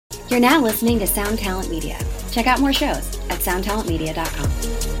You're now listening to Sound Talent Media. Check out more shows at soundtalentmedia.com.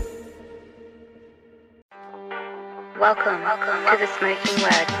 Welcome to the Smoking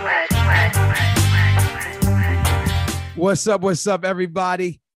Word. What's up,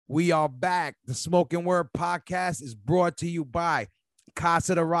 everybody? We are back. The Smoking Word podcast is brought to you by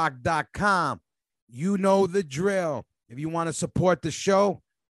CasaDeRock.com. You know the drill. If you want to support the show,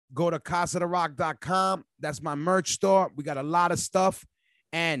 go to CasaDeRock.com. That's my merch store. We got a lot of stuff.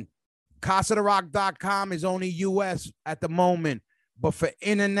 And CasaDeRock.com is only U.S. at the moment. But for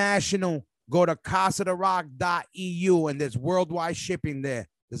international, go to CasaDeRock.eu, and there's worldwide shipping there.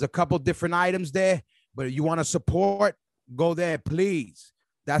 There's a couple different items there. But if you want to support, go there, please.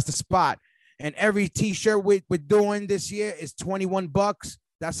 That's the spot. And every T-shirt we're doing this year is $21.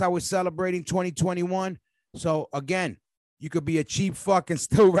 That's how we're celebrating 2021. So, again, you could be a cheap fuck and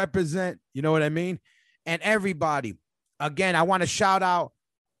still represent. You know what I mean? And everybody, again, I want to shout out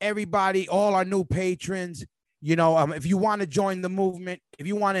everybody, all our new patrons. You know, if you want to join the movement, if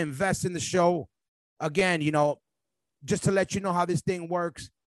you want to invest in the show, again, you know, just to let you know how this thing works,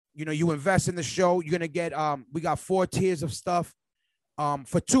 you know, you invest in the show, you're going to get, we got 4 tiers of stuff.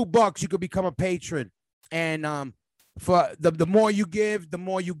 For $2, you could become a patron. And for the more you give, the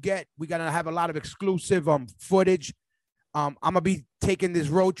more you get. We're going to have a lot of exclusive footage. I'm going to be taking this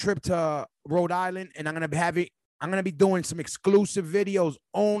road trip to Rhode Island, and I'm going to be doing some exclusive videos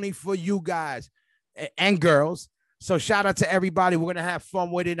only for you guys and girls. So shout out to everybody. We're going to have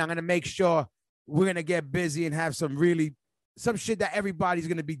fun with it. I'm going to make sure we're going to get busy and have some shit that everybody's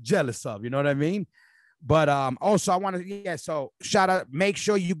going to be jealous of. You know what I mean? But also I want to, so shout out, make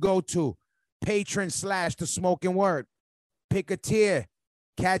sure you go to Patreon/The Smoking Word. Pick a tier,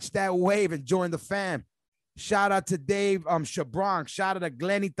 catch that wave, and join the fam. Shout out to Dave Chabron. Shout out to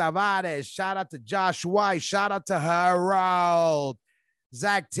Glenny Tavares. Shout out to Josh White. Shout out to Harold,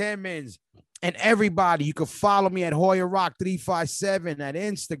 Zach Timmons, and everybody. You can follow me at Hoya Rock 357 at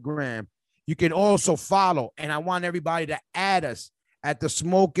Instagram. You can also follow, and I want everybody to add us at the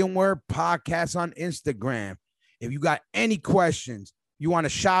Smoking Word podcast on Instagram. If you got any questions, you want to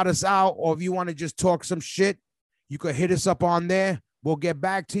shout us out, or if you want to just talk some shit, you could hit us up on there. We'll get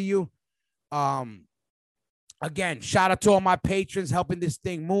back to you. Again, shout out to all my patrons helping this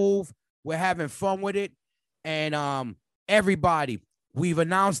thing move. We're having fun with it. And everybody, we've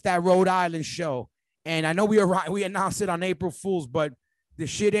announced that Rhode Island show. And I know we announced it on April Fool's, but the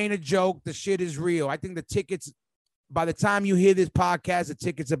shit ain't a joke. The shit is real. I think the tickets, by the time you hear this podcast, the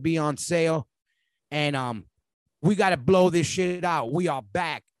tickets will be on sale. And we got to blow this shit out. We are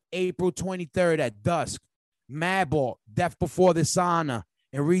back April 23rd at dusk. Madball, Death Before Dishonor,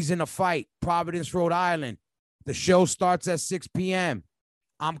 and Reason to Fight, Providence, Rhode Island. The show starts at 6 p.m.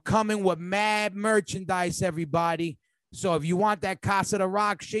 I'm coming with mad merchandise, everybody. So if you want that Casa de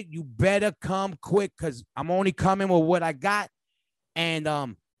Rock shit, you better come quick, because I'm only coming with what I got.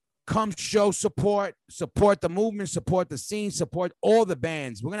 And come show support the movement, support the scene, support all the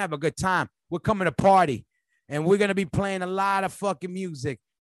bands. We're going to have a good time. We're coming to party, and we're going to be playing a lot of fucking music.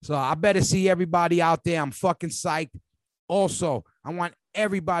 So I better see everybody out there. I'm fucking psyched. Also, I want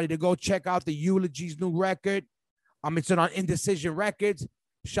everybody to go check out the Eulogy's new record. It's on Indecision Records.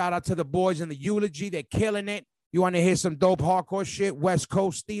 Shout out to the boys in the Eulogy. They're killing it. You want to hear some dope hardcore shit, West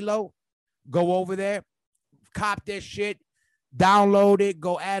Coast stilo? Go over there. Cop their shit. Download it.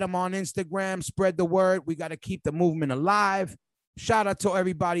 Go add them on Instagram. Spread the word. We got to keep the movement alive. Shout out to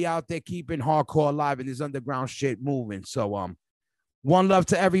everybody out there keeping hardcore alive and this underground shit moving. So one love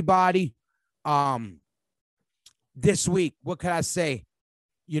to everybody. This week, what can I say?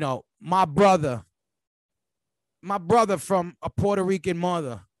 You know, my brother from a Puerto Rican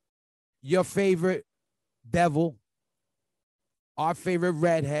mother, your favorite devil, our favorite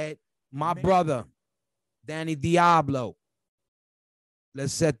redhead, my brother, Danny Diablo.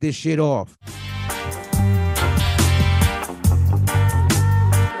 Let's set this shit off.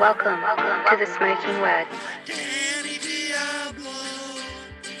 Welcome to the Smoking Word. Danny Diablo,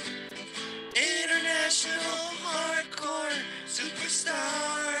 international hardcore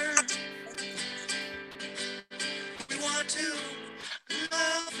superstar. We want to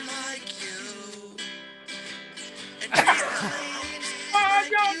love like you and be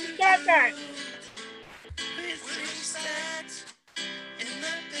like you Get that. with wings that in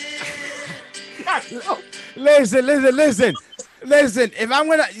the pit. Listen. If I'm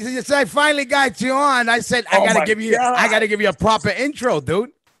gonna, since I finally got you on, I said I gotta give you a proper intro,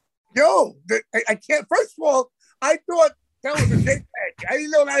 dude. Yo, I can't. First of all, I thought that was a JPEG. I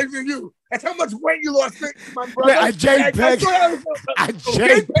didn't know that was you. That's how much weight you lost, my brother. A JPEG. A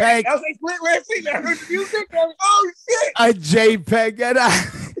JPEG. I was like, wait, see that? I heard the music. I was like, oh shit. A JPEG.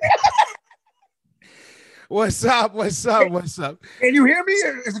 What's up? What's up? What's up? Can you hear me?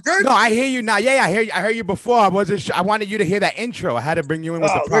 Is it good? No, I hear you now. Yeah, I hear you. I heard you before. I wasn't sure. I wanted you to hear that intro. I had to bring you in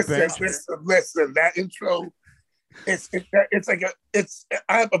with the proper intro. Listen. That intro,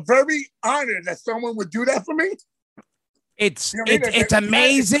 I'm very honored that someone would do that for me. It's You know what I mean? it's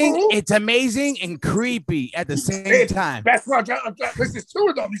amazing. Cool. It's amazing and creepy at the same time. That's what this is two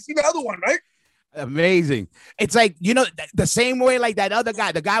of them. You see the other one, right? Amazing. It's like, you know, the same way like that other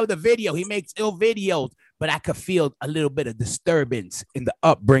guy, the guy with the video, he makes ill videos, but I could feel a little bit of disturbance in the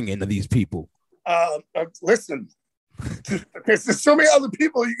upbringing of these people. Listen, there's so many other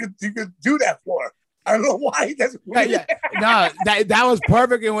people you could do that for. I don't know why. That's yeah. No, that was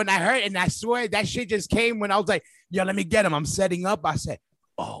perfect. And when I heard, and I swear that shit just came when I was like, yo, let me get him. I'm setting up. I said,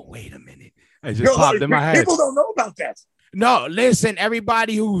 oh, wait a minute. It just popped in my head. People don't know about that. No, listen,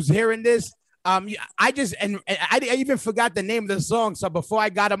 everybody who's hearing this, I even forgot the name of the song. So before I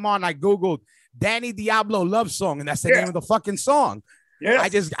got him on, I Googled Danny Diablo love song, and that's the name of the fucking song. Yeah, I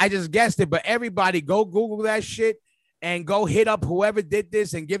just guessed it. But everybody go Google that shit and go hit up whoever did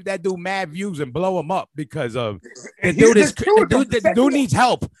this and give that dude mad views and blow him up because the dude needs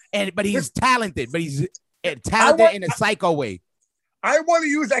help, but he's talented, but he's talented in a psycho way. I want to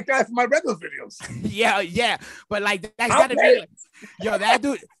use that guy for my regular videos. yeah, but like that's gotta be like, yo, that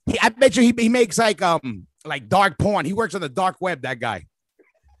dude. I bet you he makes like dark porn. He works on the dark web. That guy.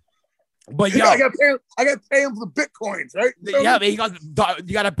 But yo, I gotta pay him for the bitcoins, right? Yeah, you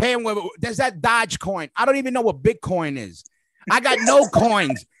gotta pay him with. There's that Dodge coin. I don't even know what Bitcoin is. I got no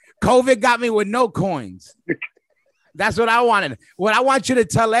coins. COVID got me with no coins. That's what I wanted. What I want you to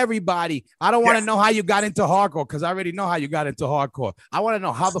tell everybody, I don't want to know how you got into hardcore because I already know how you got into hardcore. I want to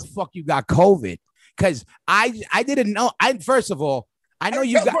know how the fuck you got COVID because I didn't know. First of all, I know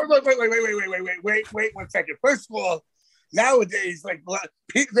you got. Wait 1 second. First of all, nowadays, like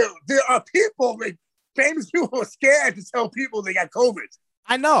there are people, like famous people, who are scared to tell people they got COVID.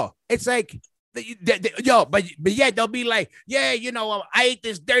 I know. It's like. But yeah, they'll be like, yeah, you know, I ate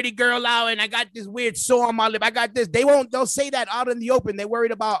this dirty girl out and I got this weird sore on my lip. I got this. They'll say that out in the open. They're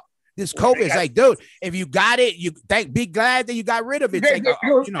worried about this COVID. It's like, dude, if you got it, be glad that you got rid of it. Like,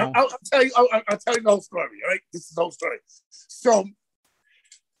 you know, I'll tell you the whole story. All right, this is the whole story.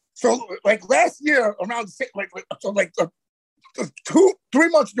 So like last year around the 3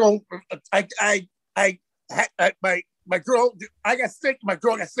 months ago, I had my girl, I got sick. My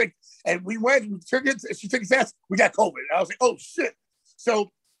girl got sick, and we went. She took a test. We got COVID. I was like, "Oh shit!"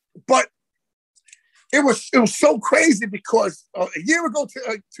 So, but it was so crazy because a year ago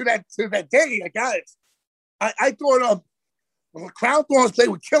to that day I got it. I thought Crown Thorns played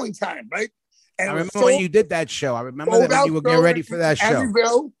with Killing Time, right? And I remember when you did that show. I remember that when you were getting ready for that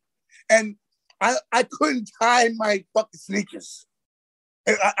show. And I couldn't tie my fucking sneakers.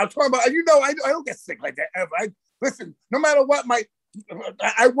 I'm talking about, you know, I don't get sick like that ever. Listen, no matter what,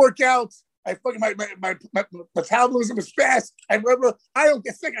 I work out. I fucking my metabolism is fast. I don't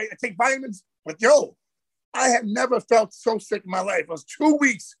get sick. I take vitamins. But yo, I have never felt so sick in my life. It was 2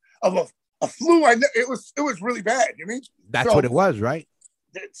 weeks of a flu. It was really bad. You mean that's what it was, right?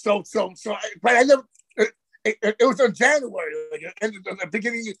 But I never. It was in January, like the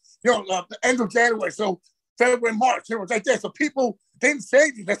beginning, the end of January. So February, March, it was like that. So people didn't say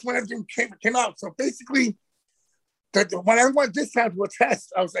anything. That's when everything came out. So basically, when I went this time to a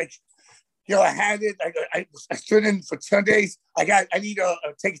test, I was like, I had it. I stood in for 10 days. I need to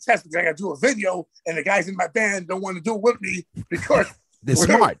take a test because I got to do a video, and the guys in my band don't want to do it with me because they're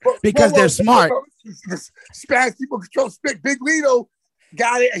smart. They're smart. Spanish people control speak. Big Lito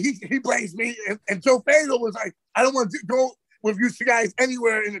got it. He blames me, and Joe Fado was like, I don't want to go with you guys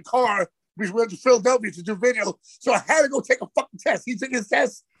anywhere in the car. We went to Philadelphia to do video, so I had to go take a fucking test. He took his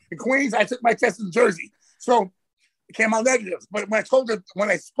test in Queens. I took my test in Jersey. So it came out negative. But when I spoke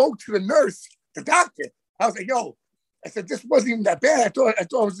to the nurse, the doctor, I was like, yo, I said, this wasn't even that bad. I thought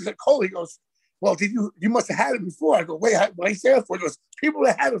it was just a cold. He goes, well, you must have had it before. I go, wait, what I say it for? He goes, people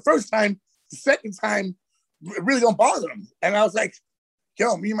that had it the first time, the second time, it really don't bother them. And I was like,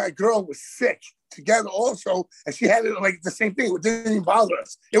 yo, me and my girl was sick together also. And she had it like the same thing. It didn't even bother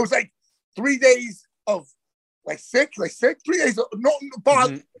us. It was like 3 days of sick, 3 days of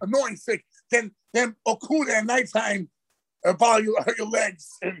annoying sick. Then Okuda at nighttime bother you, hurt your legs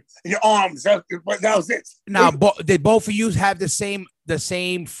and your arms. That was it. Now, did both of you have the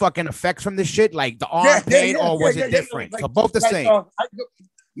same fucking effects from this shit, like the arm pain, or was it different? So both the same.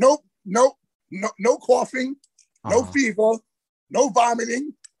 No coughing, no fever, no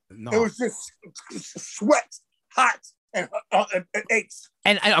vomiting. No. It was just sweat, hot, and aches.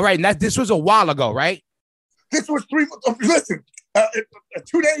 And all right, this was a while ago, right? This was 3 months. Listen, In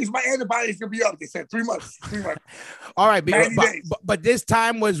 2 days, my antibodies gonna be up. They said 3 months. 3 months. All right, 90 days. but this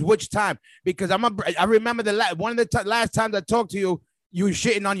time was which time? Because I remember one of the last times I talked to you, you were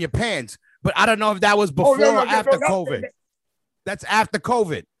shitting on your pants. But I don't know if that was before or after COVID. That's after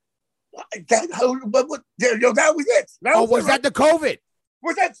COVID. That was it. Was that the COVID?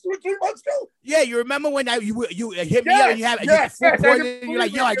 Was that 3 months ago? Yeah, you remember when you hit me up and you had food poisoning? You're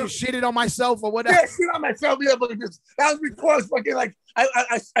like, yo, I just shitted on myself or whatever. Yeah, shit on myself. Yeah, but that was because fucking like I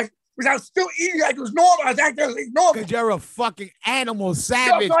was still eating like it was normal. I was acting like normal. Because you're a fucking animal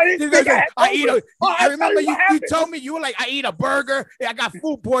savage. No, I remember you told me you were like, I eat a burger. I got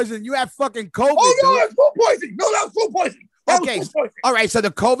food poisoning. You had fucking COVID. Oh no, that was food poisoning. No, that was food poisoning. Okay. All right. So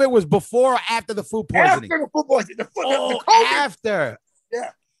the COVID was before or after the food poisoning? After the food poisoning. The COVID. After.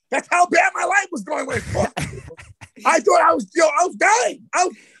 Yeah. That's how bad my life was going with. I thought I was dying.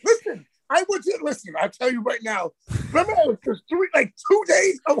 Listen, I'll tell you right now. Remember, it was just 2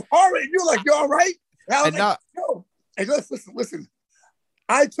 days of horror, and you're like, you all right? And I was like, no. And listen.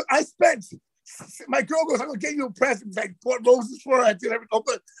 I spent, my girl goes, I'm going to get you a present. I bought roses for her. I did everything.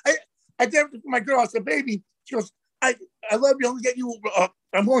 I did everything for my girl. I said, baby, she goes, I love you. I'm going to get you,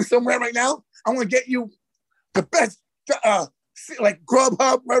 I'm going somewhere right now. I'm going to get you the best, like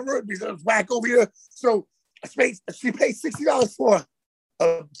Grubhub, whatever, because it was whack over here. So she paid $60 for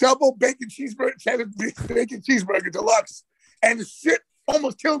a double bacon cheeseburger, cheddar bacon cheeseburger deluxe, and the shit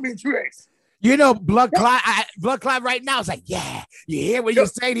almost killed me in 2 days. You know, blood clot right now is like, yeah, you hear what you're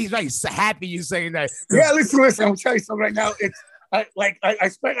saying? He's like happy you saying that. Yeah, listen, I'm gonna tell you something right now. I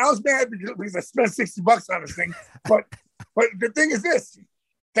was mad because I spent $60 on this thing, but the thing is this,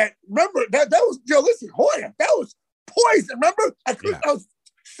 that remember that was listen, Hoya, that was poison. Remember, I was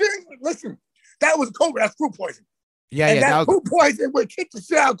sitting. Listen, that was COVID. That's food poison. That food poison would kick the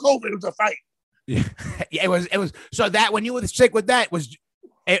shit out of COVID. It was a fight. Yeah, it was. So that when you were sick with that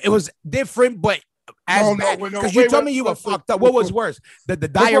it was different, but as bad because you told me you were fucked up. What was worse, the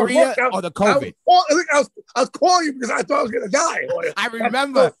diarrhea or the COVID? I was calling you because I thought I was gonna die. I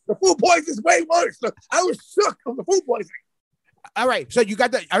remember the food poison is way worse. I was shook from the food poisoning. All right, so you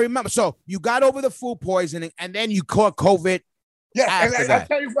got I remember. So you got over the food poisoning, and then you caught COVID. Yes, and I'll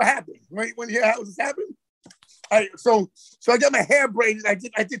tell you what happened. When you hear how this happened, so I got my hair braided. I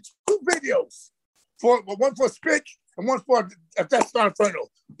did 2 videos one for Spick and one for Death Star Inferno.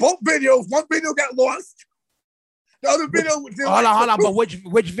 Both videos. One video got lost. The other video was hold on. But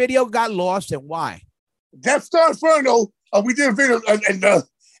which video got lost and why? Death Star Inferno. We did a video and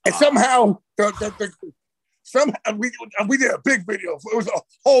somehow we did a big video. It was a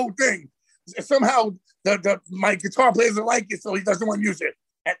whole thing. Somehow my guitar player doesn't like it, so he doesn't want to use it.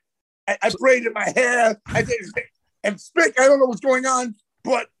 And I braided my hair. I did, and Spick, I don't know what's going on,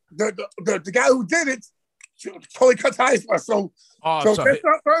 but the guy who did it totally cut ties with us. So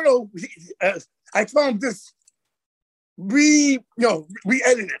Inferno, I told him this. We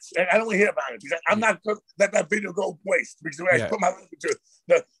edit it, and I don't want to hear about it because I'm not going to let that video go waste because I put my life into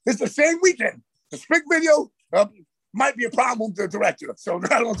it. It's the same weekend. The Spick video might be a problem with the director, so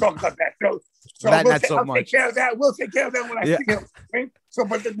I don't talk about that. So I'll take care of that. We'll take care of that when I see him. Right? So,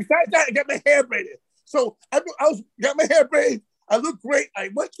 but besides that, I got my hair braided. So I got my hair braided. I look great. I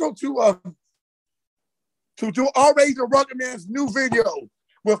went to go to do R.A. the Rugged Man's new video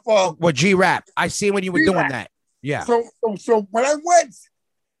with G-Rap. I see when you were G-Rap. doing that. Yeah. So when I went,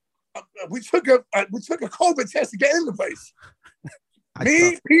 we took a COVID test to get in the place.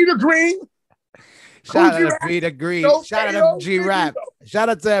 Me, Peter Green. Shout out to Peter Green. Shout out to G-Rap. Shout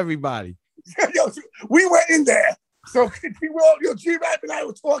out to everybody. We went in there. So G-Rap and I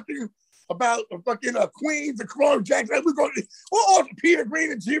were talking about fucking Queens and Corona Jackson. We're all Peter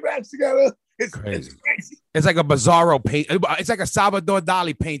Green and G-Rap together. It's crazy. It's like a bizarro paint. It's like a Salvador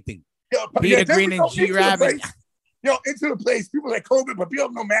Dali painting. Peter Green and G-Rap. Into the place, people like COVID, but people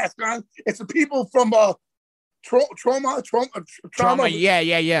have no mask on. It's the people from trauma.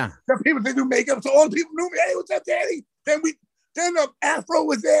 Yeah. The people that do makeup. So all the people knew me. Hey, what's up, Daddy? Then Afro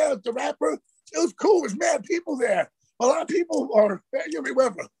was there, the rapper. It was cool. It was mad people there. A lot of people are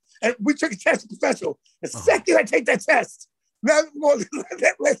whatever. And we took a test professional. The second I take that test, less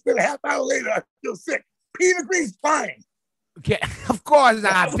than a half hour later, I feel sick. Peter Green's fine. Okay, of course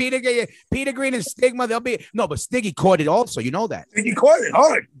not. Peter Green and Stigma, but Stiggy caught it also. You know that. He caught it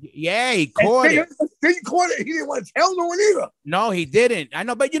hard. Yeah, he caught it. Stiggy caught it. He didn't want to tell no one either. No, he didn't. I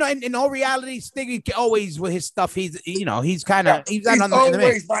know, but in all reality, Stiggy always with his stuff. He's kind of he's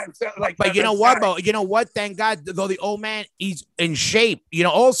always by himself. But you know what? But you know what? Thank God, though the old man, he's in shape.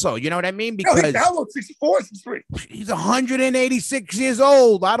 Also, you know what I mean? Because he's almost 64, 63. He's 186 years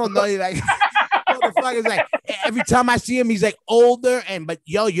old. I don't know, like. motherfucker's like every time I see him, he's like older but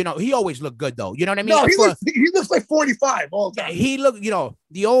he always looked good though. You know what I mean? No, he looks like 45 all the time. He looked,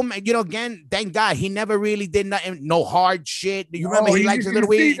 the old man, again, thank God he never really did nothing, no hard shit. You remember he likes a little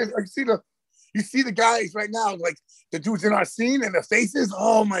weed. You see the guys right now, like the dudes in our scene and the faces.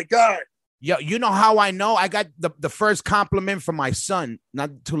 Oh my God. Yo, you know how I know? I got the first compliment from my son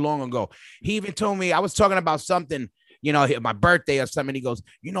not too long ago. He even told me, I was talking about something, my birthday or something. He goes,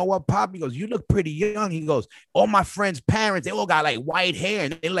 you know what, Pop? He goes, you look pretty young. He goes, all my friends' parents, they all got like white hair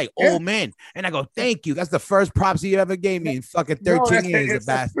and they're like old men. And I go, thank you. That's the first props he ever gave me in fucking 13 years,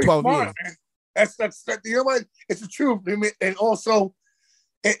 about 12 smart, years. Man. That's you know what? It's the truth. I mean, and also,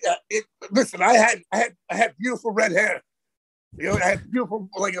 listen, I had beautiful red hair. I had beautiful,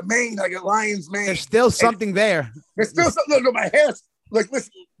 like a mane, like a lion's mane. There's still something there. There's still something. No, my hair's like,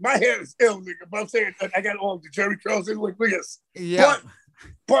 listen, my hair is ill, nigga. But I'm saying I got all the Jerry curls in, like this. Yeah.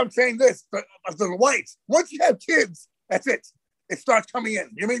 But I'm saying this, the whites. Once you have kids, that's it. It starts coming in.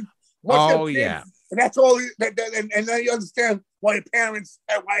 You know what I mean? Once you have kids, and that's all. And then you understand why your parents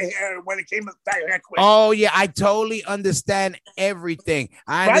had white hair when it came back that quick. Oh yeah, I totally understand everything.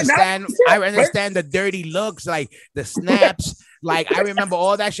 I understand the dirty looks, like the snaps. Like I remember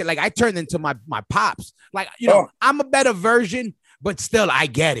all that shit. Like I turned into my pops. Like I'm a better version, but still I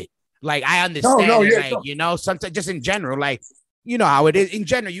get it. Like I understand. Sometimes just in general, like you know how it is. In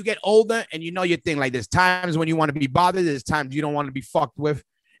general, you get older and you know your thing. Like there's times when you want to be bothered. There's times you don't want to be fucked with.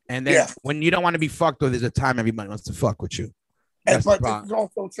 And then when you don't want to be fucked with, there's a time everybody wants to fuck with you. But this is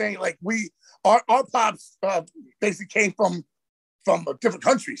also saying like our pops basically came from different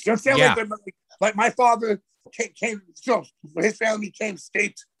countries. You understand? Yeah. Like my father came his family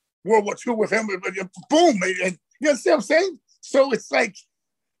escaped World War II with him. Boom, and you understand what I'm saying? So it's like,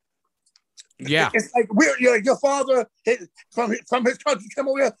 it's like your father from his country came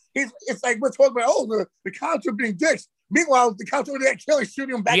over here. It's like we're talking about the cops are being dicks. Meanwhile, the cops over there killing,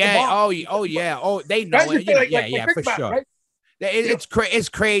 shooting them back. Yeah. Oh, they know it. For sure. Right? It's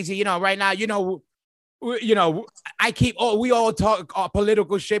crazy. Right now, we all talk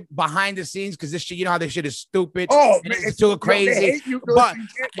political shit behind the scenes because this shit, how this shit is stupid. It's too crazy. But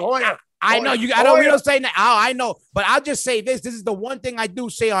I know we don't say that. I know, but I'll just say this. This is the one thing I do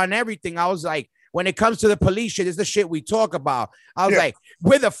say on everything. I was like, when it comes to the police shit, this is the shit we talk about. I was like,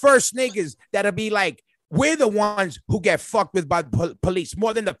 we're the first niggas that'll be like, we're the ones who get fucked with by the police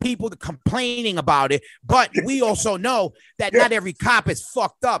more than the people that complaining about it. But we also know that not every cop is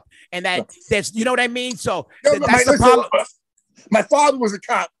fucked up, and that there's, you know what I mean. So that's the problem. My father was a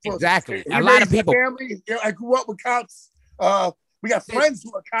cop. Exactly. A lot of people. Family, I grew up with cops. We got friends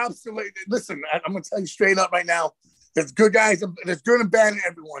who are cops. So listen, I'm gonna tell you straight up right now. There's good guys. There's good and bad in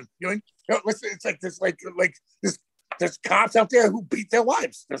everyone. Listen, it's like this, like this. There's cops out there who beat their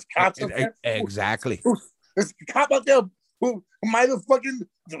wives. There's cops out there. Exactly. There's a cop out there who might have fucking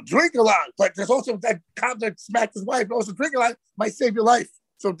drink a lot, but there's also that cop that smacked his wife, but also drink a lot, might save your life.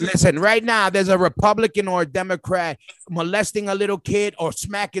 So listen, right now there's a Republican or a Democrat molesting a little kid or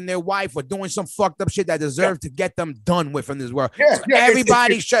smacking their wife or doing some fucked up shit that deserves to get them done with in this world.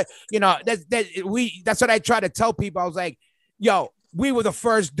 Everybody should, that's what I try to tell people. I was like, yo, we were the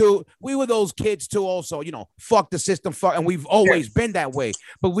first dude. We were those kids too. Also, fuck the system. And we've always been that way.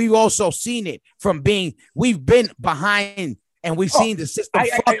 But we've also seen it we've been behind and we've seen the system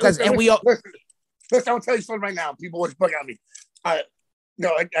fuck us. And listen, I'll tell you something right now. People always bug on me. I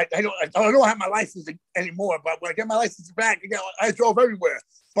don't have my license anymore. But when I get my license back, I drove everywhere.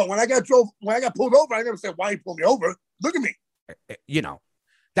 But when I got pulled over, I never said, "Why you pulled me over?" Look at me.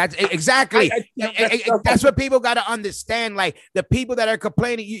 That's exactly. That's what people got to understand. Like the people that are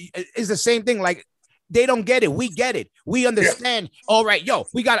complaining is the same thing. Like they don't get it. We get it. We understand. Yeah. All right, yo,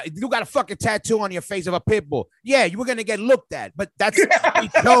 you got a fucking tattoo on your face of a pit bull. Yeah, you were gonna get looked at, but that's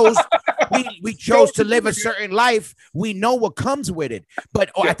we chose to live a certain life. We know what comes with it,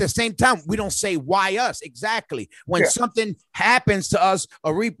 but at the same time, we don't say why us exactly when something happens to us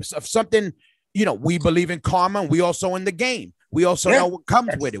or something. We believe in karma. And we also in the game. We also know what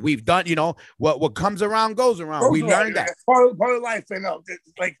comes with it. We've done, what comes around goes around. We learned that. Part of life,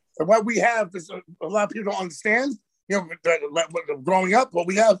 like what we have is a lot of people don't understand, growing up, what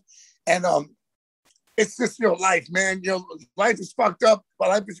we have. And it's just, life, man. Life is fucked up, but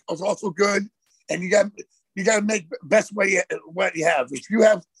life is also good. And you got to make best way what you have. If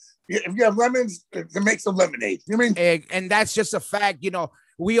you have lemons, to make some lemonade. You know what I mean? And that's just a fact,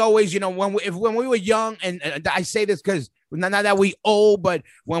 we always, when we were young, and I say this because not that we old, but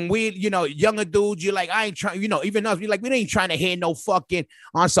when we, younger dudes, you're like, I ain't trying, even us, we ain't trying to hear no fucking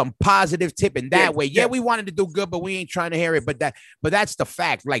on some positive tip in that way. Yeah, we wanted to do good, but we ain't trying to hear it. But that's the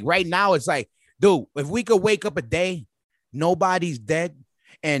fact. Like right now, it's like dude, if we could wake up a day, nobody's dead,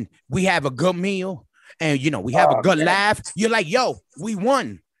 and we have a good meal, and we have a good laugh, you're like, yo, we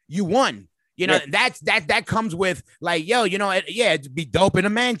won. You won. That comes with like, yo, it'd be dope in a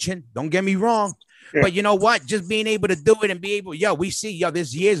mansion. Don't get me wrong. Yeah. But you know what? Just being able to do it and be able, we see,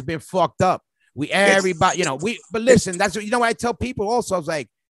 this year's been fucked up. Everybody, but listen, that's what, what I tell people also. I was like,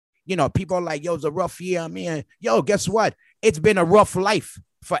 people are like, yo, it's a rough year. I mean, yo, guess what? It's been a rough life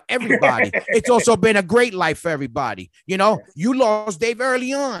for everybody. It's also been a great life for everybody. You lost Dave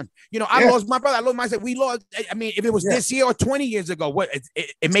early on. I lost my brother. I lost myself. We lost. I mean, if it was this year or 20 years ago, what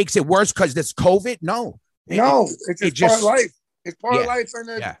it makes it worse because there's COVID? No, it's just part of life. It's part of life,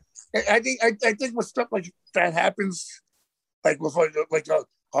 and I think with stuff like that happens, like with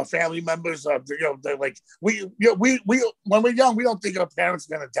our family members, they're like we when we're young, we don't think our parents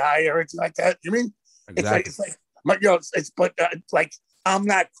are gonna die or anything like that. You mean? Exactly. It's like like I'm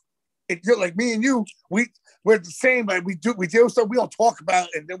not. It's like me and you. We're the same. Like we do stuff we don't talk about,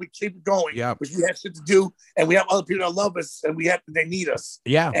 and then we keep it going. Yeah. Which we have shit to do, and we have other people that love us, and they need us.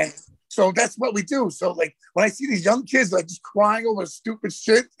 Yeah. And so that's what we do. So like when I see these young kids like just crying over stupid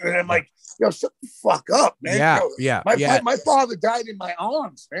shit, and I'm like, yo, shut the fuck up, man. My father died in my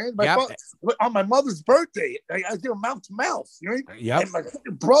arms, man. On my mother's birthday, I did a mouth to mouth. And my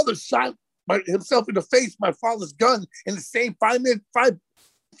brother shot himself in the face. My father's gun in the same 5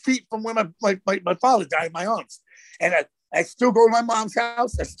 feet from where my father died in my arms. And I still go to my mom's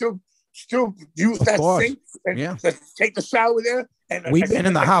house. I still use that sink and take the shower there. And we've been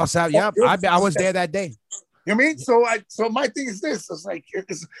in the house out. Yep, I was there that day. You know what I mean? So my thing is this: it's like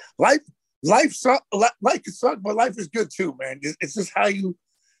it's life sucks. Life can suck, but life is good too, man. It's just how you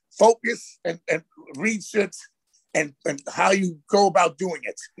focus and read shit. And how you go about doing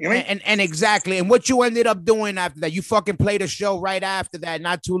it. You know what I mean? And exactly. And what you ended up doing after that, you fucking played a show right after that,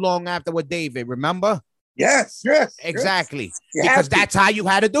 not too long after with David, remember? Yes. Exactly. Because that's how you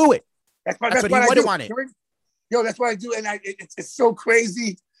had to do it. That's what he would have wanted. Yo, that's what I do. And it's so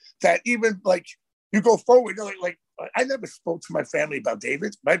crazy that even like you go forward, like I never spoke to my family about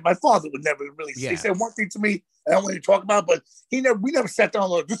David. My father would never really say. He said one thing to me, I don't want to talk about, but we never sat down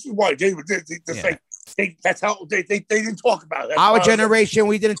like, this is why David did. That's how they didn't talk about it. Our generation,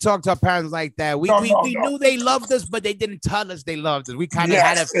 we didn't talk to our parents like that. We knew they loved us, but they didn't tell us they loved us. We kind of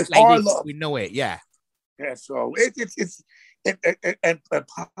had it like we knew it. Yeah. So it's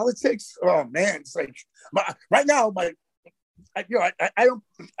politics. Oh man, it's like right now. I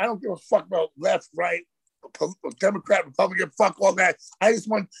don't give a fuck about left, right, Democrat, Republican. Fuck all that. I just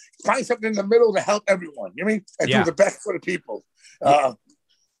want to find something in the middle to help everyone. You know what I mean? And do the best for the people.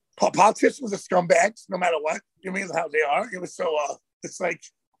 Politicians are scumbags, no matter what. You mean how they are? So it's like,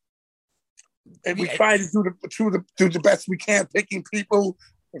 and we try to do the best we can, picking people,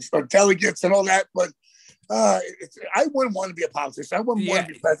 or delegates, and all that. But I wouldn't want to be a politician. I wouldn't want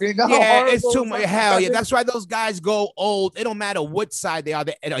to be president. It's too much. Hell yeah, that's why those guys go old. It don't matter what side they are.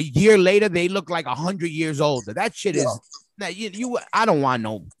 And a year later, they look like 100 years older. That shit is. I don't want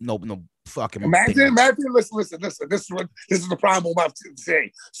no fucking. Imagine. Listen. This is the problem I'm about to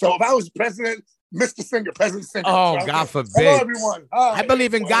say. So if I was president, Mr. Singer, President Singer. Oh, God forbid. Hello, everyone. Hi. I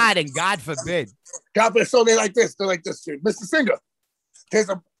believe in God, and God forbid. God forbid. So they're like this. Mr. Singer, there's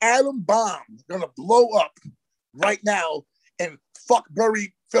an atom bomb gonna blow up right now in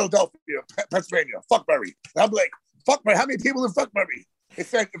Fuckbury, Philadelphia, Pennsylvania. Fuckbury. And I'm like, Fuckbury. How many people in Fuckbury? It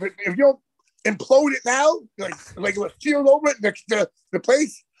said if you don't implode it now, like it was shield over it, the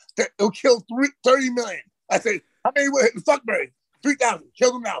place, it'll kill 30 million. I said, how many were in Fuckbury? 3,000.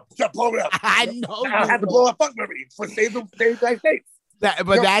 Kill them now. Just blow it up. I know. I have to blow up Fuckbury for save the United States.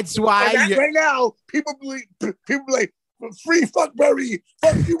 That's why right now people like free Fuckbury.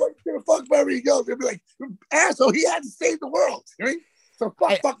 Fuck you, Fuckbury. Yo, they'll be like, asshole. He had to save the world. You know? So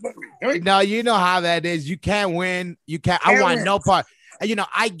Fuckbury. You know? No, you know how that is. You can't win. You can't. I want no part. And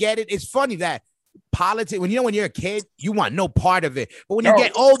I get it. It's funny that politics. When you're a kid, you want no part of it. But when you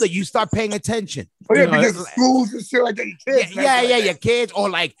get older, you start paying attention. Because schools and shit like that. Your kids. Your kids,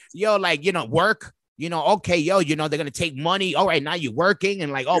 or work. Okay, they're gonna take money. All right, now you're working,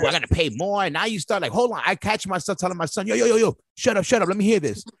 and we're gonna pay more. And now you start like, hold on. I catch myself telling my son, yo, shut up, let me hear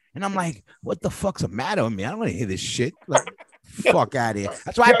this. And I'm like, what the fuck's the matter with me? I don't want to hear this shit. Fuck out of here.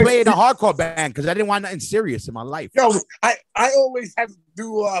 That's why I played in a hardcore band, because I didn't want nothing serious in my life. Yo, I always had to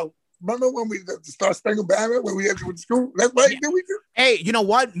do. Remember when we start Spangled Banner when we had to go to school? That's what we do. Hey, you know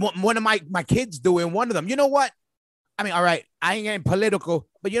what? One of my kids doing one of them. You know what? I mean, all right, I ain't getting political,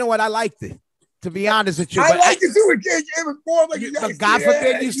 but you know what? I liked it. To be honest with you, I but like to do it. It was more like but God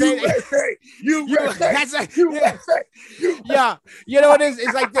forbid you say USA, that's a, USA. yeah, you know what it is?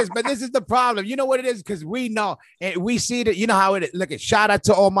 It's like this, but this is the problem. You know what it is? Because we know and we see that. You know how it is. Look at shout out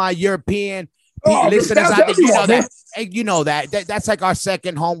to all my European listeners out there. You know that. And you know that's like our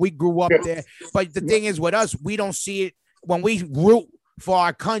second home. We grew up there. But the thing is, with us, we don't see it when we root for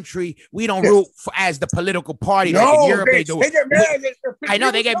our country. We don't root for as the political party like in Europe they do. They get mad. I know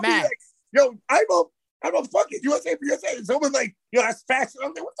they get mad. Like, yo, I'm a fucking USA for USA. Someone like, yo, that's fascist.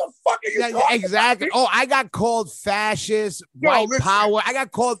 I'm like, what the fuck are you talking exactly. about? Oh, I got called fascist, white power. I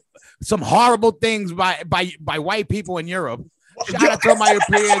got called some horrible things by white people in Europe. Shout out to my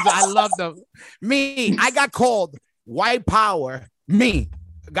Europeans. I love them. I got called white power.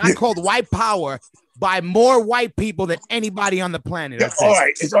 Got called white power by more white people than anybody on the planet. All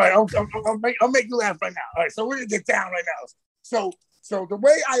right. It's all right. I'll make you laugh right now. All right. So we're going to get down right now. So the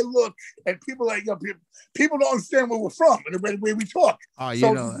way I look, and people like, people don't understand where we're from and the way we talk. Oh, you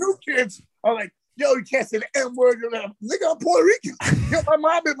so know. new kids are like, yo, you can't say the N word. Nigga, I'm Puerto Rican. Yo, my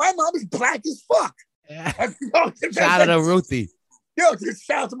mom is black as fuck. Yeah. Shout out to Ruthie. Yo, just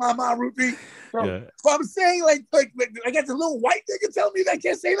shout out to my mom, Ruthie. So I'm saying, like, I got this little white nigga telling me that I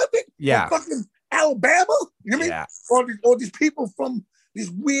can't say nothing. Yeah. From fucking Alabama. You know what I mean? All these people from these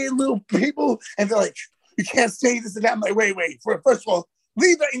weird little people, and they're like, you can't say this and that. I'm like, wait. First of all,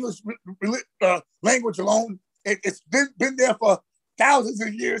 leave the English language alone. It's been there for thousands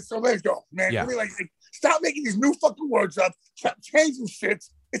of years, so let's go, man. Yeah. I mean, like, stop making these new fucking words up. Stop changing shit.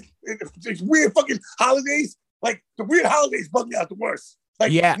 It's weird fucking holidays. Like, the weird holidays bug me out the worst.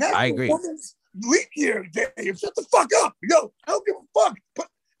 Like, I agree. Women's leap year day. Shut the fuck up. Yo, I don't give a fuck. But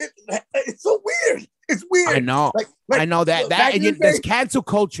it's so weird. It's weird. I know. I know that. There's cancel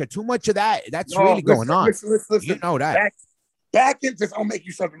culture. Too much of that. That's really going on. Listen. You know that. Back in this, I'll make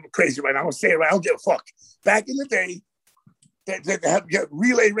you something crazy right now. I'm gonna say it right. I don't give a fuck. Back in the day, they have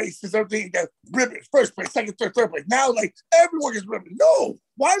relay races, everything. You got ribbons, first place, second, third place. Now, like, everyone gets ribbons. No,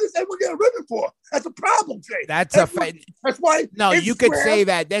 why does everyone get a ribbon for? That's a problem, Jay. That's why. No, Instagram, you could say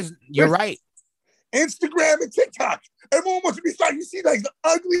that. You're right. Instagram and TikTok. Everyone wants to be like, you see, like, the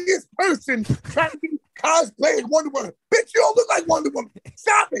ugliest person trying to be cosplaying Wonder Woman. Bitch, you don't look like Wonder Woman.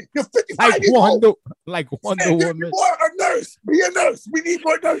 Stop it. You're 55 years old. Like Wonder Woman. More a nurse. Be a nurse. We need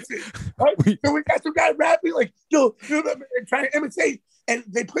more nurses. Right? So we got some guy rapping like, yo, trying to imitate, and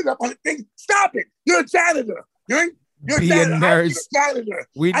they put it up on the thing. Stop it. You're a janitor. You're a janitor. A nurse. I need a janitor.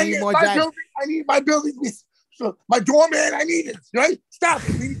 We need more janitors. I need my building to be, so my doorman, I need it. Right? Stop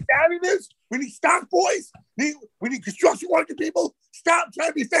it. We need janitors. We need stock boys. We need construction worker people. Stop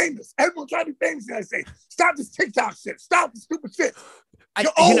trying to be famous. Everyone trying to be famous. And I say, stop this TikTok shit. Stop the stupid shit.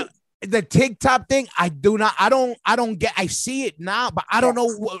 The TikTok thing, I don't get. I see it now, but I don't know.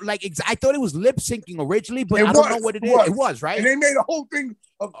 Like, I thought it was lip syncing originally, but I don't know what it is. It was, right? And they made a whole thing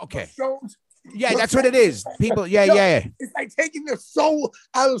of shows. Yeah, that's what it is. People, yeah. It's like taking the soul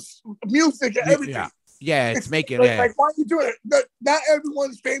out of music and everything. Yeah, it's making like why you do it? Not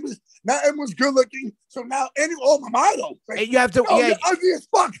everyone's famous. Not everyone's good looking. So now I'm a model. Like, you have to. You're ugly as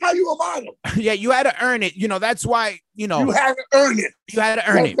fuck. How you a model? Yeah, you had to earn it. That's why. You had to earn it. You had to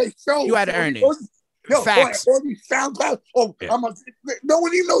earn it. You had to earn it. Facts. All these SoundCloud. No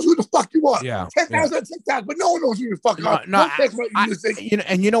one even knows who the fuck you are. Yeah. 10,000 on TikTok, but no one knows who the fuck you are.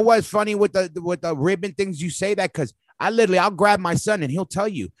 And you know what's funny with the ribbon things? You say that because I'll grab my son and he'll tell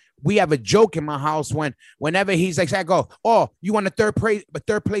you. We have a joke in my house whenever he's like, I go, oh, you want a third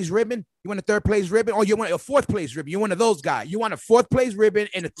place ribbon? You want a third place ribbon? Or you want a fourth place ribbon? You one of those guys. You want a fourth place ribbon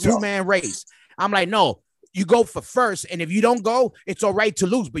in a 2-man race. I'm like, no, you go for first. And if you don't go, it's all right to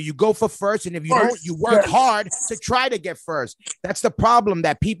lose, but you go for first. And if you don't, you work hard to try to get first. That's the problem,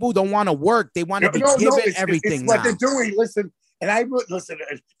 that people don't want to work. They want to be given everything. It's what they're doing. Listen. And I listen.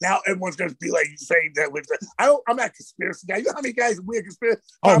 Now everyone's going to be like saying that. I'm not conspiracy guy. You know how many guys weird conspiracy?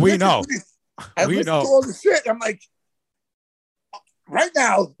 Oh, we know. We know all the shit. I'm like, right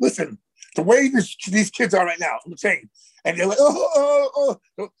now. Listen, the way these kids are right now. I'm saying, and they're like,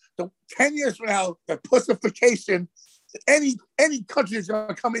 the 10 years from now, the pussification. Any country is going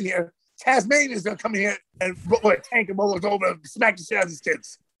to come in here. Tasmania is going to come in here and tank and roll us over and smack the shit out of these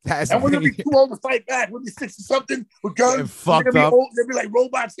kids. And we're gonna be too old to fight back. We'll be 60-something with guns. Fucked up. They'll be like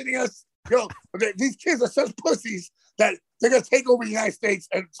robots hitting us. Yo, these kids are such pussies that they're gonna take over the United States,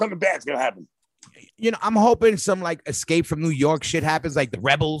 and something bad's gonna happen. I'm hoping some like Escape from New York shit happens, like the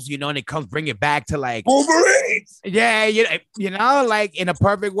Rebels, and it comes bring it back to like Wolverines. Yeah, like in a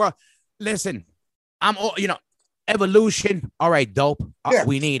perfect world. Listen, I'm all evolution. All right, dope.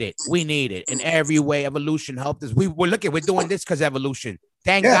 We need it. We need it in every way. Evolution helped us. We're doing this because evolution.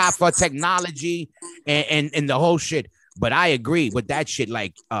 Thank God for technology and the whole shit. But I agree with that shit.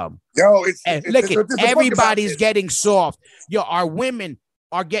 Like, yo, look at everybody's getting soft. Yo, our women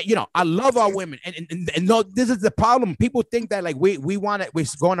are I love our women, and no, this is the problem. People think that like we're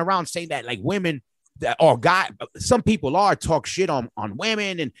going around saying that like women or God, some people are talk shit on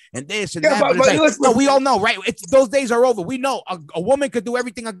women and this and that. But it's like, listen, no, we all know, right? Those days are over. We know a woman could do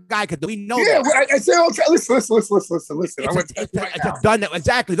everything a guy could do. We know that. I say, listen. It's done.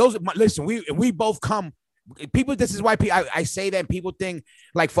 Exactly. Listen. We both come. People, this is why I say that. People think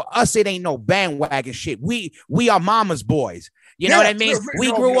like for us it ain't no bandwagon shit. We are mama's boys. You know what I mean?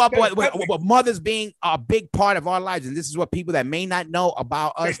 We grew up with mothers being a big part of our lives, and this is what people that may not know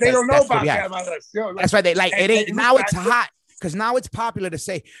about us. They don't know about us. That's why they like it ain't now. It's hot because now it's popular to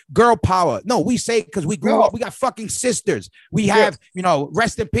say girl power. No, we say because we grew up. We got fucking sisters. We have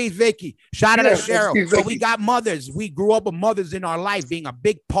rest in peace, Vicky. Shout out to Cheryl. So we got mothers. We grew up with mothers in our life being a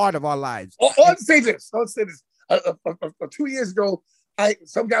big part of our lives. I'll say this. 2 years ago,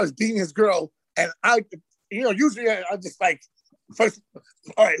 some guy was beating his girl, and usually I just like. First,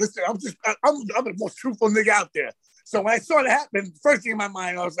 all right, listen, I'm the most truthful nigga out there. So when I saw that happen, the first thing in my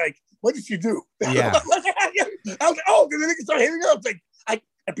mind, I was like, what did she do? Yeah. I was like, oh, the nigga started hitting up. Like,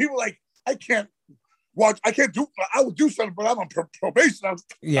 and people like, I can't do, I would do something, but I'm on probation.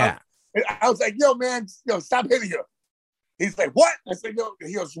 I was like, yo, man, stop hitting her. He's like, what? I said, yo,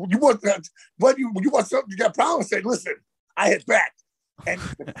 he goes, you want something? You got a problem? I said, listen, I hit back. And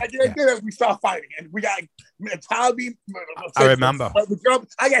we start fighting, and we got Tommy. I remember.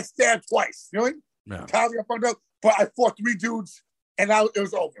 I got stabbed twice. You know what I mean? Tommy, I found out, but I fought 3 dudes, and it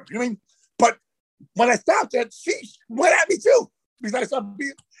was over. You know what I mean? But when I stopped that, she went at me too because I started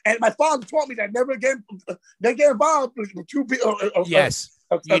being. And my father taught me that never again they get involved with 2 people. Yes.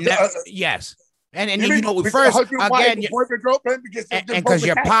 Yes. And first again, because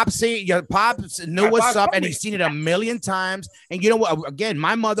your pops knew what's up, and he's seen it a million times. And you know what? Again,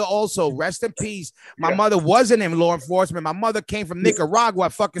 my mother also, rest in peace. My mother wasn't in law enforcement. My mother came from Nicaragua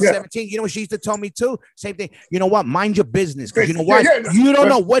at fucking 17. You know what she used to tell me too? Same thing. You know what? Mind your business, because you know what? You don't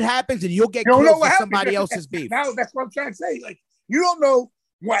know what happens, and you'll get killed for somebody else's beef. Now that's what I'm trying to say. Like, you don't know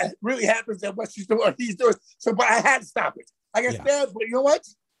what really happens and what she's doing or he's doing. So, but I had to stop it. I got stabbed, but you know what?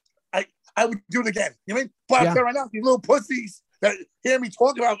 I would do it again. You know what I mean? But I'm right now, these little pussies that hear me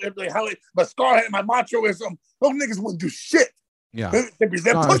talk about how my scar and my machoism, those niggas wouldn't do shit. Yeah.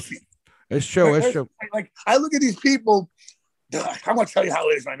 They're pussy. It's true. It's true. Like, I look at these people. I'm gonna tell you how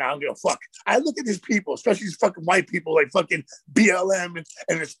it is right now. I don't give a fuck. I look at these people, especially these fucking white people, like fucking BLM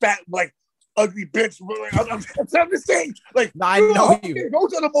and this fat, like, ugly bitch. I'm just saying, like, I know you.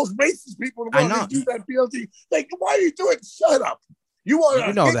 Those are the most racist people in the world. They do that BLT. Like, why are you doing? Shut up. You are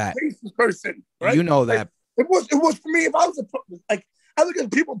a racist person, right? You know that. It was for me. If I was I look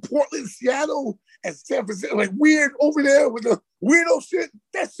at people in Portland, Seattle, and San Francisco, like weird over there with the weirdo shit.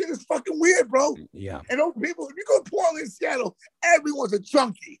 That shit is fucking weird, bro. Yeah. And those people, if you go to Portland, Seattle, everyone's a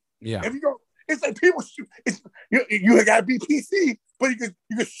junkie. Yeah. If you go, it's like people shoot. You gotta be PC, but you can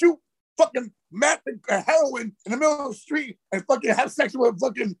shoot fucking meth and heroin in the middle of the street and fucking have sex with a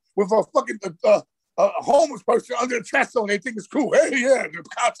fucking a homeless person under the trestle, and they think it's cool. Hey, the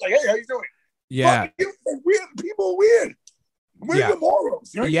cops like, hey, how you doing? Yeah, weird people, weird. Where's the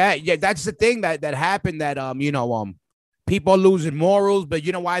morals? You know? Yeah. That's the thing that happened. That people are losing morals, but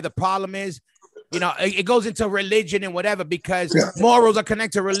you know why the problem is? It goes into religion and whatever, because morals are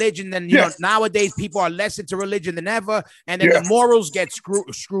connected to religion. Then nowadays people are less into religion than ever, and then the morals get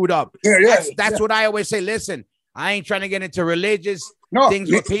screwed up. That's what I always say. Listen, I ain't trying to get into religious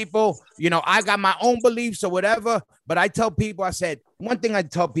things with people. I got my own beliefs or whatever, but I tell people, I said, one thing I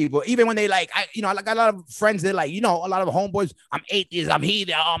tell people, even when they I got a lot of friends, they're like, a lot of homeboys, I'm atheist, I'm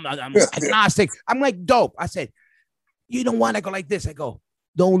heathen, I'm agnostic. I'm like, dope. I said, you don't want to go like this. I go,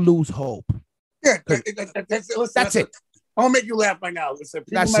 don't lose hope. Yeah, that's it. I'll make you laugh right now. Listen,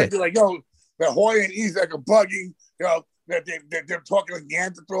 people might be like, yo, the Hoy and Ezec are bugging, they're talking like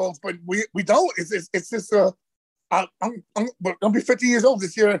Neanderthals, but we don't. It's just I'm gonna be 50 years old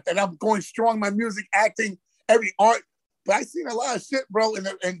this year, and I'm going strong. My music, acting, every art. But I've seen a lot of shit, bro.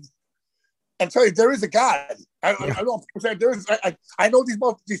 And tell you, there is a God. I don't say there is. I know these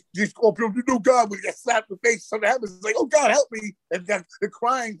people who do God when they get slapped in the face. Something happens. It's like, oh God, help me! And they're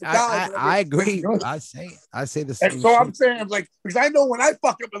crying to God. I agree. I say the same. And so I'm saying, because I know when I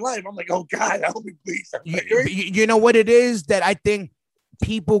fuck up in life, I'm like, oh God, help me, please. You know what it is that I think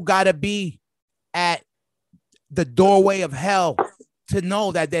people gotta be at the doorway of hell to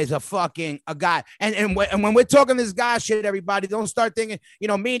know that there's a God. And when we're talking this God shit, everybody don't start thinking, me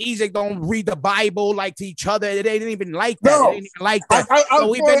and Ezec don't read the Bible like to each other. They didn't even like that. No. They didn't even like that. So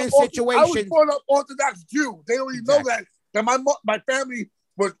we've been in situations. I was born up Orthodox Jew. They don't even know that my family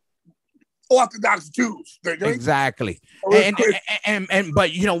was Orthodox Jews. Exactly. And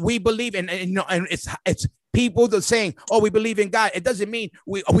but we believe in, and it's people that saying, oh, we believe in God. It doesn't mean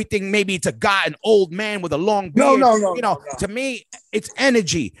we think maybe it's a God, an old man with a long beard. No. To me, it's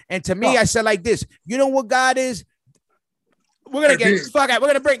energy. And to me, I said like this, you know what God is? We're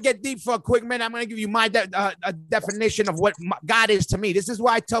gonna get deep for a quick minute. I'm gonna give you my definition of what God is to me. This is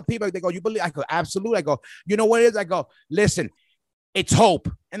why I tell people, they go, you believe? I go, absolutely. I go, you know what it is? I go, listen, it's hope.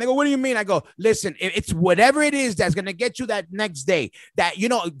 And they go, what do you mean? I go, listen, it's whatever it is that's going to get you that next day. That,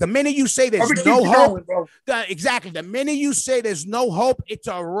 the minute you say there's no hope, exactly. The minute you say there's no hope, it's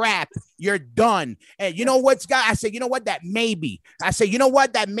a wrap. You're done. And you know what's God? I say, you know what? That maybe. I say, you know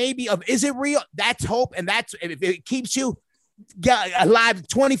what? That maybe of, is it real? That's hope. And that's, if it keeps you alive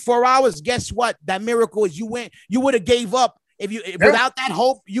 24 hours, guess what? That miracle is you would have gave up. Without that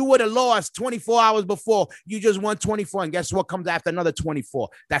hope, you would have lost 24 hours before. You just won 24, and guess what comes after another 24?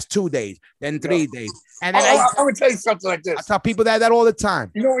 That's 2 days, then 3 days. And then I would tell you something like this. I tell people that all the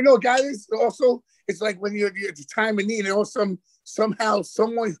time. Guys, also, it's like when you're at the time of need, and somehow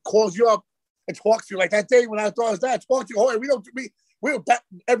someone calls you up and talks to you. Like that day when I thought it was that, talk to you. Oh, we were back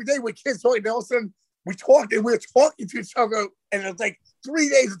every day with kids talking, and all of a sudden we talked, and we were talking to each other, and it was like 3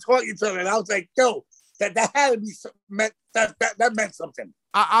 days of talking to each other, and I was like, yo, that had to be that meant something.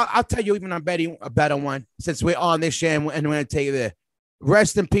 I'll tell you even a better one, since we're on this show, and we're going to take you there.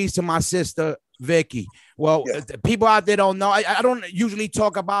 Rest in peace to my sister, Vicky. Well, people out there don't know. I don't usually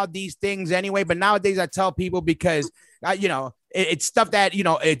talk about these things anyway, but nowadays I tell people because, it's stuff that,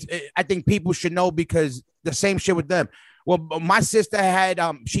 I think people should know, because the same shit with them. Well, my sister had,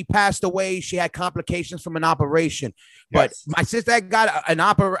 she passed away. She had complications from an operation, but my sister had got an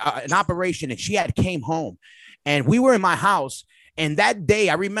operation, and she had came home, and we were in my house. And that day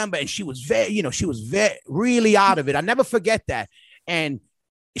I remember, and she was really out of it. I never forget that. And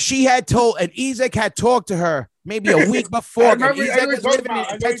she had told, and Ezec had talked to her maybe a week before. Ezec was living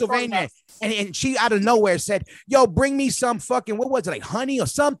in Pennsylvania. And she out of nowhere said, yo, bring me some fucking, what was it, like honey or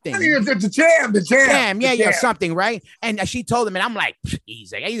something? The jam. Yeah, something, right? And she told him, and I'm like,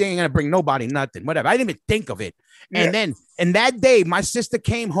 Ezec ain't gonna bring nobody nothing, whatever. I didn't even think of it. And then, and that day, my sister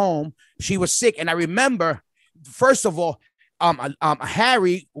came home. She was sick. And I remember, first of all,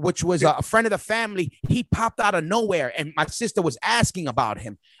 Harry, which was a friend of the family, he popped out of nowhere, and my sister was asking about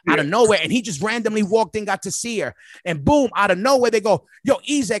him out of nowhere, and he just randomly walked in, got to see her, and boom, out of nowhere, they go, yo,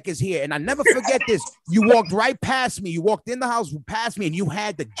 Ezec is here. And I never forget this. You walked right past me. You walked in the house past me, and you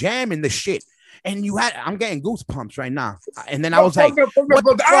had the jam in the shit. And I'm getting goosebumps right now. And then I was like, for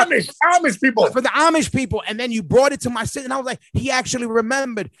the Amish people. For the Amish people. And then you brought it to my sister. And I was like, he actually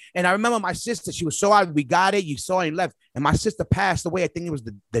remembered. And I remember my sister, she was so out. We got it. You saw it and left. And my sister passed away. I think it was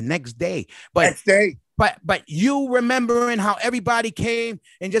the next day. But you remembering how everybody came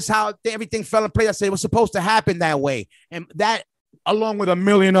and just how everything fell in place. I said it was supposed to happen that way. And that, along with a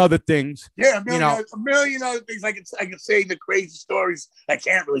million other things. Yeah, a million other things. I can say the crazy stories I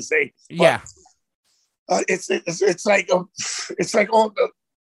can't really say. It's like all the.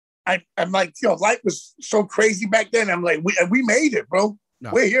 I'm like, life was so crazy back then. I'm like, we made it, bro.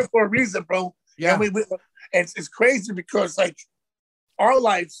 No. We're here for a reason, bro. Yeah, and it's crazy because like our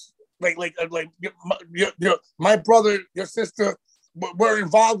lives, like my brother, your sister, were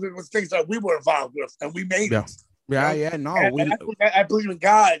involved with things that we were involved with, and we made it. I believe in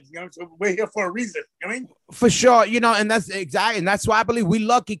God, so we're here for a reason. You know what I mean? For sure, and that's exactly, and that's why I believe we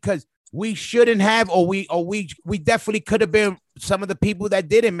lucky, because we shouldn't have, or we definitely could have been some of the people that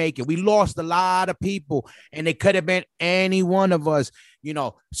didn't make it. We lost a lot of people, and it could have been any one of us.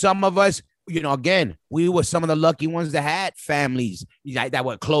 Some of us, again, we were some of the lucky ones that had families that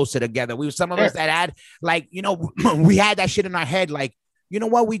were closer together. We were some of us that had, like, we had that shit in our head, like, you know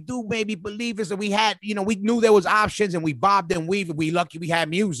what, we do maybe believe is that we had, we knew there was options, and we bobbed and weaved. We lucky we had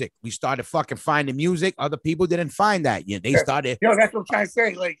music. We started fucking finding music. Other people didn't find that. They started. That's what I'm trying to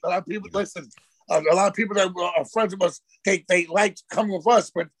say. Like, a lot of people, listen, a lot of people that are friends of us, they liked coming with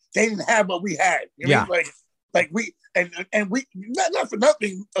us, but they didn't have what we had. You know what I mean? Like we, and we, not for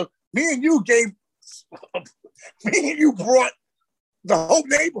nothing, me and you brought the whole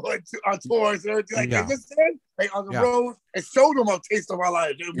neighborhood on tours and everything. Like they just said, like on the road, and showed them a taste of our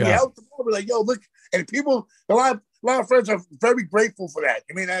lives. We helped them over, like, yo, look, and people, a lot a lot of friends are very grateful for that.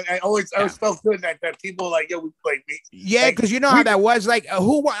 I mean, I always felt good that people were like, yo, we like me. Yeah, because you know how that was. Like,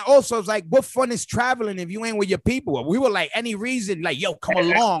 who also is like, what fun is traveling if you ain't with your people? We were like, any reason, like, yo, come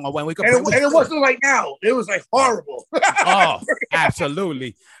along, or when we could. And it wasn't like now. It was like horrible. Oh,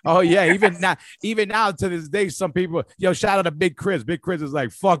 absolutely. Oh yeah, even now to this day, some people, yo, shout out to Big Chris. Big Chris is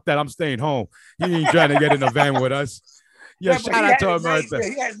like, fuck that, I'm staying home. He ain't trying to get in the van with us. Yo, shout out to him. Nice. Yeah,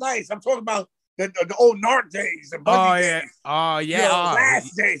 he had nice. I'm talking about the old narc days, the buggy days. Oh yeah. You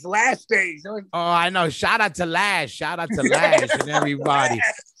know, last days. Oh, I know. Shout out to Lash and everybody.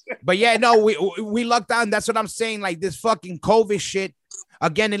 But yeah, no, we lucked out. That's what I'm saying. Like this fucking COVID shit.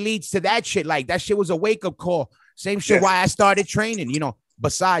 Again, it leads to that shit. Like that shit was a wake up call. Same shit. Why I started training. You know,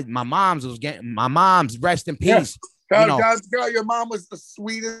 besides my mom's rest in peace. God, your mom was the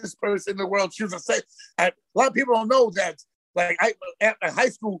sweetest person in the world. She was a lot of people don't know that. Like at high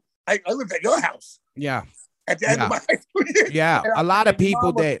school. I lived at your house. Yeah. At the end of my high school year. Yeah. A lot of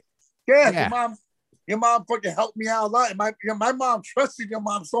people that. Yeah. Your mom fucking helped me out a lot. And my mom trusted your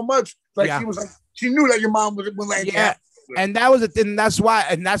mom so much. Like she was like, she knew that your mom would land. Yeah. And that was the thing. That's why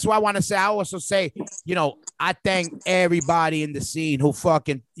I want to say, I also say, you know, I thank everybody in the scene who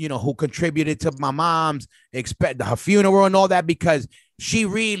fucking, you know, who contributed to my mom's her funeral and all that, because she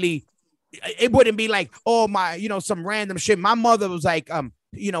really, it wouldn't be like, oh my, you know, some random shit. My mother was like,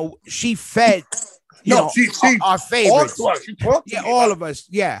 you know, she fed, our favorites. All of us.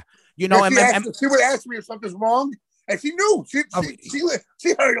 Yeah. You know, she would ask me if something's wrong. And she knew. She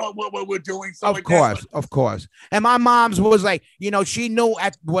heard what we're doing. So of course. And my mom's was like, you know, she knew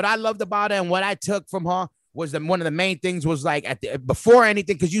what I loved about her and what I took from her was one of the main things was like before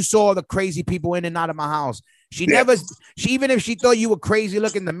anything, because you saw the crazy people in and out of my house. Even if she thought you were crazy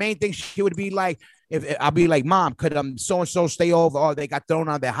looking, the main thing she would be like, if I'll be like, Mom, could so-and-so stay over? Or they got thrown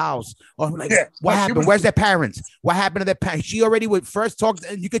out of their house. Or I'm like, what happened? Where's their parents? What happened to their parents? She already would first talk,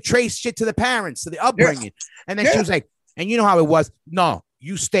 and you could trace shit to the parents, to the upbringing. And then she was like, and you know how it was. No,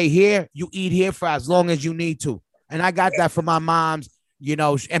 you stay here. You eat here for as long as you need to. And I got that from my moms, you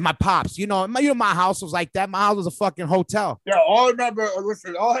know, and my pops. You know, my house was like that. My house was a fucking hotel. Yeah, all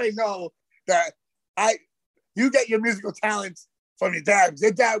I know that you get your musical talents from your dad.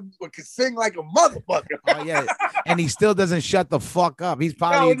 Your dad could sing like a motherfucker. Oh yeah, and he still doesn't shut the fuck up. He's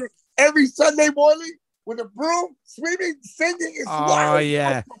probably every Sunday morning with a broom, sweeping, singing. Is wild. Oh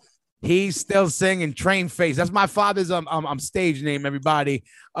yeah, he's still singing. Train Face. That's my father's stage name. Everybody,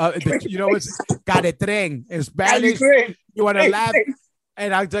 you know, it's Caretren in Spanish. You want to laugh?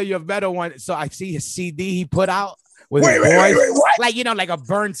 And I'll tell you a better one. So I see his CD he put out with his boys, like, you know, like a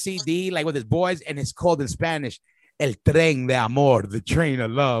burned CD, like with his boys, and it's called in Spanish, El Tren de Amor, the train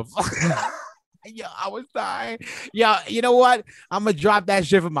of love. Yo, I was dying. Yo, you know what? I'm gonna drop that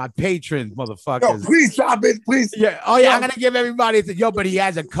shit for my patrons, motherfuckers. Yo, please drop it, please. Yeah. Oh yeah, I'm gonna give everybody. But he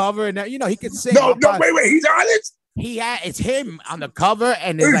has a cover, and you know he can sing. No, wait, he's on it. It's him on the cover,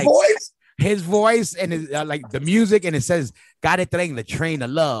 and it's his like voice. His voice and his like the music, and it says Caretren, the train of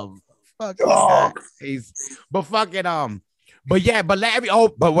love. But fucking but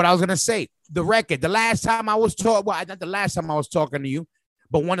what I was gonna say, the record, the last time I was talking, well, not the last time I was talking to you,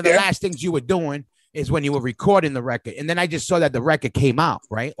 but one of the last things you were doing is when you were recording the record, and then I just saw that the record came out,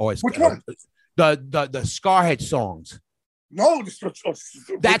 right? Or it's which one? The Scarhead songs. No,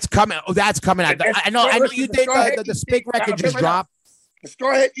 that's coming. Oh, that's coming out. I know you did the Spick record just dropped. The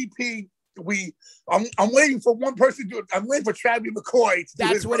Scarhead EP. I'm waiting for one person to do it. I'm waiting for Travis McCoy.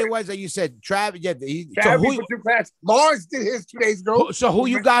 That's what it was that you said. Travis, yeah. Mars did his 2 days ago. So who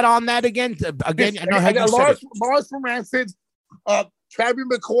you got on that again? I know I got Mars from Rancid, Travis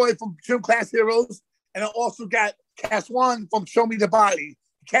McCoy from Gym Class Heroes, and I also got Cass One from Show Me the Body.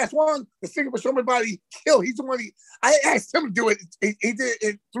 Cass One, the singer for Show Me the Body, he's the one. I asked him to do it. He did it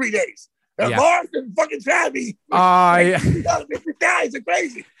in 3 days. Mars and fucking Travis. Guys are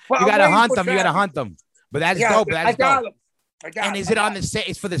crazy. You gotta hunt them. You gotta hunt them. But that's dope. That's dope. I got and is it on the same?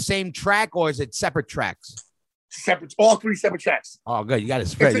 It's for the same track, or is it separate tracks? Separate, all 3 separate tracks. Oh, good. You got to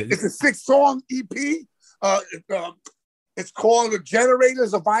spread it. It's a 6-song EP. It's called "The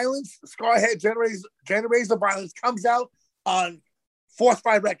Generators of Violence." Scarhead Generators of Violence comes out on Force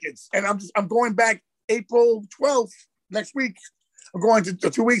 5 Records, and I'm going back April 12th next week. I'm going to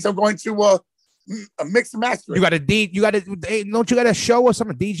 2 weeks. I'm going to a mix and master. Don't you got a show or some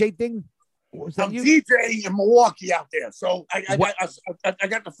DJ thing? I'm DJing in Milwaukee out there, so I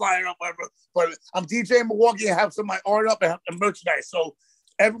got the flyer up, whatever. But I'm DJing in Milwaukee and have some of my art up and merchandise. So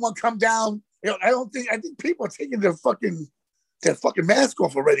everyone come down. You know, I think people are taking their fucking their fucking mask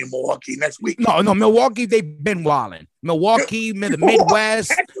off already in Milwaukee next week. No, Milwaukee, they've been wilding. Milwaukee, the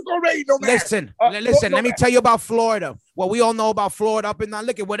Midwest. Texas already, no mask. Listen, no let me mask. tell you about Florida. Well, we all know about Florida up and down.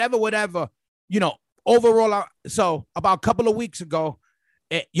 Look at whatever. Overall, so about a couple of weeks ago,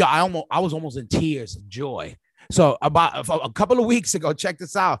 I was almost in tears of joy. So about a couple of weeks ago, check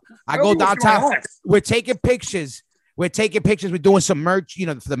this out. I go downtown. We're taking pictures. We're doing some merch,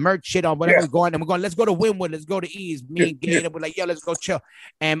 for the merch shit on whatever we're going. And we're going, let's go to Wynwood. Let's go to Ease. Me and Gator were like, let's go chill.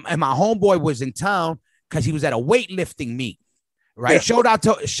 And my homeboy was in town because he was at a weightlifting meet. Right. Yeah.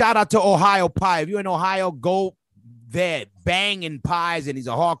 Shout out to Ohio Pie. If you're in Ohio, go there. Banging pies. And he's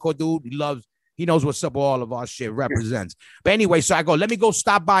a hardcore dude. He knows what's up. All of our shit represents. But anyway, so I go, let me go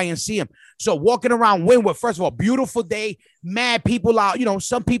stop by and see him. So walking around Wynwood, first of all, beautiful day, mad people out.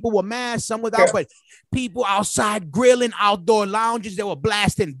 Some people were masked, some without, but people outside grilling, outdoor lounges, they were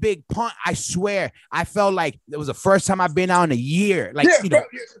blasting big punt. I swear, I felt like it was the first time I've been out in a year,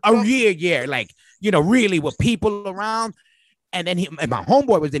 a year, really with people around. And then my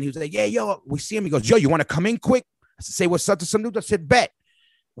homeboy was in. He was like, yo, we see him. He goes, yo, you want to come in quick? I said, say what's up to some dude. I said, bet.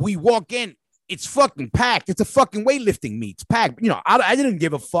 We walk in. It's fucking packed. It's a fucking weightlifting meet. It's packed. I didn't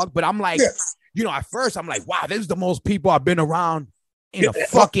give a fuck, but I'm like, at first I'm like, wow, this is the most people I've been around in a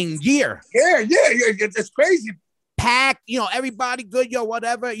fucking year. Yeah. It's crazy. Packed, everybody good,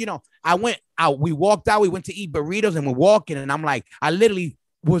 whatever. We walked out, we went to eat burritos and we're walking. And I'm like, I literally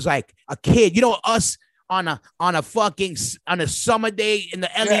was like a kid, us on a summer day in the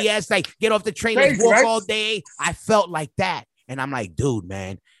LES, like get off the train, let's walk all day. I felt like that. And I'm like, dude,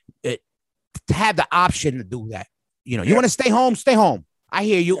 man, to have the option to do that, you want to stay home. I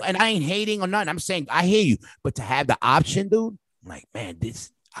hear you, and I ain't hating or nothing. I'm saying I hear you, but to have the option, dude, I'm like, man,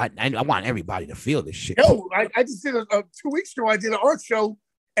 I want everybody to feel this shit. Yo, I just did 2 weeks ago. I did an art show,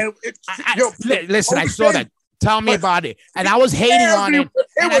 and listen, I saw that. Tell me about it, and I was hating on it,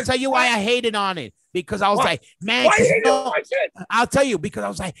 and I tell you why I hated on it because I was like, man, I'll tell you because I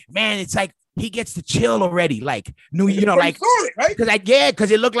was like, man, it's like. He gets to chill already, like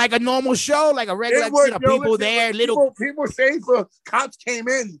because it looked like a normal show, like a regular people there, people saying for cops came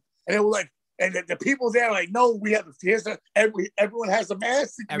in and it was like, and the people there like, no, we have everyone has a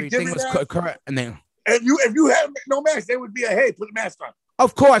mask. Everything was correct, and then if you have no mask, they would be hey, put a mask on.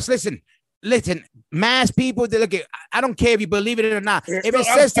 Of course, listen, mask people. They look at. I don't care if you believe it or not. If it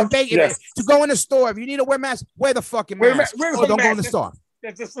says to go in the store, if you need to wear mask, wear the fucking mask. Don't go in the store.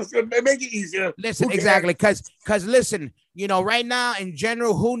 Just make it easier. Listen, exactly, because listen, right now in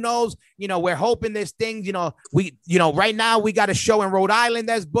general, who knows? We're hoping there's things. Right now we got a show in Rhode Island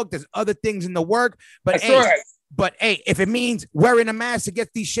that's booked. There's other things in the work, but hey, if it means wearing a mask to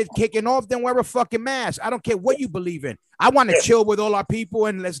get these shit kicking off, then wear a fucking mask. I don't care what you believe in. I want to chill with all our people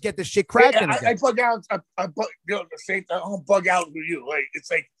and let's get this shit cracking. I bug out. I don't bug out with you. Like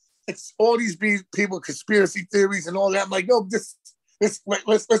it's all these people conspiracy theories and all that. I'm like, no, let's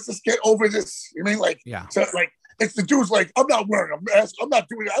just get over this. You mean so it's the dudes like I'm not wearing a mask. I'm not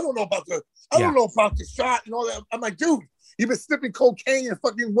doing it. I don't know about the shot and all that. I'm like, dude, you've been sniffing cocaine and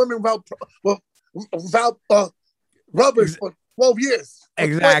fucking women without rubbers for 12 years.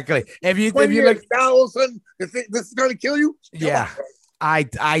 Exactly. If you look now all of a sudden this is gonna kill you. Yeah, I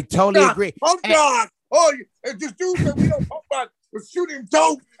totally agree. Punk rock. Just dudes that we don't punk rock was shooting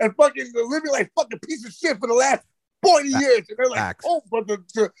dope and fucking living like fucking piece of shit for the last 40 years, and they're like, but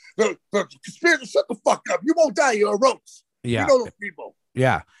the conspiracy, shut the fuck up. You won't die. You're a roach. Yeah. You know those people.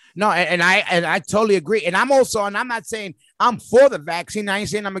 Yeah. No, and I totally agree. And I'm not saying I'm for the vaccine. I ain't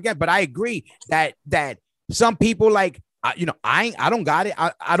saying I'm against, but I agree that some people like, I don't got it.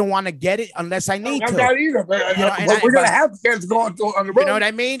 I don't want to get it unless I need to. I got it either. But we're going to have kids going on the road. You know what I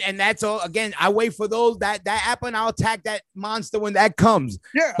mean? And that's all. Again, I wait for those that happen. I'll attack that monster when that comes.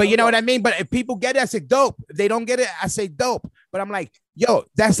 Yeah. But you know what I mean? But if people get it, I say dope. If they don't get it, I say dope. But I'm like, yo,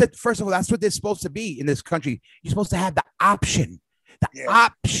 that's it. First of all, that's what it's supposed to be in this country. You're supposed to have the option.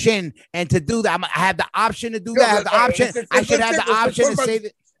 Option. And to do that, I have the option to do that. I have the option. I should have the option to say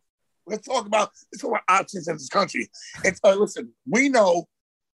that. Let's talk about options in this country. Listen, we know,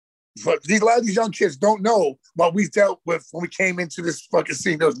 but a lot of these young kids don't know what we dealt with when we came into this fucking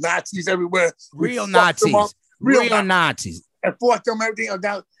scene. There was Nazis everywhere. Real Nazis. Real Nazis. And fought them, everything.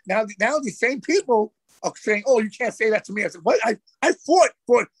 Now these same people are saying, "Oh, you can't say that to me." I said, "What? I fought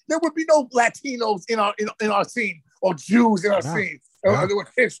for it. There would be no Latinos in our scene or Jews in our scene. There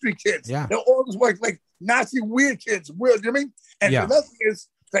were street kids. Yeah. They're all just like Nazi weird kids. Weird, you know what I mean? And the other thing is,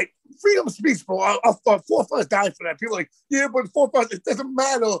 like, freedom of speech, bro. Our forefathers died for that. People are like, yeah, but forefathers, it doesn't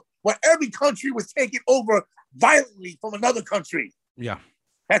matter. When every country was taken over violently from another country. Yeah.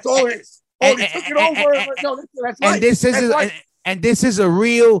 That's all it is. Oh, they took it over. No, that's right. And this is, And this is a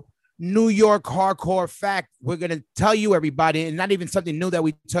real New York hardcore fact. We're going to tell you, everybody, and not even something new that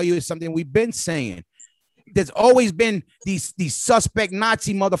we tell you, is something we've been saying. There's always been these suspect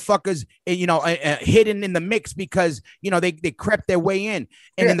Nazi motherfuckers, hidden in the mix because, they crept their way in.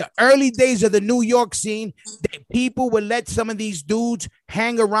 And in the early days of the New York scene, people would let some of these dudes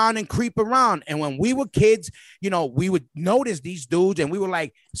hang around and creep around. And when we were kids, we would notice these dudes and we were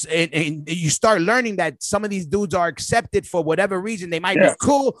like, and you start learning that some of these dudes are accepted for whatever reason. They might be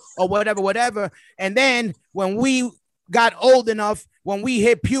cool or whatever. And then when we got old enough, when we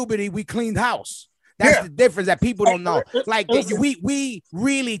hit puberty, we cleaned house. That's the difference that people don't know. Like we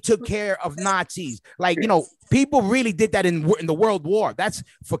really took care of Nazis. Like, people really did that in the World War. That's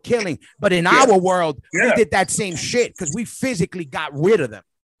for killing. But in our world, we did that same shit because we physically got rid of them.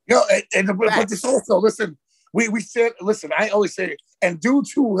 But this also, listen, we said, listen, I always say, and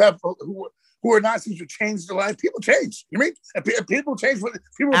dudes who are Nazis who changed their life, people change. You mean? People change.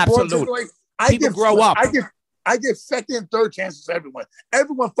 People absolutely. People grow up. I give second and third chances to everyone.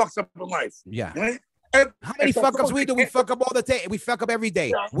 Everyone fucks up in life. Yeah. You know? How many fuck ups we do? We fuck up all the time. We fuck up every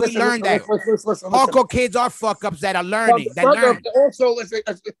day. We learn that. Hardcore kids are fuck ups that are learning. Also, listen,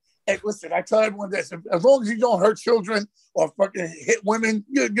 I tell everyone this: as long as you don't hurt children or fucking hit women,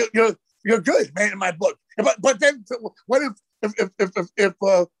 you're good, man. In my book. But then, what if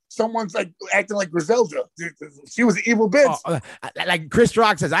someone's like acting like Griselda? She was an evil bitch. Like Chris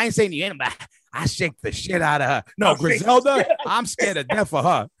Rock says, I ain't saying you, but I shake the shit out of her. No, Griselda, I'm scared to death for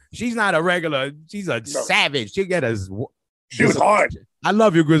her. She's not a regular. She's a savage. She get us. She was hard. I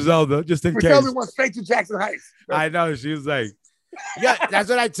love you, Griselda. Just in case. Griselda went straight to Jackson Heights. I know. She was like, yeah, that's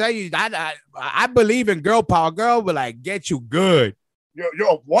what I tell you. I believe in girl power. Girl will like get you good.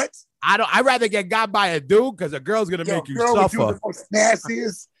 Yo, what? I'd rather get got by a dude because a girl's gonna make you suffer. The most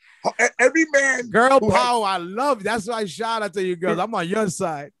nastiest. Every man. Girl power. I love you. That's why I shout out to you girls. I'm on your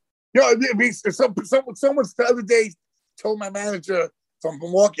side. Someone the other day told my manager from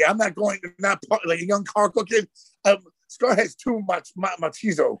Milwaukee, I'm not going, not like a young car cooking. Scar has too much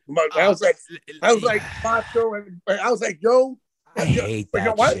machismo. I was like, macho, and I was like, yo, I hate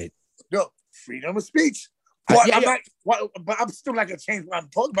that shit. Yo, freedom of speech. But I'm still not gonna change what I'm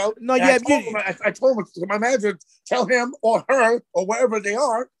talking about. No, I told him to my manager, tell him or her or wherever they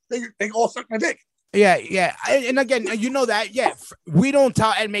are, they all suck my dick. Yeah. And again, you know that, we don't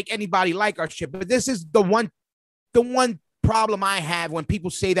tell and make anybody like our shit, but this is the one problem I have when people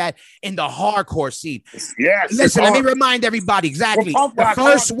say that in the hardcore scene. Yes. Listen, let me remind everybody exactly. The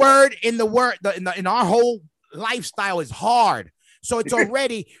first word in in our whole lifestyle is hard. So it's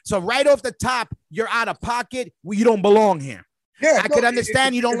already, so right off the top, you're out of pocket. You don't belong here. Yeah, I could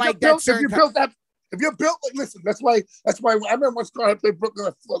understand you don't like that. If you're built, listen, that's why I remember when Scar played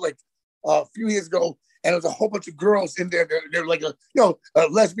Brooklyn for like a few years ago, and there was a whole bunch of girls in there. They're like a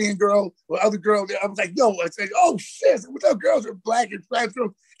lesbian girl or other girl. I was like, I said, oh shit, what's up? Girls are black and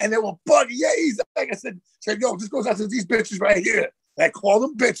transgender, and they were buggy. Yeah, he's like, I said, yo, this goes out to these bitches right here. And I call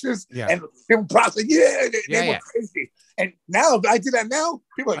them bitches, and people probably they were crazy. And now, if I do that now,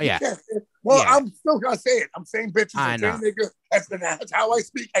 people are like, I'm still gonna say it. I'm saying bitches. I'm saying nigga. That's how I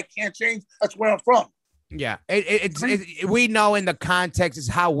speak. I can't change. That's where I'm from. Yeah, we know in the context is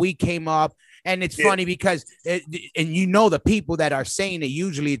how we came up, and it's funny because the people that are saying it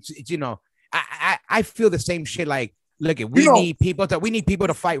usually it's I feel the same shit. Like, look, we need people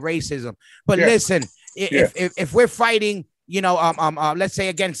to fight racism, but listen, if we're fighting, let's say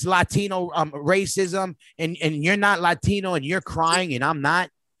against Latino racism, and you're not Latino and you're crying and I'm not,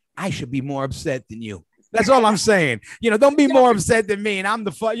 I should be more upset than you. That's all I'm saying. Don't be more upset than me, and I'm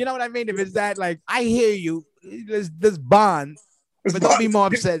the fuck. You know what I mean? If it's that, like, I hear you. This bond, but don't be more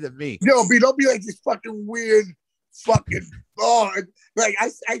upset than me. Don't be like this fucking weird, fucking. Like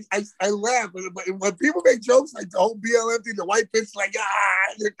I laugh when people make jokes like the whole BLM thing, the white bitch like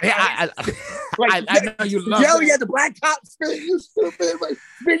I know you love yelling at the black cop, you stupid. Like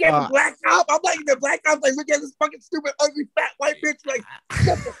big at the black cop. I'm like the black cop, like look at this fucking stupid, ugly, fat white bitch. Like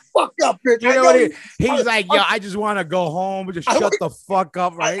shut the fuck up, bitch. You know what he's like? Yo, I just want to go home. Just shut the fuck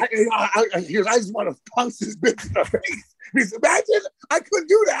up, right? I just want to punch this bitch in the face. Because imagine I couldn't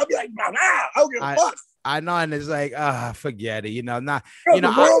do that. I'd be like, nah, I don't give a fuck. I know, and it's like, forget it.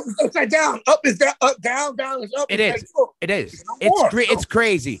 The world is upside down. Up is down, up, down is up. It is. It is. It's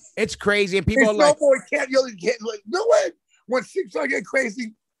crazy. It's crazy, and people are like, no way. When shit started getting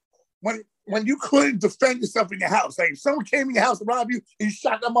crazy, when you couldn't defend yourself in your house, like if someone came in your house and robbed you, and you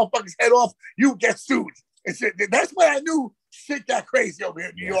shot that motherfucker's head off, you get sued. That's when I knew shit got crazy over here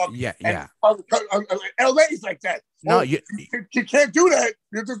in New York. Yeah. LA's like that. No, you can't do that.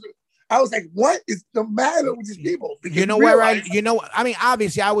 I was like, what is the matter with these people? Because You know where I mean,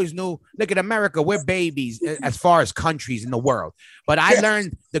 obviously I always knew, look at America, we're babies as far as countries in the world. But I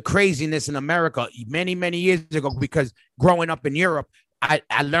learned the craziness in America many, many years ago because growing up in Europe, I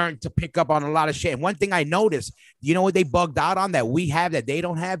learned to pick up on a lot of shit. And one thing I noticed, you know what they bugged out on that we have that they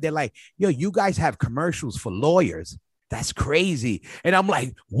don't have? They're like, yo, you guys have commercials for lawyers. That's crazy. And I'm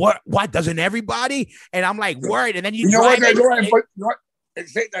like, what doesn't everybody? And I'm like, word. And then you know drive what?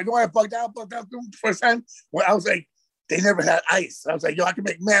 it. I know I bugged out first time when I was like, they never had ice. I was like, yo, I can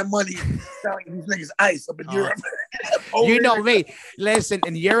make mad money selling these niggas ice up in Europe. You know me. Listen,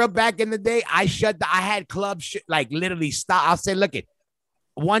 in Europe back in the day, I had clubs like literally stop. I'll say, look it.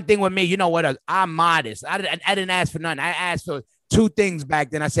 One thing with me, you know what? I'm modest. I didn't ask for nothing. I asked for 2 things back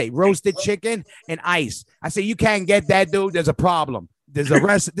then. I say roasted chicken and ice. I say, you can't get that, dude. There's a problem. This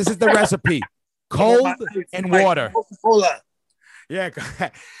is the recipe. Cold and water. Coca-Cola. Yeah.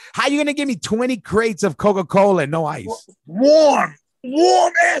 How you gonna give me 20 crates of Coca-Cola and no ice? Warm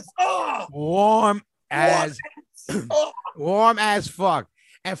as warm as fuck.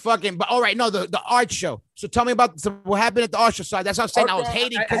 And fucking, but all right, no, the art show. So tell me about what happened at the art show. So that's what I'm saying. I was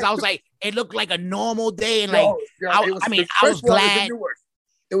hating because I was like, it looked like a normal day, and I was glad.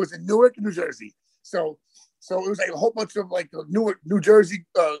 It was in Newark, New Jersey. So it was like a whole bunch of like Newark, New Jersey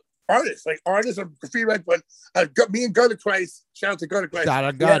artists of graffiti, right? But me and Gutter Christ, shout out to Gutter Christ.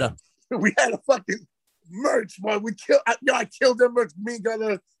 Gutter. We had a fucking merch, boy. I killed them merch. Me and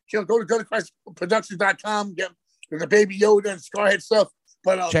Gutter killed. Go to GutterChristProductions.com. Get the Baby Yoda and Scarhead stuff.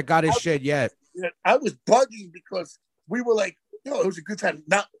 But check out his shit. Yeah, I was bugging because we were like, it was a good time.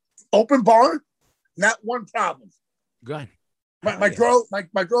 Not open bar, not one problem. Good. My girl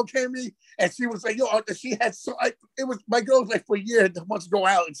came to me and she was like, she had my girl was like for a year wants to go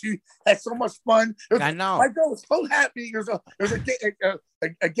out and she had so much fun. I know. My girl was so happy. There was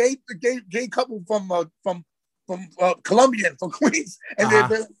a gay couple from Colombia, from Queens, and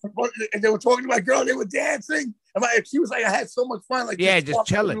they were talking to my girl. They were dancing, and she was like, I had so much fun. Like, just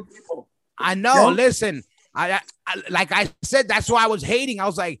chilling. I know. Listen, I like I said, that's why I was hating. I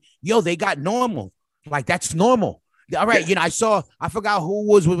was like, yo, they got normal. Like that's normal. All right, I forgot who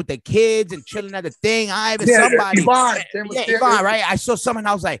was with the kids and chilling at the thing. Somebody. Yvonne, right? I saw someone.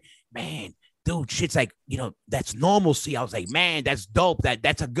 I was like, man, dude, shit's like, that's normalcy. I was like, man, that's dope.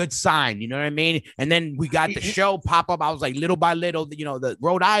 That's a good sign. You know what I mean? And then we got the show pop up. I was like, little by little, the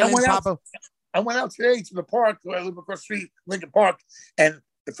Rhode Island pop up. I went out today to the park where I live across the street, Lincoln Park, and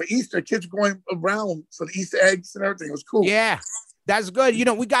for Easter, kids were going around for the Easter eggs and everything. It was cool. Yeah. That's good.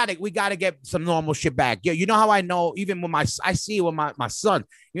 We gotta get some normal shit back. Yeah, you know how I know, even when I see it with my son,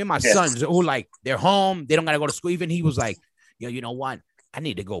 even my sons who like they're home, they don't gotta go to school. Even he was like, yo, you know what? I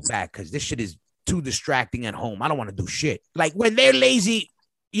need to go back because this shit is too distracting at home. I don't want to do shit. Like when they're lazy,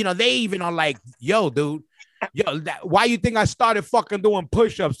 they even are like, yo, dude, why you think I started fucking doing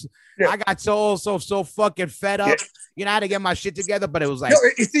push-ups? Yeah. I got so fucking fed up. Yeah. I had to get my shit together, but it was like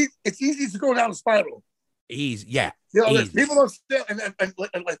it's easy to go down a spiral. Easy. People don't still and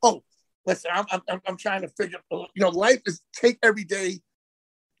like, oh, listen, I'm trying to figure. Life is take every day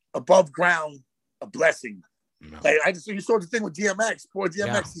above ground a blessing. No. Like you saw the thing with DMX. Poor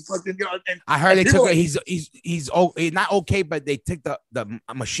DMX. He's fucking. I heard they took it. He's not okay, but they took the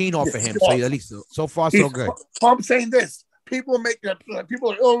machine off of him. So at least so far so good. I'm saying this. People are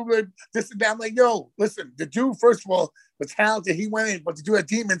this and that. I'm like, yo, listen, the dude, first of all, was talented. He went in, but the dude had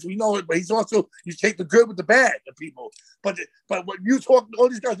demons. We know it, but he's also, you take the good with the bad of people. But when you talk to all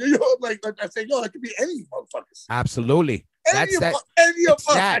these guys, like I say, it could be any motherfuckers. Absolutely. Any of us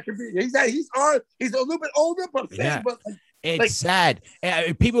that could be. He's a little bit older, but it's sad.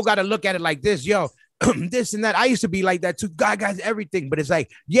 People got to look at it like this, yo. This and that. I used to be like that too. Guy got everything, but it's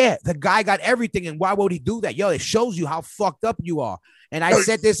like, yeah, the guy got everything, and why would he do that? Yo, it shows you how fucked up you are. And I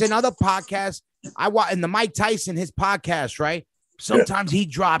said this in other podcasts. I watch in the Mike Tyson, his podcast, right? Sometimes he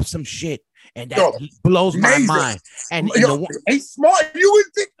drops some shit, and that blows my mind. And he's smart. You would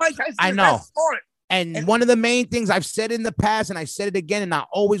think Mike Tyson I know. Is smart. And one of the main things I've said in the past, and I said it again, and I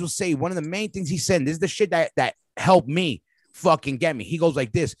always will say, one of the main things he said, this is the shit that helped me fucking get me. He goes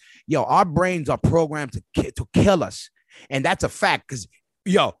like this, yo, our brains are programmed to kill us. And that's a fact because,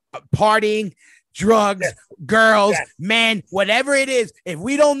 partying, drugs, girls, men, whatever it is, if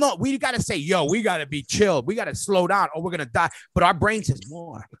we don't know, we got to say, yo, we got to be chill. We got to slow down or we're going to die. But our brain says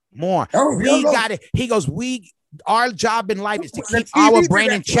more. We got it. He goes, our job in life is to keep our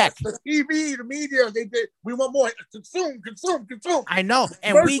brain in check. The TV, the media, we want more. Consume. I know,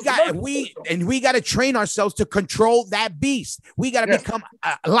 and we got to train ourselves to control that beast. We got to become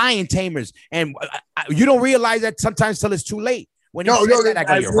lion tamers, and you don't realize that sometimes till it's too late. when he said that, I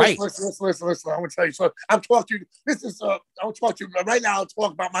go, you're right. Listen. I want to tell you. So I'm talking to you. I want to talk to you right now. I'll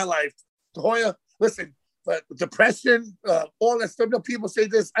talk about my life. Hoya, listen, but depression, all that stuff. People say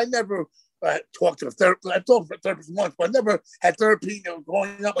this. I never talked to a therapist. I talked to a therapist once, but I never had therapy,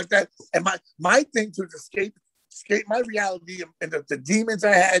 growing up like that. And my thing to escape my reality and the demons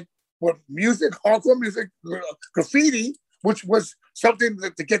I had were music, hardcore music, graffiti, which was something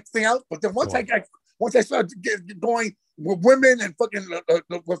to get the thing out. But then once I started going with women and fucking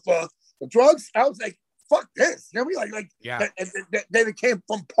with the drugs, I was like, fuck this. You know what I mean? And then it came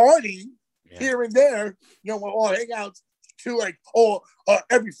from partying here and there, with all hangouts to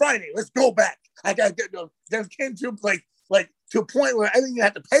every Friday, let's go back. I got to get then it came to like to a point where I didn't even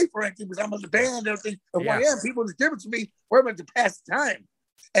have to pay for anything because I'm in the band and everything. And people just give it to me wherever to pass the time.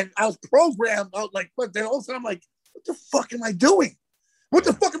 And I was programmed out but then all of a sudden I'm like, what the fuck am I doing? What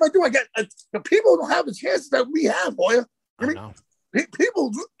the fuck am I doing? I got the people don't have the chances that we have, boy. I mean,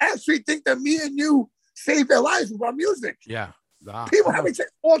 people actually think that me and you saved their lives with our music. Yeah. People have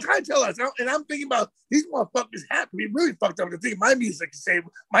all the time tell us, and I'm thinking about these motherfuckers have to be really fucked up to think my music is saved,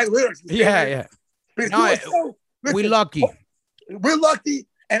 my lyrics. Yeah. No, we're lucky. We're lucky.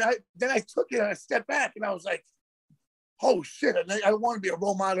 And then I took it and I stepped back and I was like, oh shit, I don't want to be a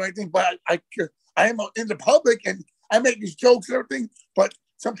role model or anything, but I am in the public and I make these jokes and everything, but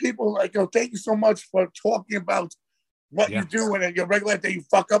some people like, thank you so much for talking about what you do and in your regular life that you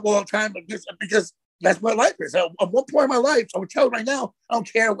fuck up all the time, because that's what life is. At one point in my life, I would tell you right now, I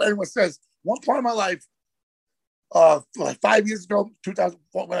don't care what anyone says. One point in my life, like 5 years ago,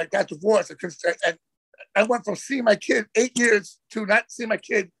 2004, when I got divorced, and I went from seeing my kid 8 years to not seeing my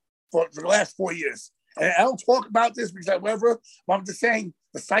kid for the last 4 years. And I don't talk about this because but I'm just saying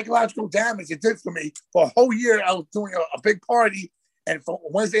the psychological damage it did for me. For a whole year, I was doing a big party, and for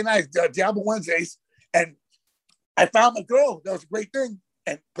Wednesday nights, Diablo Wednesdays, and I found my girl. That was a great thing.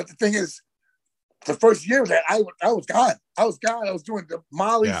 But the thing is, the first year that I was gone. I was doing the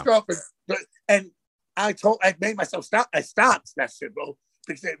Molly stuff, and I made myself stop. I stopped that shit, bro,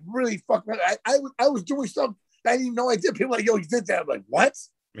 because it really fucked me. I was doing stuff that I didn't even know I did. People were like, yo, you did that. I'm like, what?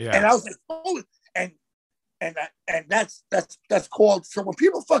 Yeah. And I was like, oh, and that's called. So when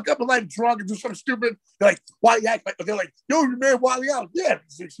people fuck up in life drunk and do something stupid, they're like, why you act like? They're like, yo, you married Wally out? Yeah,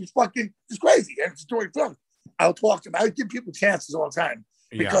 she's crazy and she's doing drugs. I'll talk to them. I give people chances all the time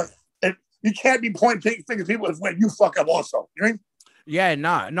because you can't be pointing fingers at people when you fuck up also. You know what I mean?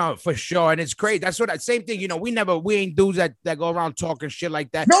 Yeah, no, for sure. And it's great. That's what same thing, we ain't dudes that go around talking shit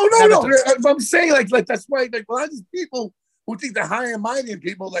like that. No. I'm saying like that's why a lot of these people who think they're higher and mighty and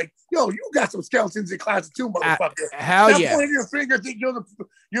people like, yo, you got some skeletons in your closet too, motherfucker. Hell Stop yeah. pointing your finger, think you're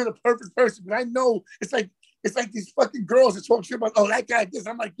the perfect person. But I know it's like these fucking girls that talk shit about, oh, that guy this.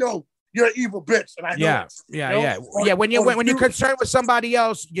 I'm like, yo, you're an evil bitch. And I know Yeah. When you're concerned with somebody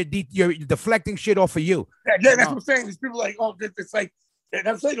else, you're deflecting shit off of you. Yeah, that's what I'm saying. These people like, oh, it's like, and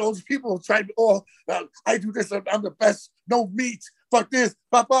I'm saying those people try to, I do this, I'm the best, no meat, fuck this,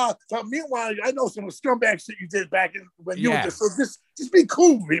 blah, blah. So meanwhile, I know some scumbag shit you did back when you were just, so just be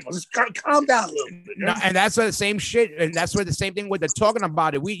cool, people. Just calm down a little bit. No, and that's the same shit, and that's what the same thing with the talking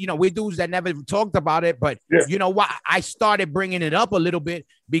about it. We're dudes that never talked about it, but you know what? I started bringing it up a little bit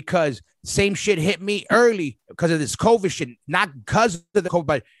because same shit hit me early because of this COVID shit, not because of the COVID,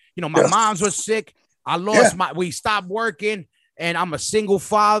 but my mom's was sick. I lost we stopped working. And I'm a single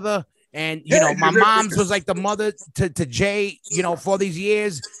father, and my mom's was like the mother to Jay, for these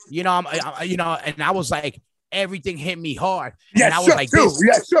years, and I was like, everything hit me hard, and I was like this,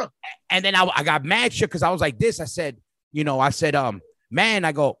 and then I got mad shit because I was like this. I said, man,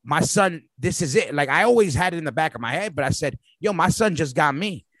 I go, my son, this is it. Like I always had it in the back of my head, but I said, yo, my son just got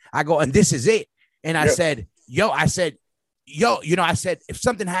me. I go, and this is it. And I said, I said, if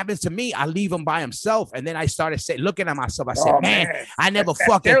something happens to me, I leave him by himself. And then I started looking at myself. I said, man, I never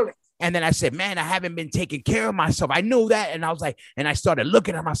fucking. And then I said, man, I haven't been taking care of myself. I knew that. And I was like, and I started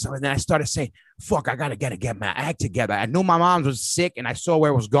looking at myself. And then I started saying, fuck, I got to get my act together. I knew my mom was sick and I saw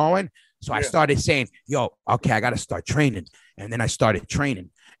where it was going. So I started saying, yo, okay, I got to start training. And then I started training.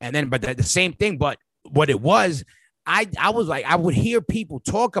 And then, but the same thing, but what it was, I was like, I would hear people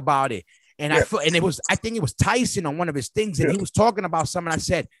talk about it. And I think it was Tyson on one of his things, and he was talking about something. I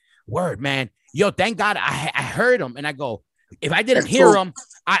said, word, man, yo, thank God I heard him. And I go, if I didn't hear him,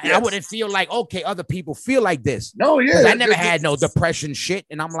 I wouldn't feel like, okay, other people feel like this. No, yeah. I never had no depression shit.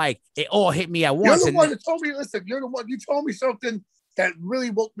 And I'm like, it all hit me at once. You're the one that told me, listen, you're the one, you told me something that really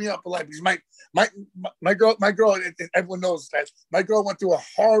woke me up in life. Because my girl, everyone knows that my girl went through a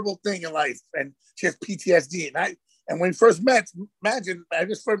horrible thing in life, and she has PTSD. And when we first met, imagine, I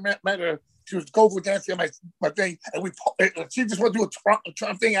just first met her. She was go dancing on my thing, and she just went to a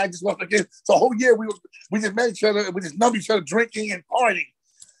Trump thing. I just walked again. So the whole year we just met each other, and we just numbed each other, drinking and partying.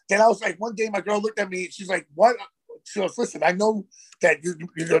 Then I was like, one day my girl looked at me, and she's like, "What?" She goes, "Listen, I know that you're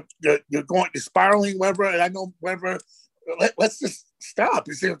spiraling, whatever, and I know whatever. Let's just stop."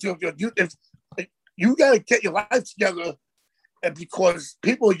 You see, you got to get your life together, and because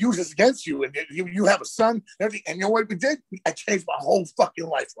people use this against you, and you have a son, and everything. And you know what we did? I changed my whole fucking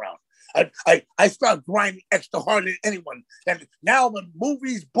life around. I started grinding extra hard than anyone. And now the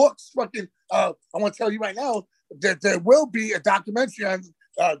movies, books, fucking, I want to tell you right now that there will be a documentary on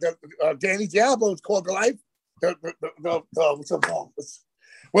Danny Diablo. It's called The Life. What's up,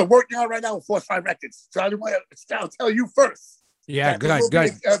 we're working on it right now with Force 5 Records. So I don't want to tell you first. Yeah, good.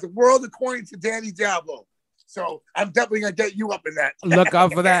 The World According to Danny Diablo. So I'm definitely going to get you up in that. Look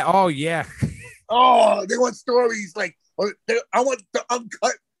out for that. Oh, yeah. Oh, they want stories like, I want the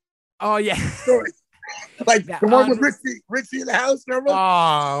uncut. Oh, yeah. Story. Like the one with Richie in the house, remember?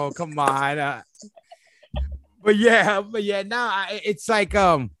 Oh, come on. But yeah, now it's like,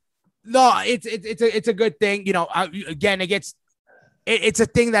 no, it's a good thing. You know, again, it's a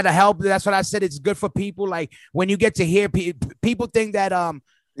thing that'll help. That's what I said. It's good for people. Like when you get to hear people think that,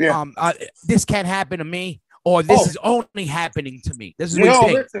 this can't happen to me, or this is only happening to me. This is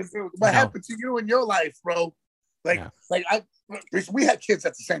listen, dude, what happened to you in your life, bro? We had kids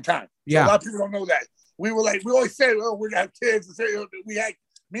at the same time. So a lot of people don't know that. We were like, we always say, "Oh, we got kids."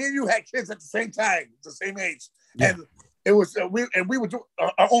 Me and you had kids at the same time, the same age, and it was we would do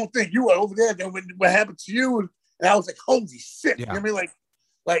our own thing. You were over there. Then what happened to you? And I was like, "Holy shit!" You know what I mean?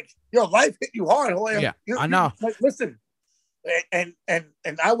 Like your life hit you hard. I know. Like, listen, and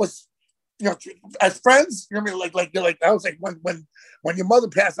I was, as friends. You know what I mean? Like I was like when your mother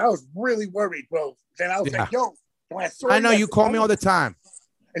passed, I was really worried, bro. Then I was like, "Yo." I know you call me all the time.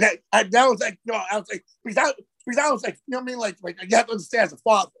 And I was like, because I was like, you know what I mean? Like you have to understand as a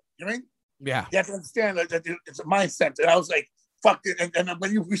father, you know what I mean? Yeah. You have to understand that it's a mindset. And I was like, fuck it. And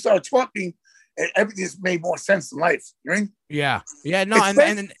when we started talking, everything just made more sense in life, you know what I mean? Yeah. Yeah, no,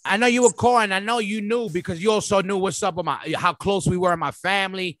 and I know you were calling. I know you knew because you also knew what's up with how close we were in my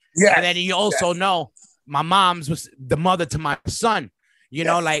family. Yeah. And then you also know my mom's was the mother to my son. You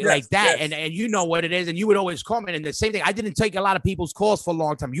know, like that. Yes. And you know what it is. And you would always call me. And the same thing, I didn't take a lot of people's calls for a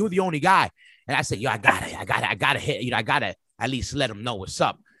long time. You were the only guy. And I said, I gotta hit, I gotta at least let them know what's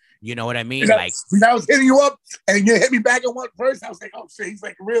up. You know what I mean? Like when I was hitting you up and you hit me back on one first, I was like, oh shit, he's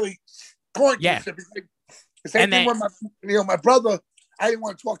like really going through shit. Like, the same thing with my brother. I didn't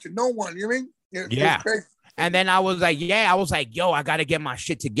want to talk to no one, you know what I mean? And then I was like, yo, I gotta get my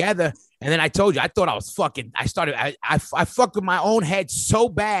shit together. And then I told you, I thought I was fucking. I fucked with my own head so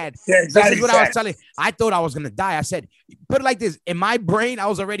bad. Yeah, exactly. This is what I was telling you. I thought I was gonna die. I said, put it like this: in my brain, I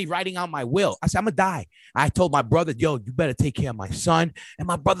was already writing out my will. I said, I'm gonna die. I told my brother, yo, you better take care of my son. And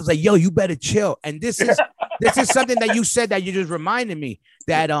my brother's like, yo, you better chill. And this is something that you said that you just reminded me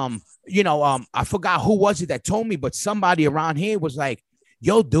that I forgot who was it that told me, but somebody around here was like,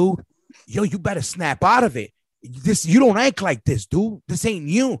 yo, dude, you better snap out of it. You don't act like this, dude. This ain't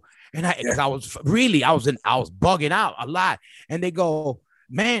you. And I was bugging out a lot. And they go,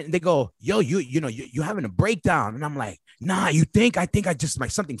 yo, you having a breakdown. And I'm like, nah, you think? I think I just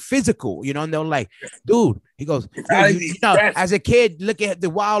like something physical, and they're like, dude, he goes, as a kid, look at the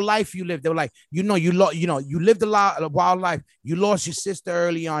wild life you lived. They were like, you lived a lot of wild life. You lost your sister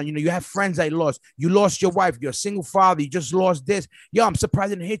early on. You have friends that you lost. You lost your wife. You're a single father. You just lost this. Yo, I'm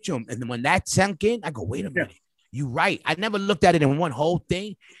surprised I didn't hit you. And then when that sank in, I go, wait a minute. You right. I never looked at it in one whole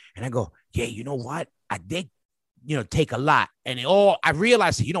thing. And I go, yeah, you know what? I did, take a lot. And I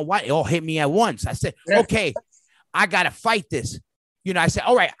realized, you know what? It all hit me at once. I said, okay, I got to fight this. I said,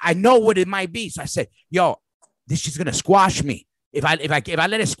 all right, I know what it might be. So I said, yo, this shit's going to squash me. If I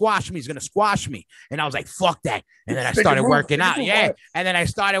let it squash me, it's going to squash me. And I was like, fuck that. And then I started working out. Yeah. And then I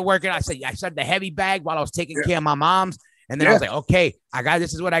started working. I started the heavy bag while I was taking care of my mom's. And then I was like, okay,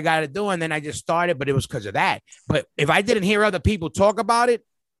 this is what I got to do. And then I just started, but it was because of that. But if I didn't hear other people talk about it,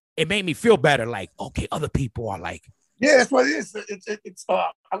 it made me feel better. Like, okay, other people are like, yeah, that's what it is. It's the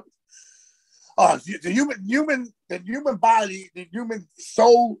human body, the human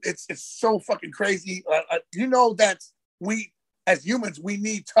soul. It's so fucking crazy. That we as humans we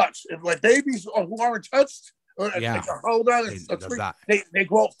need touch. If like babies who aren't touched, hold on, they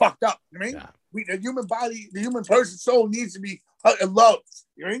grow fucked up. You know what I mean? The human body, the human person's soul needs to be loved.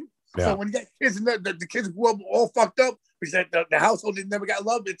 You know what I mean? Yeah. So when you get kids and the kids grew up all fucked up. Because the household they never got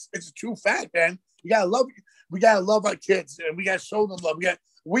love. It's a true fact, man. We gotta love our kids, and we gotta show them love.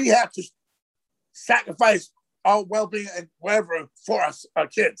 We have to sacrifice our well-being and whatever for us, our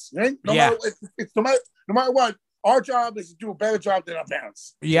kids. Right? No Yeah. matter it's no matter what, our job is to do a better job than our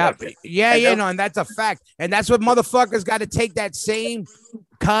parents. Yeah, And no, and that's a fact. And that's what motherfuckers got to take that same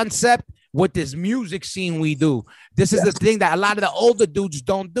concept with this music scene we do. This is the thing that a lot of the older dudes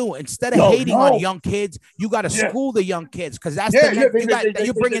don't do. Instead of hating on young kids, you got to school the young kids because that's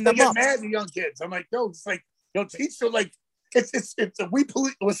you're bringing them up. Mad at the young kids. I'm like, no, it's like, teach them like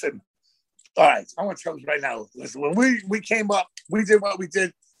listen. All right, I want to tell you right now. Listen, when we came up, we did what we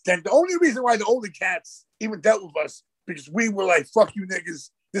did. Then the only reason why the older cats even dealt with us because we were like, fuck you niggas.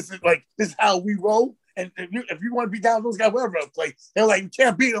 This is how we roll. And if you want to be down those guys, whatever, like they're like, you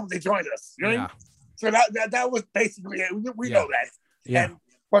can't beat them. They joined us. You know what I mean? So that was basically it. We know that. Yeah.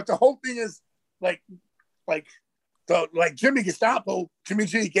 But the whole thing is like Jimmy Gestapo, Jimmy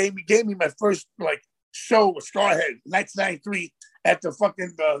G gave me my first like show with Scarhead, 1993 at the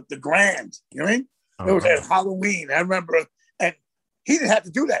fucking the Grand. You know what I mean? It was at Halloween. I remember, and he didn't have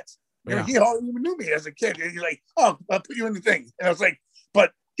to do that. You know, he hardly even knew me as a kid. And he's like, oh, I'll put you in the thing. And I was like,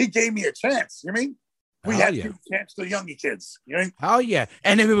 but he gave me a chance. You know what I mean? We had to give a chance to the younger kids. You know? Hell yeah.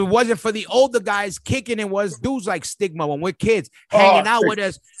 And if it wasn't for the older guys kicking, it was dudes like Stigma when we're kids hanging out with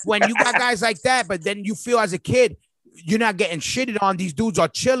us. When you got guys like that, but then you feel as a kid, you're not getting shitted on. These dudes are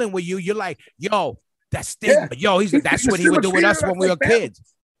chilling with you. You're like, yo, that's Stigma. Yo, that's what he would do with us when we were kids.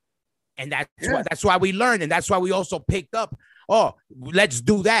 And that's why we learned. And that's why we also picked up. Oh, let's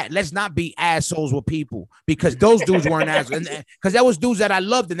do that. Let's not be assholes with people because those dudes weren't assholes. Because there was dudes that I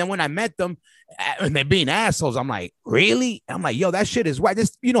loved. And then when I met them and they're being assholes, I'm like, really? I'm like, yo, that shit is right.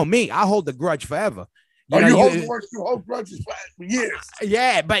 This, you know me, I hold the grudge forever. You hold grudges for years.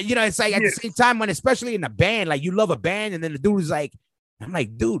 Yeah, but it's like at the same time when, especially in a band, like you love a band and then the dude is like, I'm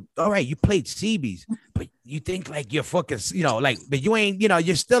like, dude, all right, you played CBs, but you think like you're fucking, but you ain't,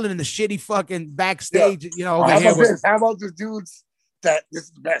 you're still in the shitty fucking backstage, How about the dudes this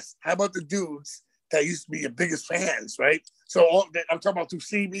is the best. How about the dudes that used to be your biggest fans, right? So I'm talking about through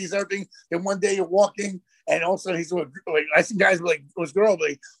CBs, everything. Then one day you're walking, and also he's like, I see guys like, it was girl,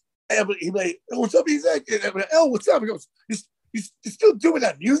 like, he's like, what's up, Ezec? Oh, what's up? He goes, you still doing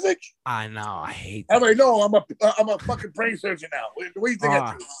that music? I know. I hate that. I'm like, no, I'm a fucking brain surgeon now. What do you think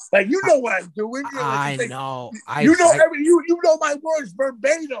I do? Like, you know what I'm doing. I know. You know my words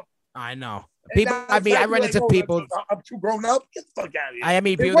verbatim. I know. People, I run into people. I'm too grown up. Get the fuck out of here. I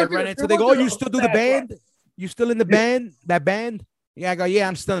mean, people that run into, they go, oh, you still do the band? You still in the band? That band? Yeah, I go, yeah,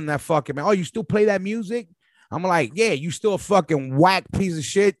 I'm still in that fucking band. Oh, you still play that music? I'm like, yeah, you still a fucking whack piece of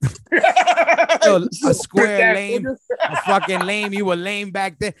shit. A square lame, a fucking lame. You were lame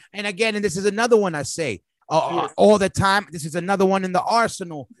back then. And again, and this is another one I say all the time. This is another one in the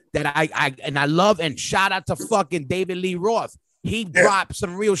arsenal that I love. And shout out to fucking David Lee Roth. He dropped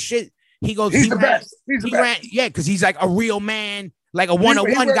some real shit. He goes, he's the best. Yeah, because he's like a real man, like a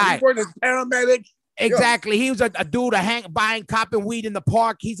one-on-one guy. He was a paramedic. Exactly. He was a dude buying copping weed in the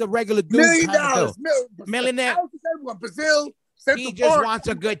park. He's a regular dude. $1 million. Millionaire. Brazil. He just wants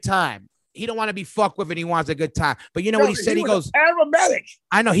a good time. He don't want to be fucked with and he wants a good time. But you know what he said? He goes, paramedic.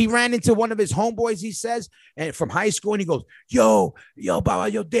 I know. He ran into one of his homeboys, he says, and from high school, and he goes, yo, Baba,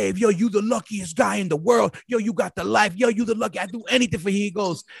 yo, Dave, yo, you the luckiest guy in the world. Yo, you got the life. Yo, you the lucky. I do anything for you. He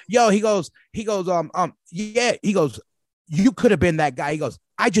goes, yeah. He goes, you could have been that guy. He goes,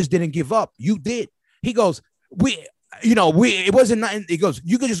 I just didn't give up. You did. He goes, it wasn't nothing. He goes,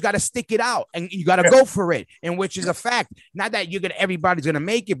 you just got to stick it out and you got to go for it. And which is a fact. Not that everybody's going to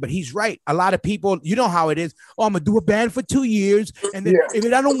make it, but he's right. A lot of people, you know how it is. Oh, I'm going to do a band for 2 years. And then if it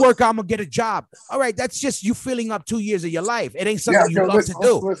don't work, I'm going to get a job. All right. That's just you filling up 2 years of your life. It ain't something you love to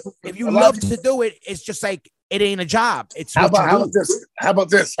do. If you love to do it, it's just like, it ain't a job. It's how about this? How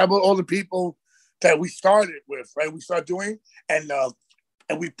about all the people that we started with, right? We started doing, and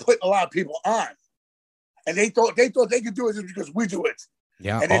we put a lot of people on. And they thought they could do it just because we do it.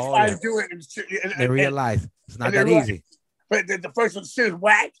 Yeah. And they tried to do it. And they realize it's not that easy. But the first one shit is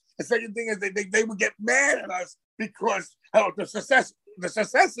whack. The second thing is they would get mad at us because the success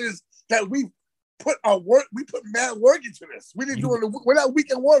is that we put mad work into this. We didn't do it. We're not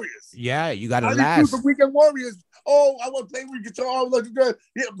weekend warriors. Yeah, you gotta last. last. The weekend warriors. Oh, I want to play with guitar.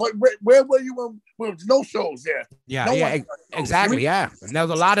 Yeah, but where were you when no shows there? Yeah, exactly. Yeah, and there's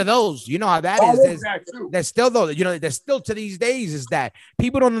a lot of those. You know how that is. There's still those. There's still to these days is that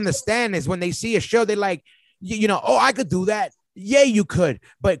people don't understand is when they see a show, they're like, oh, I could do that. Yeah, you could,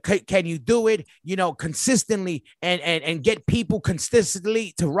 but can you do it, consistently and get people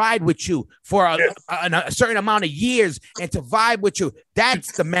consistently to ride with you for a certain amount of years and to vibe with you?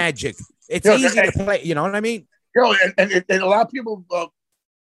 That's the magic. It's easy to play. You know what I mean? And a lot of people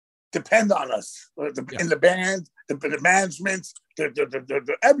depend on us. In the band, the management,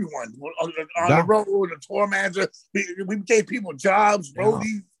 the everyone on the road, the tour manager. We gave people jobs,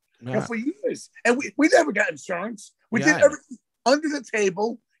 roadies, for years, and we never got insurance. We did everything under the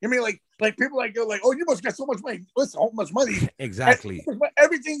table. I mean, like people like, oh, you must get so much money. Listen, how much money? Exactly.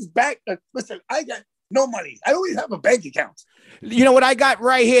 Everything's back. Listen, I got no money. I don't even have a bank account. You know what I got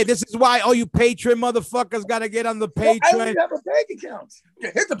right here? This is why all you Patreon motherfuckers got to get on the Patreon. I don't even have a bank account.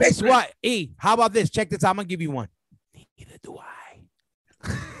 Hit the Guess what? How about this? Check this out. I'm going to give you one. Neither do I.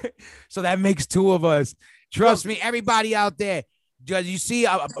 So that makes two of us. Trust me, everybody out there, you see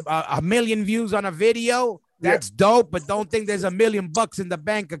a million views on a video, that's dope, but don't think there's $1 million in the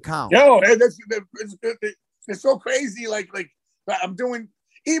bank account. Yo, it's so crazy. Like I'm doing,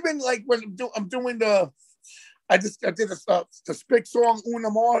 even like when I'm doing I did the Spick song Una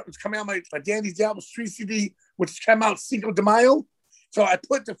More. It's coming out my Danny Diablo Street CD, which came out Cinco de Mayo. So I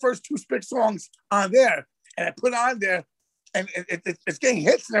put the first 2 Spick songs on there, and I put on there, and it's getting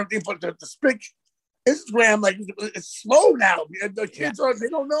hits and everything. But the Spick Instagram, like, it's slow now. The kids they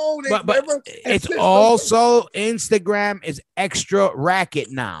don't know. But it's also Instagram is extra racket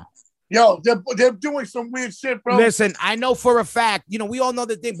now. Yo, they're doing some weird shit, bro. Listen, I know for a fact, we all know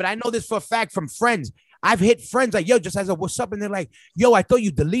the thing, but I know this for a fact from friends. I've hit friends like, yo, just as a what's up, and they're like, yo, I thought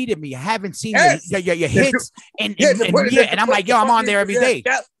you deleted me. I haven't seen your hits, and I'm like, yo, I'm on there every day.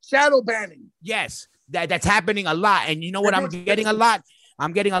 Shadow banning. Yes, that's happening a lot, and you know what I'm getting a lot?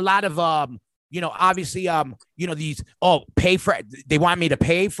 I'm getting a lot of obviously these pay for. They want me to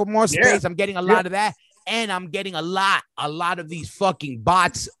pay for more space. I'm getting a lot of that. And I'm getting a lot of these fucking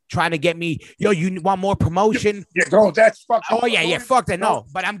bots trying to get me. Yo, you want more promotion? Yeah, no, that's fuck. Oh yeah, fuck that. No,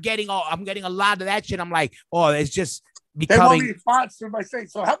 but I'm getting a lot of that shit. I'm like, it's just becoming. They want me to sponsor my thing.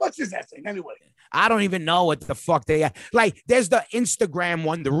 So how much is that thing anyway? I don't even know what the fuck they are. Like, there's the Instagram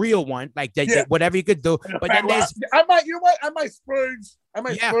one, the real one, like whatever you could do. But then there's, I might splurge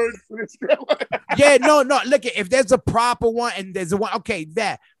for this. no. Look, if there's a proper one and there's a one, okay,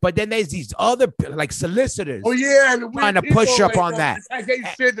 that. But then there's these other like solicitors. Oh yeah, trying to push up on that. I get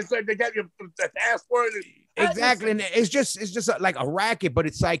shit. They got your password. Exactly, and it's just like a racket. But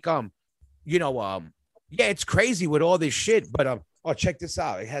it's like it's crazy with all this shit. But check this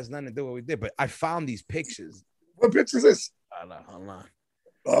out. It has nothing to do with what we did. But I found these pictures. What picture is this? Hold on.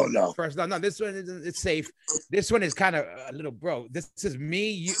 Oh no! First, no. This one it's safe. This one is kind of a little bro. This is me.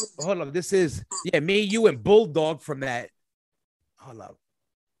 You hold up. This is me, you, and Bulldog from that. Hold up.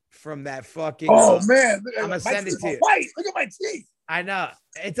 From that fucking. Oh man! I'm gonna send it to you. White. Look at my teeth. I know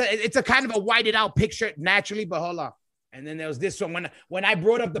it's a kind of a whited out picture naturally, but hold on. And then there was this one when I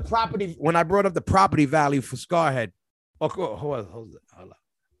brought up the property value for Scarhead. Oh, cool. Hold on.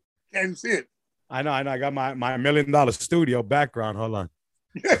 Can't see it. I know. I got my $1 million studio background. Hold on.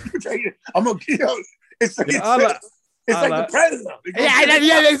 I'm gonna kill. It's like the Predator.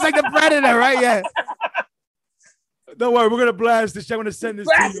 It's like the Predator, right? Yeah. Don't worry, we're gonna blast this. I'm gonna send this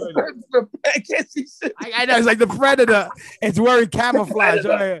to you. I can't see shit. I know it's like the Predator. It's wearing camouflage,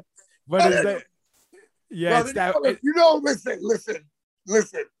 right? But it's that. Yeah, it's that. Listen.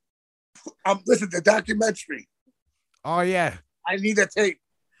 Listen. The documentary. Oh yeah. I need that tape.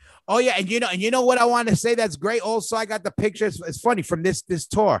 Oh yeah, and you know what I want to say that's great. Also, I got the pictures. It's funny from this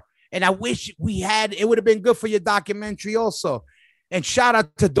tour, and I wish we had. It would have been good for your documentary also. And shout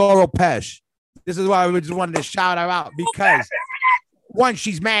out to Doro Pesh. This is why we just wanted to shout her out because one,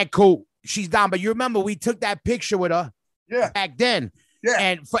 she's mad cool. She's down, but you remember we took that picture with her back then. Yeah.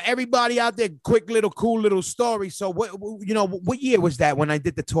 And for everybody out there, cool little story. So what year was that when I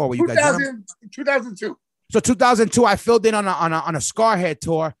did the tour with you guys? 2002. So 2002, I filled in on a Scarhead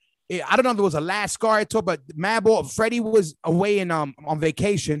tour. I don't know if it was a last Scarhead tour, but Freddie was away on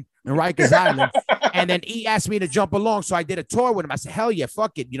vacation in Rikers Island, and then he asked me to jump along, so I did a tour with him. I said, "Hell yeah,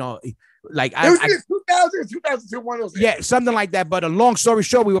 fuck it," like it was 2002, one of those days. Yeah, something like that. But a long story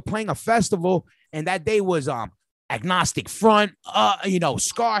short, we were playing a festival, and that day was Agnostic Front,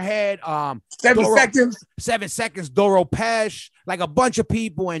 Scarhead, 7 seconds, Doro Pesh, like a bunch of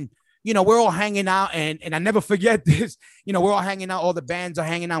people, and we're all hanging out, and I never forget this. We're all hanging out. All the bands are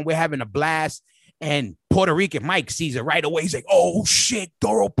hanging out. We're having a blast. And Puerto Rican Mike sees it right away. He's like, "Oh shit,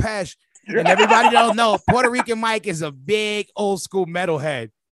 Doro Pesh!" And everybody don't know Puerto Rican Mike is a big old school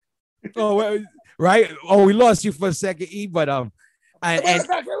metalhead. Oh, right. Oh, we lost you for a second, E. But yeah,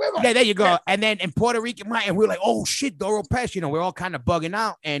 there you go. And then in Puerto Rican Mike, and we're like, "Oh shit, Doro Pesh!" We're all kind of bugging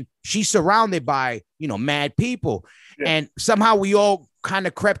out, and she's surrounded by mad people, and somehow we all kind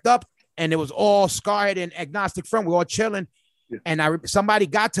of crept up. And it was all Scarhead and Agnostic Front. We're all chilling. Yeah. And somebody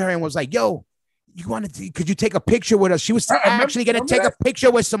got to her and was like, yo, could you take a picture with us? She was actually going to take a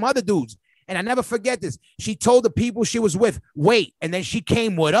picture with some other dudes. And I never forget this. She told the people she was with, wait. And then she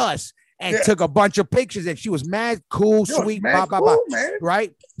came with us and took a bunch of pictures. And she was mad, cool, sweet,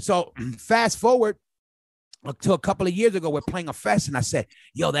 right? So fast forward to a couple of years ago, we're playing a fest. And I said,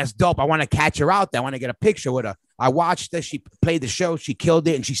 yo, that's dope. I want to catch her out there. I want to get a picture with her. I watched her. She played the show. She killed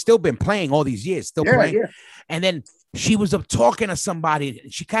it. And she's still been playing all these years, still playing. Yeah. And then she was up talking to somebody.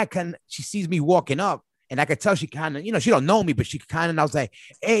 She she sees me walking up. And I could tell she kind of, she don't know me, but she kind of, I was like,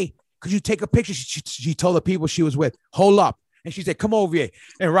 hey, could you take a picture? She told the people she was with, hold up. And she said, come over here.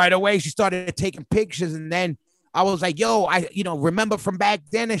 And right away, she started taking pictures. And then I was like, yo, I remember from back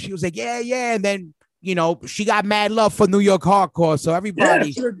then. And she was like, yeah. And then, she got mad love for New York hardcore. So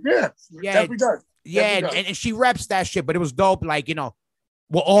everybody. Definitely does. And she reps that shit. But it was dope. Like,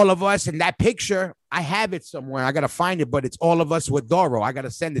 well, all of us in that picture, I have it somewhere. I got to find it. But it's all of us with Doro. I got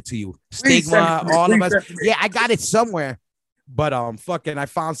to send it to you. Stigma, all of us. Yeah, I got it somewhere. But I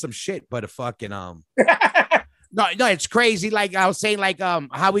found some shit. But no, it's crazy. Like I was saying, like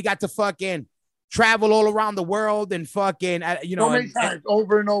how we got to fucking travel all around the world and fucking so many times,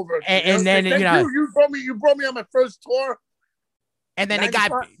 over and over. And then you brought me on my first tour. And then it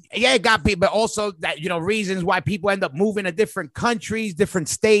got people, but also that reasons why people end up moving to different countries, different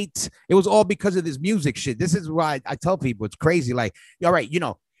states. It was all because of this music shit. This is why I tell people it's crazy. Like, all right,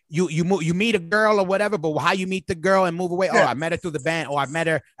 you meet a girl or whatever, but how you meet the girl and move away? Yeah. Oh, I met her through the band, or I met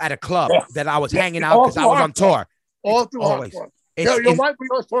her at a club that I was hanging out because I was on tour. All through hardcore. Your wife, we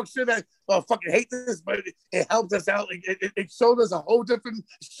always talk shit that fucking hate this, but it helped us out. It showed us a whole different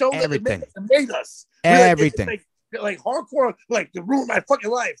show. Everything. It made us. Everything. Like hardcore, like to ruin my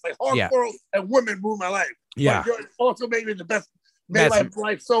fucking life. Like hardcore and women ruin my life. Yeah. But also made me the best. Made my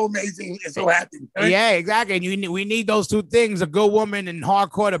life so amazing and so happy. Right? Yeah, exactly. And we need those two things: a good woman and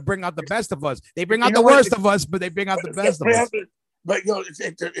hardcore to bring out the best of us. They bring out the worst of us, but they bring out the best of us. But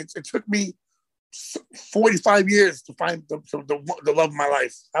it took me 45 years to find the love of my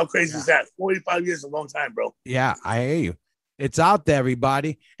life. How crazy is that? 45 years is a long time, bro. Yeah, I hear you. It's out there,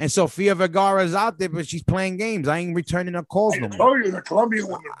 everybody. And Sofia Vergara is out there, but she's playing games. I ain't returning her calls no more. Oh, you're the Colombian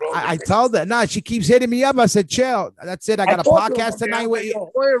woman, bro. I told her. No, she keeps hitting me up. I said, chill. That's it. I got a podcast tonight with you.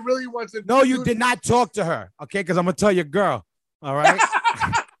 Hoya really wants to. No, you did not talk to her. Okay, because I'm gonna tell your girl. All right.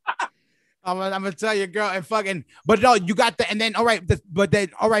 I'm gonna tell your girl and fucking. But no, you got the. And then all right,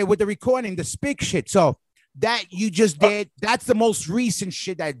 all right with the recording, the spick shit. So that you just did. That's the most recent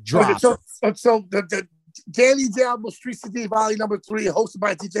shit that dropped. So the Danny Diablo Street City Valley #3, hosted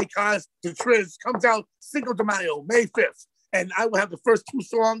by DJ Kaz, the Triz, comes out Cinco de Mayo, May 5th. And I will have the first 2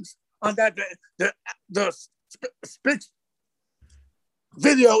 songs on that. The Spick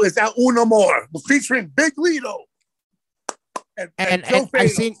video is out Uno More, featuring Big Lito. And I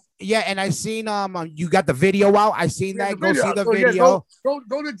seen, and I seen you got the video out. I seen that. Go see the video.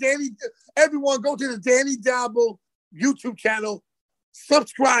 Go to Danny. Everyone go to the Danny Diablo YouTube channel,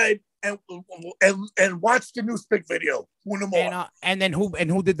 subscribe. And watch the new Spick video. And then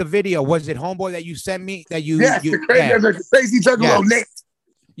who did the video? Was it Homeboy that you sent me? That the crazy juggalo Nate.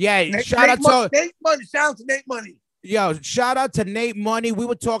 Yeah, Nate, shout out to Nate Money. Shout out to Nate Money. Yo, shout out to Nate Money. We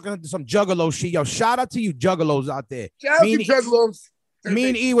were talking to some juggalo shit. Yo, shout out to you juggalos out there. Shout out to juggalos. Me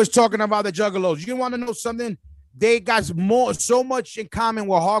and E was talking about the juggalos. You want to know something? They got so much in common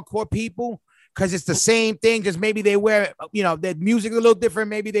with hardcore people. Because it's the same thing, just maybe they wear, their music a little different.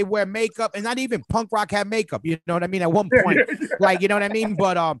 Maybe they wear makeup, and not even punk rock had makeup. You know what I mean? At one point, like, you know what I mean?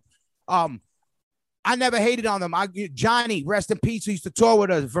 But I never hated on them. Johnny, rest in peace, who used to tour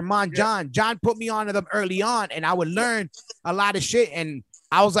with us, Vermont John. John put me on to them early on, and I would learn a lot of shit. And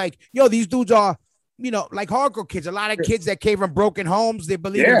I was like, yo, these dudes are, like hardcore kids. A lot of kids that came from broken homes. They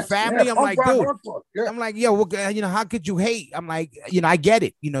believe in family. I'm like, dude. I'm like, yo, well, how could you hate? I'm like, I get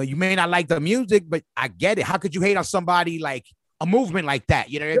it. You may not like the music, but I get it. How could you hate on somebody like a movement like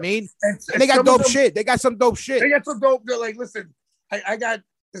that? You know what I mean? And they got dope shit. They got some dope shit. They got some dope. They're like, listen,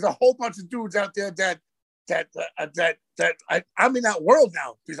 there's a whole bunch of dudes out there that I'm in that world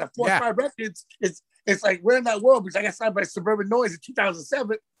now because I forced my records. It's like we're in that world because I got signed by Suburban Noise in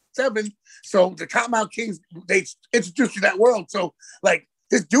 2007. So the Cottonmouth Kings, they introduced you to that world. So like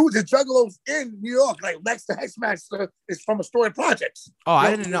this dude, the juggalos in New York, like Lex the Hexmaster is from Astoria Projects. Oh,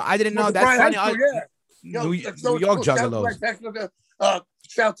 I didn't know. That's funny. New York juggalos.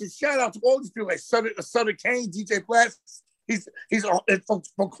 Shout out to all these people like Sutter Kane, DJ Blast. He's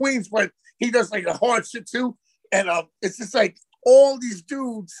from Queens, but he does like the hard shit too. And it's just like all these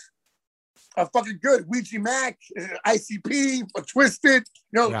dudes are fucking good. Ouija Mac, ICP, Twisted.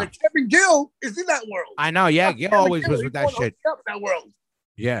 Like Kevin Gill is in that world. I know, yeah. Gill always was with that shit. That world.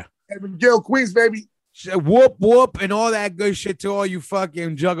 Yeah. Kevin Gill, Queens, baby. Whoop whoop and all that good shit to all you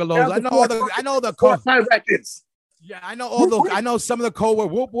fucking juggalos. I know the code. Records. Yeah, I know I know some of the code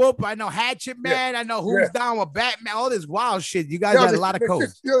word. Whoop whoop. I know Hatchet Man. I know Who's Down with Batman. All this wild shit. You guys got a lot of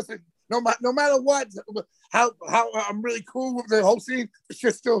codes. No matter what, how I'm really cool with the whole scene. It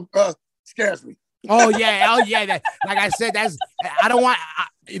shit still scares me. Oh yeah. That, like I said, I don't want.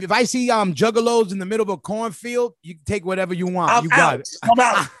 If I see juggalos in the middle of a cornfield, you can take whatever you want. You got it. I'm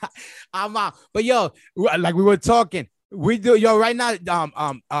out. I'm out. But yo, like we were talking, we do right now.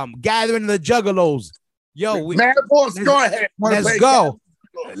 Gathering the juggalos. Yo, Madballs, go ahead. Let's go.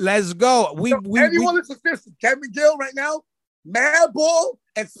 Let's go. Anyone that's assistant, Kevin Gill right now, Madball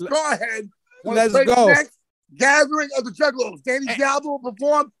and Scarhead. Let's go. Next gathering of the juggalos. Danny Diablo will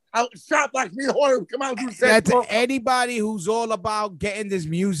perform. Shop like me, horror come out and do that to anybody who's all about getting this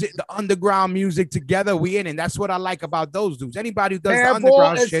music, the underground music together. We in, and that's what I like about those dudes. Anybody who does the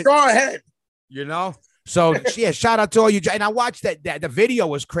underground shit, you know. So yeah, shout out to all you. And I watched that the video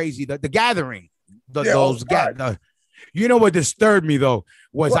was crazy. The gathering, you know what disturbed me though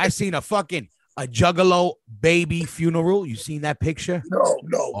was I seen a juggalo baby funeral. You seen that picture?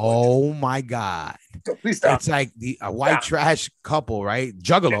 No. Oh my God. Please stop. It's like a white trash couple, right?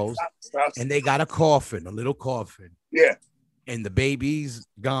 Juggalos. Stop. And they got a little coffin. Yeah. And the baby's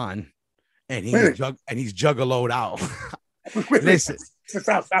gone. And he's juggaloed out. Listen.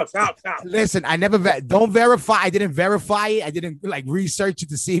 Stop. Listen, don't verify. I didn't verify it. I didn't research it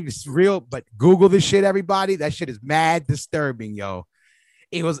to see if it's real, but Google this shit, everybody. That shit is mad disturbing, yo.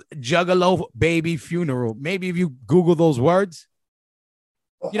 It was juggalo baby funeral. Maybe if you Google those words.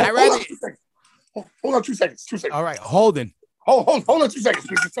 You know, Hold on 2 seconds. All right, holding. Hold on 2 seconds.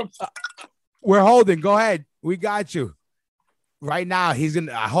 We're holding. Go ahead. We got you. Right now,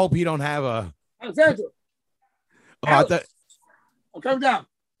 I hope he don't have a. Alexander. I'm coming down.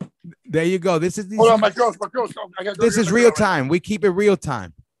 There you go. This is. Hold on, my girls. This is real time. We keep it real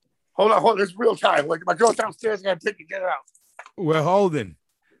time. Hold on. It's real time. Like my girl's downstairs. I gotta take it, get her out. We're holding.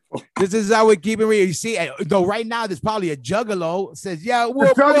 This is how we keep it real. You see, though, right now there's probably a juggalo says, "Yeah, we'll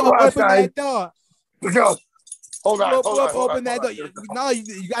open that door." Go. Hold on. Open that door. No,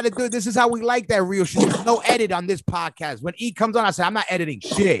 you got to do it. This is how we like that real shit. There's no edit on this podcast. When E comes on, I say, "I'm not editing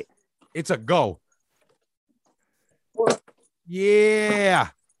shit. It's a go." Yeah.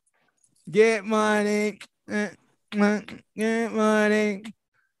 Get money. Get money.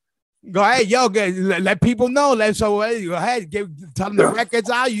 Go ahead, yo. Let people know. Go ahead. Tell them the record's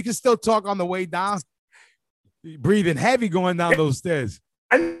out. You can still talk on the way down. Breathing heavy going down those stairs.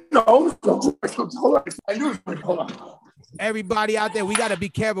 I know. Hold on. Everybody out there, we got to be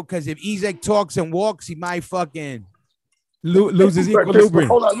careful because if Ezec talks and walks, he might fucking lose his equilibrium.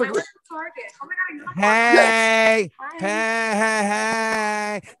 Hold on. Look. Hey.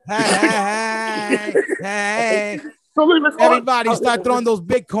 Everybody start throwing those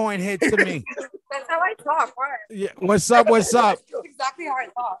Bitcoin hits to me. That's how I talk. Why? Yeah. What's up? That's exactly how I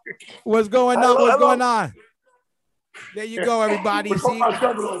talk. What's going on? Going on? There you go, everybody. See?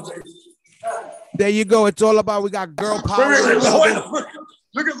 There you go. It's all about we got girl power.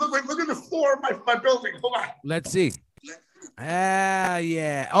 Look at the floor of my building. Hold on. Let's see.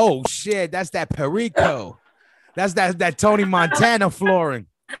 Yeah. Oh shit, that's that Perico. That's that Tony Montana flooring.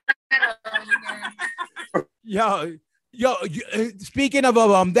 Yo, speaking of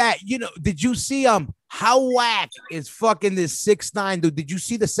that, did you see how whack is fucking this 6ix9ine dude? Did you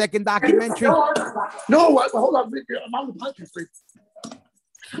see the second documentary? No, hold on. I'm on the podcast.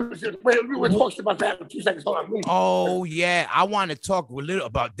 Wait, we're talking about that in 2 seconds. Hold on. Oh yeah, I want to talk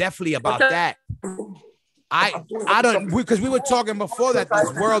definitely about that. I don't, because we were talking before that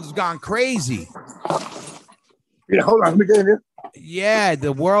this world has gone crazy. Yeah, hold on. Let me get in here. Yeah,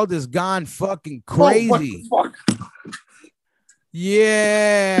 the world has gone fucking crazy. Oh, what the fuck?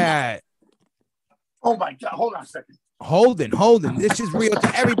 Yeah. Oh my God. Hold on a second. Holding. This is real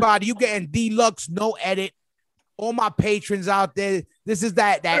to everybody. You getting deluxe, no edit. All my patrons out there. This is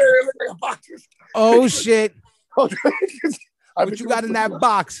that. Oh shit. What you got in that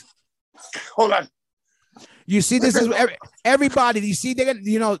box? Hold on. You see, this is everybody. You see, they're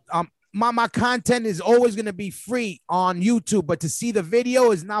gonna, my content is always gonna be free on YouTube, but to see the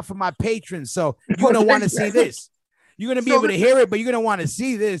video is not for my patrons. So you're gonna want to see this. You're gonna be able to hear it, but you're gonna want to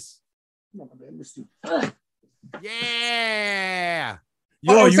see this. Yeah.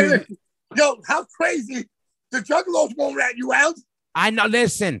 Yo, how crazy! The juggalos won't rat you out. I know.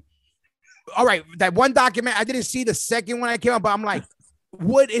 Listen. All right, that one document. I didn't see the second one that came out, but I'm like,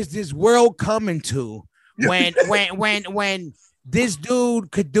 what is this world coming to? When this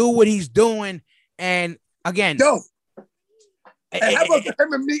dude could do what he's doing, and again, And how about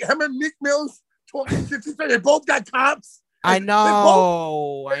him and Meek Mills talking shit? They both got cops. I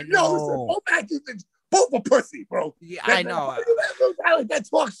know. Listen, both actors, both a pussy, bro. Yeah, I know. That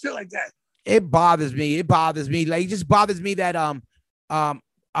talk shit like that. It bothers me. Like, it just bothers me that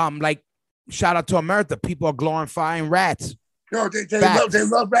like, shout out to America. People are glorifying rats. No, they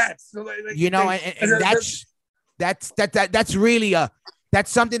love rats. So that's really that's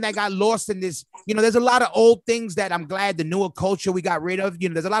something that got lost in this. There's a lot of old things that I'm glad the newer culture we got rid of.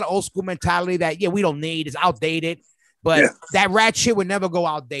 There's a lot of old school mentality that we don't need. It's outdated. But that rat shit would never go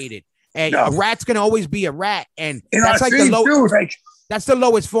outdated. And a rat's gonna always be a rat. And that's like that's the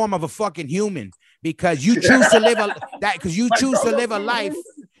lowest form of a fucking human, because you choose to live a life.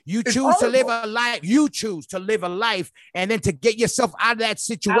 You choose to live a life. You choose to live a life, and then to get yourself out of that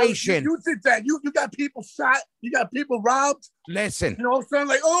situation. You did that. You got people shot. You got people robbed. Listen. You know what I'm saying?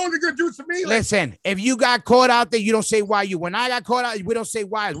 Like, oh, they're gonna do it to me. Listen, if you got caught out there, you don't say why you. When I got caught out, we don't say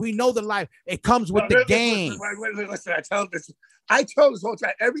why. We know the life. It comes with the game. Listen, I tell this whole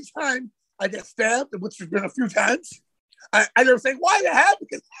time. Every time I get stabbed, which has been a few times, I never say why it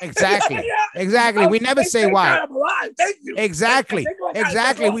happened. Exactly. We never say why. I'm alive. Thank you. Exactly.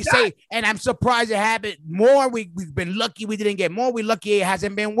 We say, and I'm surprised it happened more. We've been lucky we didn't get more. We're lucky it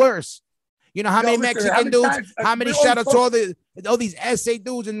hasn't been worse. How many Mexican dudes? How many shout out to all these Ezec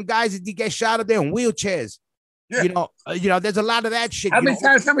dudes and guys that get shot up there in wheelchairs? Yeah. There's a lot of that shit. How many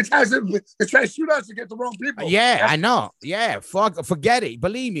times they try to shoot us to get the wrong people? Yeah, I know. Yeah, forget it.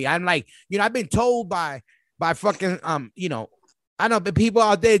 Believe me. I'm like, I've been told by fucking I know, but people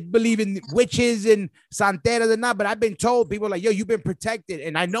out there believe in witches and santeras and not, but I've been told, people are like, yo, you've been protected,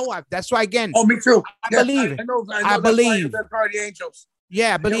 and I know that's why, again. Oh, me too. I believe it. I believe. They're part of the angels.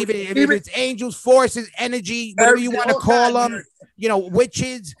 Yeah, I believe it. If it's angels, forces, energy, whatever you want to call them,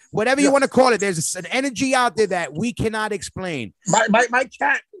 witches, whatever you want to call it. There's an energy out there that we cannot explain. My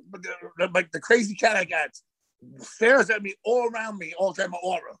cat, the crazy cat I got, stares at me all around me all the time. My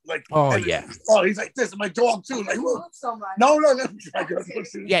aura, like, he's like this. And my dog too. Like, no.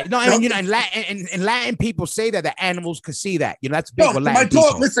 Yeah, no. And in Latin people say that the animals could see that. That's big with Latin people. My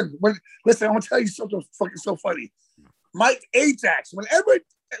dog. Listen. I'm gonna tell you something fucking so funny. My Ajax, whenever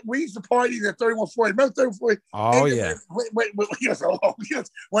we used to party at 3140, remember 3140? Oh, yeah.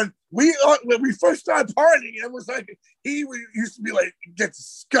 When we first started partying, it was like he used to be like get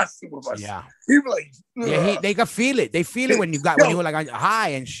disgusted with us. Yeah, he was like, they can feel it. They feel it when you were like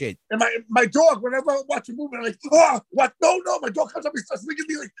high and shit. And my dog, whenever I watch a movie, I'm like, oh, what? No, my dog comes up and starts looking at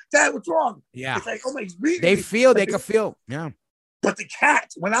me like, Dad, what's wrong? Yeah, it's like, oh my, he's reading. They can feel. Yeah, but the cat,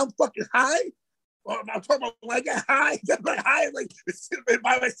 when I'm fucking high. I'm talking about when I get high, like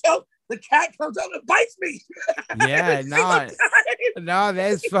by myself. The cat comes out and bites me. Yeah, no,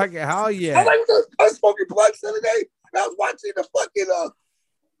 that's fucking hell yeah. I was smoking blunts the other day, and I was watching the fucking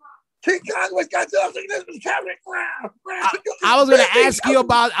King Kong was Godzilla. I was like, this was cat. I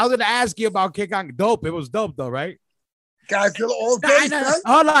was gonna ask you about King Kong. Dope. It was dope though, right? Godzilla all day.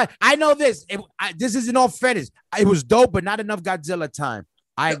 Hold on. I know this. This is in all fairness. It was dope, but not enough Godzilla time.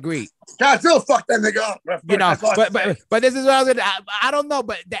 I agree. Godzilla fucked that nigga up. But this is what I don't know,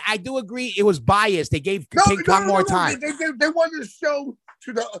 but I do agree it was biased. They gave King Kong more time. They wanted to show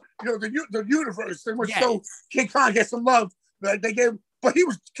to the universe. They wanted to show King Kong get some love. They gave, but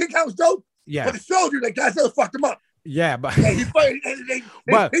King Kong was dope. Yeah, but it showed you that Godzilla fucked him up. Yeah, but he fucked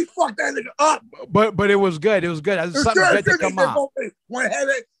that nigga up. But it was good. It was good. It was something good to come out.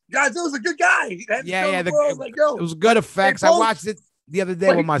 Godzilla's a good guy. It was good effects. I watched it the other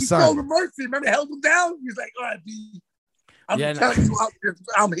day with my son. He showed him mercy. Remember, held him down. He's like, all right, B, I'm telling you,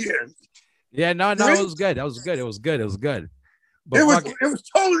 I'm here. Yeah, no, it was good. It was good. But it was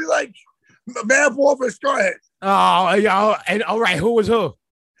totally like Man Wolf Scarhead. Oh, yeah. And all right, who was who?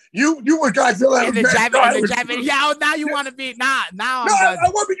 You were Godzilla. And the Japanese. Yeah, now you want to be I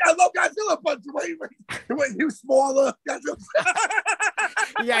love Godzilla, but the way he was smaller.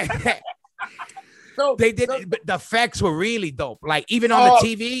 Yeah. So they did, but the effects were really dope. Like even on the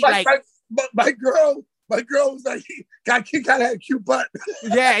TV, my girl was like, King Kong had a cute butt.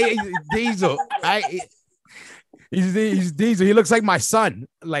 Yeah, Diesel. He's Diesel. He looks like my son.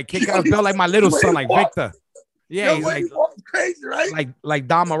 Like King Kong built like my little son, like Victor. Yeah, he's like crazy, right? Like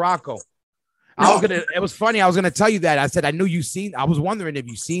Don Morocco. It was funny. I was gonna tell you that. I said I knew you seen. I was wondering if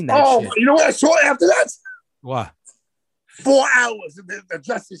you seen that. Oh, shit. You know what I saw after that? What? 4 hours in the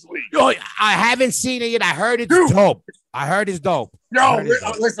Justice League. Oh, I haven't seen it yet. I heard it's dope.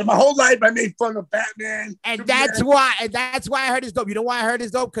 Listen, my whole life I made fun of Batman. And that's why I heard it's dope. You know why I heard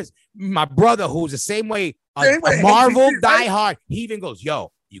it's dope? Because my brother, who's the same way, a Marvel diehard, he even goes,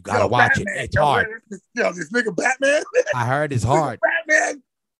 yo, You gotta watch Batman, it. It's hard. This nigga Batman. I heard it's hard. Batman.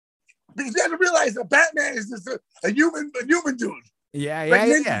 Because you have to realize that Batman is just a human dude. Yeah, Like yeah,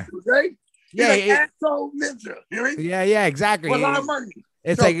 ninja yeah. dude, right? He's Yeah, like yeah. asshole ninja. You know what I mean? Yeah, exactly. For a lot of money.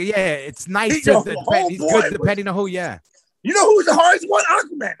 It's So, like, it's nice he- to yo, depend. He's homeboy good depending on who, You know who's the hardest one?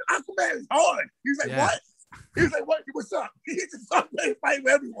 Aquaman. Aquaman is hard. He was like, Yeah. what? He was like, what? What's up? He just started fighting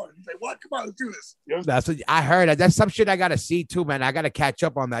with everyone. He's like, what? Come on, let's do this. You know? That's what I heard. That's some shit I gotta see too, man. I gotta catch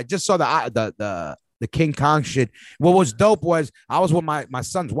up on that. I just saw the King Kong shit. What was dope was I was with my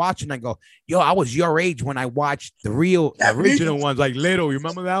sons watching. I go, yo, I was your age when I watched the original ones, like Little. You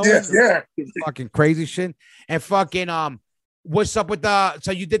remember that one? Yeah. Fucking crazy shit. And fucking what's up with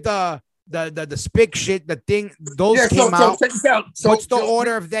so you did the spick shit, the thing, those came out. So check this out. What's the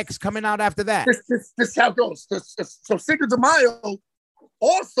order of decks coming out after that? This how it goes. So Cinco de Mayo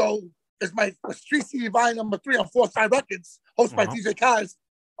also is my Street CD Vine number 3 on 4-Side Records, hosted by DJ Kaz,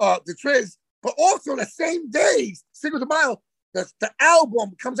 the Triz. But also the same day, Cinco de Mayo, the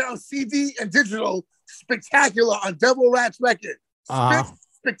album comes out on CD and digital, Spectacular on Devil Rats Record.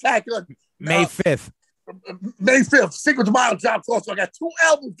 Spectacular. May 5th. May 5th, Cinco de Mayo drops also. I got 2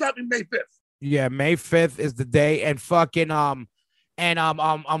 albums dropping May 5th. Yeah, May 5th is the day, and fucking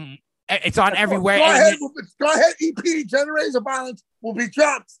it's on everywhere. Go ahead, EP Generators of Violence will be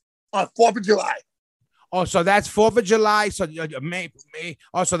dropped on 4th of July. Oh, so that's 4th of July. So May.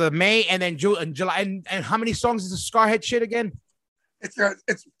 Oh, so the May and then June and July. And how many songs is the Scarhead shit again? It's 5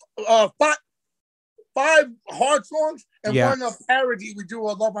 hard songs and one parody. We do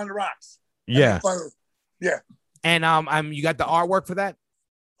Love on the Rocks. Yeah. Yeah. And you got the artwork for that?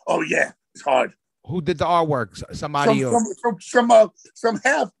 Oh yeah, it's hard. Who did the artwork? Somebody some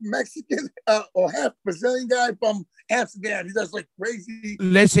half Mexican or half Brazilian guy from Amsterdam. He does like crazy.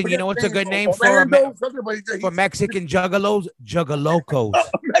 Listen, you know what's a good name for Mexican juggalos? Juggalocos.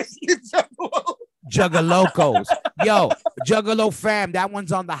 Mexican juggalos. Juggalocos. Yo, Juggalo fam, that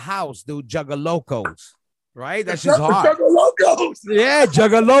one's on the house, dude. Juggalocos. Right? That's just hard. Juggalocos. Yeah,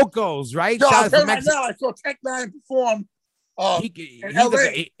 Juggalocos, right? Yo, I'll tell you right now, I saw Tech Nine perform.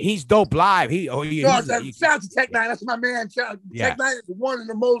 He's dope live. Shout out to Tech Nine. That's my man. Tech Nine is one of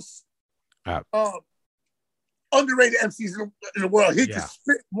the most underrated MCs in the world. He can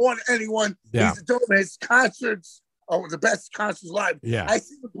spit more than anyone. Yeah. He's dope. His concerts are the best concerts live. Yeah. I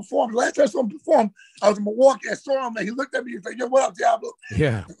seen him perform. Last time I saw him perform, I was in Milwaukee. I saw him and he looked at me. He was like, yo, what up, Diablo?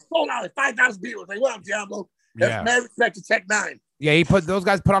 Yeah. Sold out like 5,000 people. I was like, what up, Diablo? Yeah. That's mad respect to Tech Nine. Yeah, those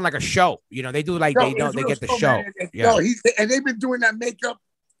guys put on like a show. You know, they do like they get the show. Yeah. And they've been doing that makeup,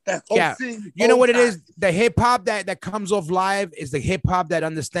 that whole scene. You know what it is? The hip hop that comes off live is the hip hop that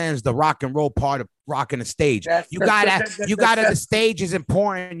understands the rock and roll part of rocking the stage. The stage is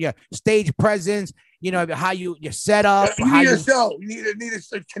important. Your stage presence, you know, how you set up. You need a show. You need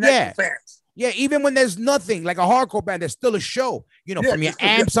to connect with fans. Yeah, even when there's nothing, like a hardcore band, there's still a show. You know, from your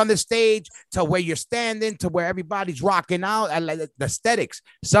amps on the stage to where you're standing to where everybody's rocking out. I like the aesthetics.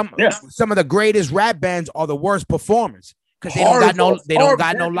 Some of the greatest rap bands are the worst performers because they don't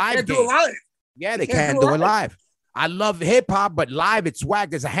got no live game. Yeah, they can't do it live. I love hip hop, but live it's whack.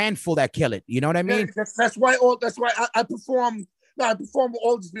 There's a handful that kill it. You know what I mean? Yeah, that's why I perform. No, I perform with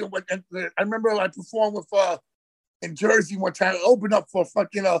all these people. I remember I performed with in Jersey one time. I opened up for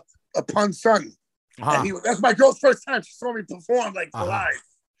fucking a Pun Son. That's my girl's first time she saw me perform like live,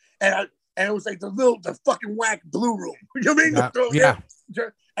 and it was like the fucking whack Blue Room. You know what I mean? Yeah.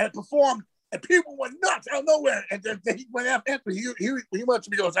 And I performed, and people went nuts out of nowhere. And then he went after he went to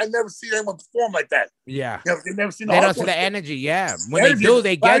me. He goes, I never seen anyone perform like that. Yeah, you know, they never seen. They don't see the energy. Yeah, when they do,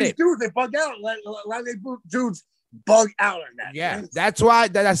 they get it. Dudes, they bug out. A lot of these dudes bug out on that. Yeah, that's why.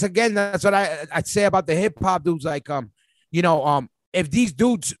 That's what I'd say about the hip hop dudes. Like if these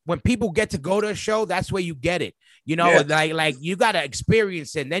dudes, when people get to go to a show, that's where you get it. You know, like you gotta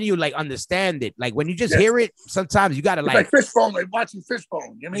experience it, and then you like understand it. Like when you just hear it, sometimes you gotta like Fishbone, like watching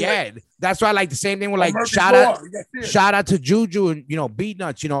Fishbone. You know what I mean? That's why I like the same thing with like shout out to Juju and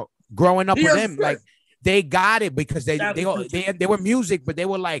Beatnuts. Growing up with him, like they got it because they were music, but they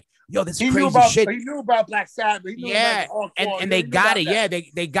were like, yo, this is crazy shit. He knew about Black Sabbath. And they got it. Yeah,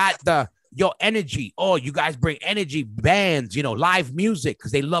 they got the. Your energy. Oh, you guys bring energy, bands, live music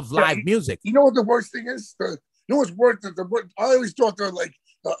because they love live music. You know what the worst thing is? You know what's worse? I always thought they're like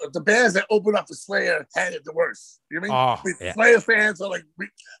the bands that open up for Slayer had it the worst. You know what I mean? Slayer fans are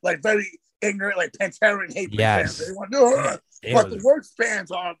like very ignorant, like Pantera and hate fans. They want but the worst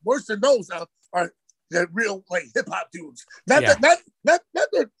fans are worse than those are the real like hip hop dudes. Not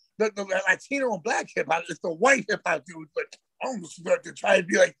the Latino and black hip hop. It's the white hip hop dudes, but almost start to try to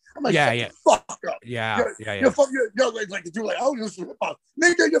be like, I'm like, Yeah, shut yeah. the fuck up. Yeah, You're from, you're like to do like, oh, this is hip hop.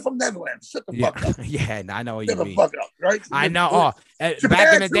 Nigga, you're from Netherlands. Shut the fuck up. Yeah, I know what Shut you the mean. fuck up, right? I know. Back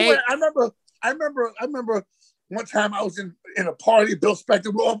Japan in the too, day, I remember one time I was in a party, Bill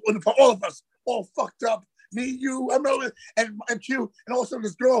Spector, all of us, all fucked up. Me, you, I remember, and Q, and also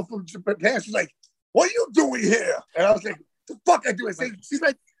this girl from Japan, she's like, what are you doing here? And I was like, the fuck I do? I say, see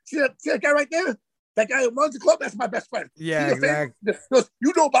that guy right there? That guy who runs the club, that's my best friend. Yeah, exactly.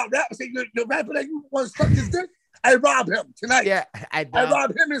 You know about rap. I say, you're rapping that you want to suck his dick? I rob him tonight. Yeah, I know. I rob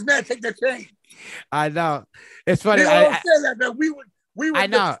him and his man take the chain. I know. It's funny. They don't understand that, man. We were I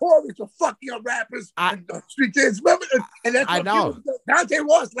know. notorious for fucking up rappers and street kids. Remember? And that's what I know. Dante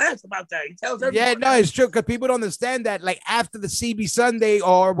Ross laughs about that. He tells everyone. Yeah, no, it's true because people don't understand that. Like after the CB Sunday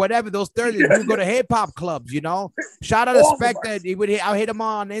or whatever, those Thursdays, we would go to hip hop clubs. You know, shout out to Spectre. I'll hit him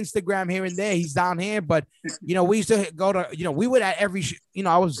on Instagram here and there. He's down here, but you know, we used to go to. You know, we would at every. You know,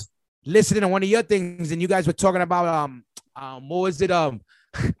 I was listening to one of your things, and you guys were talking about what was it?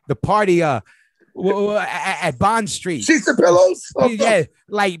 The party at Bond Street. Sheets and pillows. Yeah,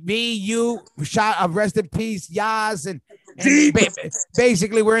 like me, you, rest in peace, Yaz, and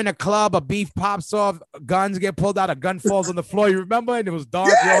basically we're in a club. A beef pops off, guns get pulled out, a gun falls on the floor. You remember? And it was dark.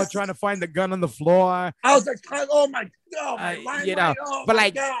 Yes. We're all trying to find the gun on the floor. I was like, oh my you know, but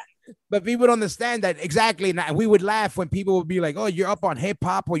like. God. But people don't understand that exactly. And we would laugh when people would be like, "Oh, you're up on hip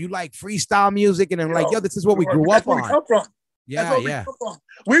hop, or you like freestyle music," and I'm like, "Yo, this is what we grew up on." Come from. Yeah.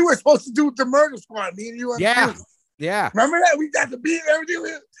 We were supposed to do the Murder Squad, me and you. Yeah. Remember that? We got the beat and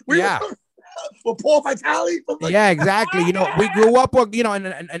everything. We were with Paul Vitale. Yeah, exactly. You know, we grew up with, you know,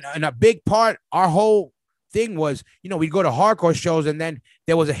 and a big part, our whole thing was, you know, we'd go to hardcore shows, and then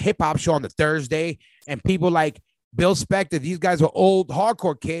there was a hip hop show on the Thursday, and people like Bill Spector, these guys were old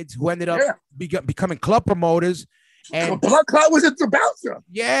hardcore kids who ended up becoming club promoters. And Blood Clot was at the bouncer.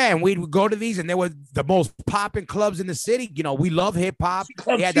 Yeah, and we'd go to these, and they were the most popping clubs in the city. You know, we love hip hop.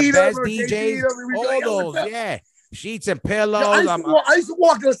 They had the best DJs, all those, sheets and pillows. I used to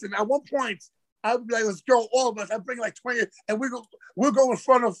walk. Listen, at one point, I would be like, "Let's go, all of us." I'd bring like 20, and we'll go in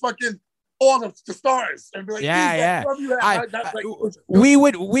front of fucking all of the stars and be like, we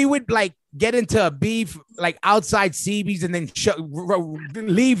would like get into a beef like outside CB's and then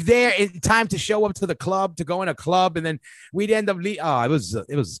leave there in time to show up to the club, to go in a club, and then we'd end up it was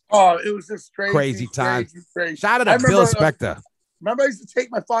just crazy time. Crazy. Shout out to Bill Spector. Remember, I used to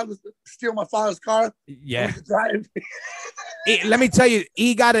steal my father's car. Yeah. Let me tell you,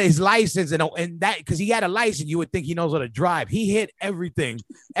 he got his license, and that because he had a license, you would think he knows how to drive. He hit everything,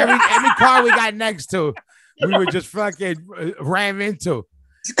 every car we got next to, we would just fucking ram into.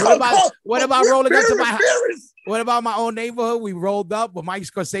 What about rolling up to my house? What about my own neighborhood? We rolled up with Mike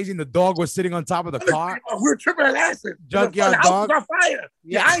Scorsese, and the dog was sitting on top of the car. We were tripping at acid. Junkyard dog. On fire.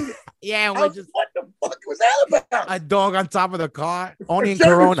 Yeah. And what the fuck was that about? A dog on top of the car. Only in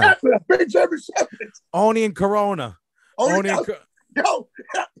Corona. Only in Corona. Only in Yo.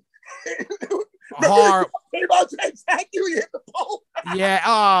 Hard. You hit the pole.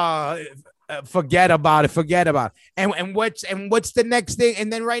 Yeah. Forget about it. And what's the next thing?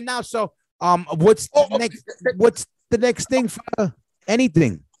 And then right now, so what's the next thing for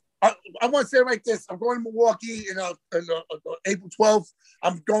anything? I want to say like this. I'm going to Milwaukee in April 12th.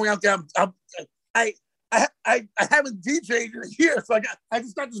 I'm going out there. I haven't DJ'd in a year, so I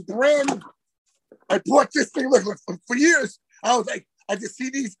just got this brand. I bought this thing. Look, for years. I was like, I just see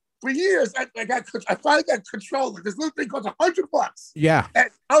these. For years, I finally got controller. This little thing costs $100. Yeah. And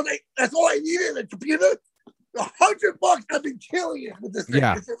I was like, that's all I needed, a computer. $100. I've been killing it with this thing.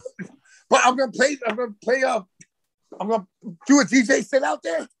 Yeah. But I'm gonna do a DJ set out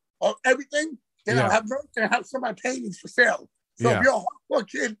there of everything. Then I'll have merch and have some of my paintings for sale. So if you're a hardcore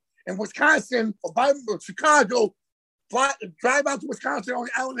kid in Wisconsin or by Chicago, drive out to Wisconsin only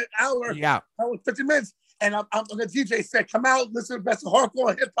an hour, 50 minutes. And I'm gonna DJ set. Come out, listen to the best of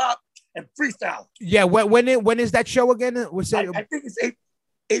hardcore, hip hop, and freestyle. Yeah, when is that show again? I think it's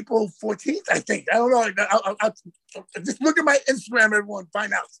April 14th. I think. I don't know. I'll just look at my Instagram. Everyone,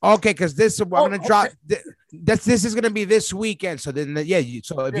 find out. Okay, because I'm gonna drop. This is gonna be this weekend. So then,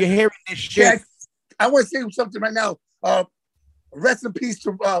 so if you're hearing this shit, I want to say something right now. Rest in peace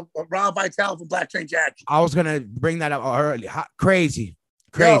to Rob Vitale from Black Train Jack. I was gonna bring that up early. Crazy.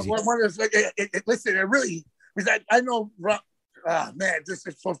 Yo, listen, it really, because I know, man, this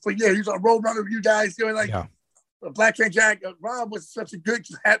is for years. He's a road runner with you guys. You know, Black Train Jack. Rob was such a good,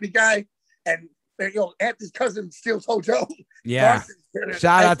 happy guy. And, Anthony's cousin still told Joe. Yeah.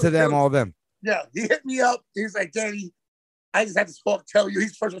 Shout out to them, all of them. Yeah. He hit me up. He's like, Danny, I just had to tell you.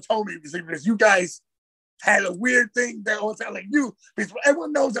 He's first one told me because you guys had a weird thing that all sound like you. Because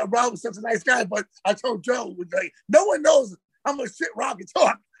everyone knows that Rob was such a nice guy, but I told Joe, like, no one knows how much shit Rob can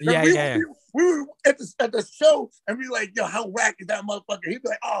talk. Yeah, we were at the show and we like, yo, how whack is that motherfucker? He'd be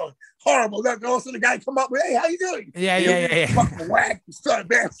like, oh, horrible. Then all of a sudden the guy come up with, hey, how you doing? Yeah. Fucking whack. Son,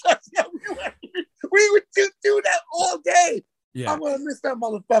 man. We would do that all day. Yeah. I'm gonna miss that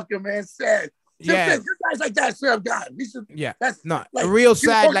motherfucker, man. Sad. Yeah. Good guys like that serve God. That's no, like, real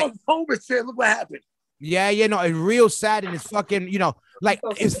sad. Like COVID shit. Look what happened. Yeah, no, it's real sad and it's fucking, like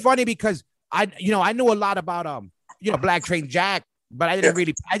it's funny because I knew a lot about Black Train Jack, but I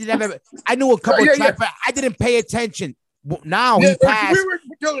knew a couple of tracks, but I didn't pay attention. Now he passed. We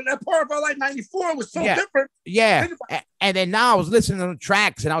were that part of our like '94 was so different. Yeah, and then now I was listening to the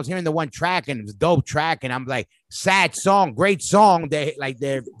tracks and I was hearing the one track and it was a dope track and I'm like, sad song, great song. They like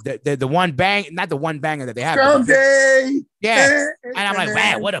they're the one bang, not the one banger that they have. Someday. Yeah, and I'm like,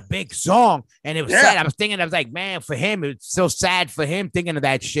 man, what a big song. And it was sad. I was like, man, for him, it's so sad for him thinking of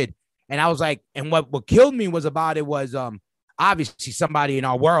that shit. And I was like, and what killed me was about it was obviously somebody in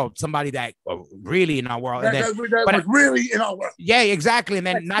our world, somebody that really in our world. And then, was really in our world. Yeah, exactly. And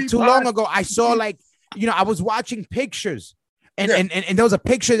then like not too long ago, I saw like, I was watching pictures and there was a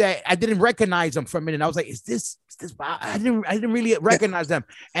picture that I didn't recognize them for a minute. I was like, is this, I didn't really recognize them.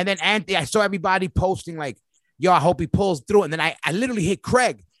 And then Anthony, I saw everybody posting like, yo, I hope he pulls through. And then I literally hit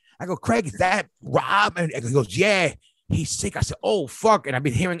Craig. I go, Craig, is that Rob? And he goes, yeah. He's sick. I said, oh, fuck. And I've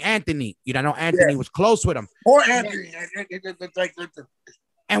been hearing Anthony. I know Anthony was close with him. Or Anthony.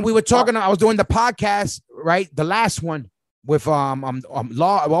 And we were talking, I was doing the podcast, right? The last one with all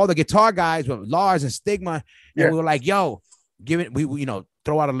the guitar guys with Lars and Stigma. And we were like, yo, we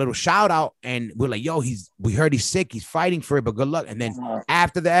throw out a little shout out. And we're like, yo, we heard he's sick. He's fighting for it, but good luck. And then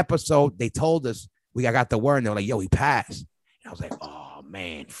after the episode, they told us, I got the word and they were like, yo, he passed. And I was like, oh.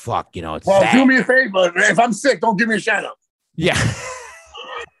 Man, fuck, it's sad. Do me a favor. If I'm sick, don't give me a shout out. Yeah.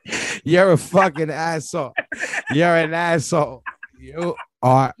 You're a fucking asshole. You're an asshole. You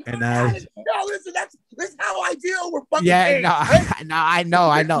are an asshole. No, listen, that's how I deal with fucking things, right? I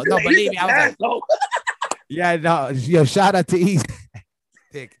know. No, believe me. I was like, yeah, no. Yo, shout out to Easy.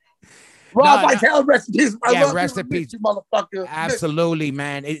 Dick. Rob Vitale, rest in peace. Rest in peace, you motherfucker. Absolutely,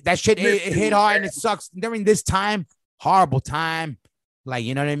 man. That shit it hit hard and it sucks during this time. Horrible time. Like,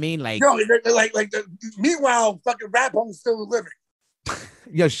 you know what I mean? Like, meanwhile, fucking Rat Bones still living.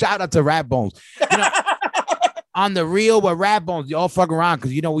 Yo, shout out to Rat Bones. On the real with Rat Bones, you all fuck around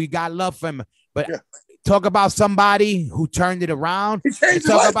because we got love for him. But talk about somebody who turned it around. He changed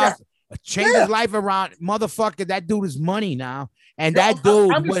his life. His life around. Motherfucker, that dude is money now. And that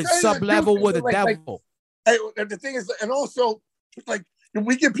dude was sub-level with a devil. The thing is, and also, like,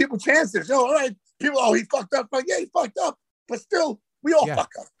 we give people chances. All right, people, he fucked up. Like, yeah, he fucked up. But still, we all fuck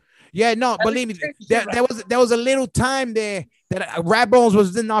up. Yeah, no, believe me, there was a little time there that Rat Bones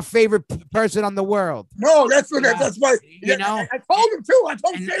was our favorite person on the world. No, that's why. I told him too. I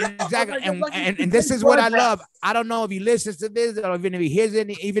told him exactly. And this is what I love. I don't know if he listens to this or even if he hears it.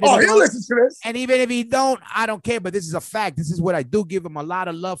 Even if he listens to this. And even if he don't, I don't care. But this is a fact. This is what I do give him a lot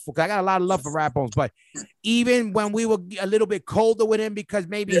of love for. Cause I got a lot of love for Rat Bones. But even when we were a little bit colder with him because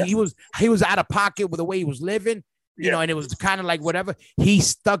maybe he was out of pocket with the way he was living. And it was kind of like whatever. He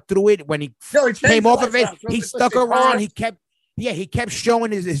stuck through it when he came off of it. He stuck around. He kept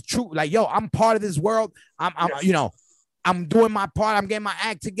showing his truth. Like, yo, I'm part of this world. I'm doing my part. I'm getting my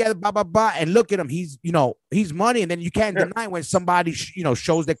act together. Blah blah blah. And look at him. He's money. And then you can't deny when somebody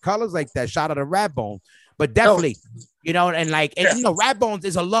shows their colors like that. Shout out to Rat Bones. But definitely, Rat Bones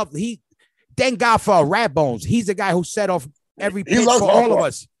is a love. Thank God for Rat Bones. He's the guy who set off every pitch for all of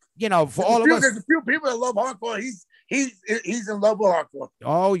us. For all of us. There's a few people that love hardcore. He's in love with hardcore.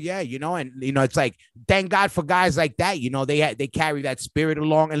 Oh yeah, and it's like thank God for guys like that. They carry that spirit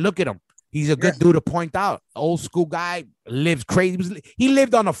along. And look at him. He's a good dude to point out. Old school guy, lives crazy. He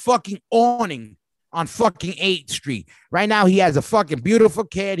lived on a fucking awning on fucking 8th Street. Right now, he has a fucking beautiful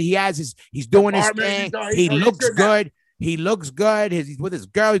kid. He's doing his thing. He looks good. He looks good. He's with his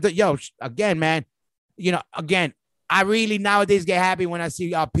girl. Yo, again, man. I really nowadays get happy when I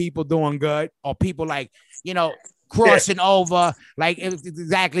see our people doing good or people like, crossing over. Like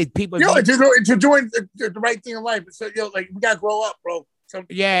exactly people. To doing the right thing in life. So, we got to grow up, bro.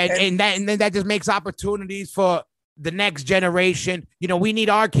 And then that just makes opportunities for the next generation. We need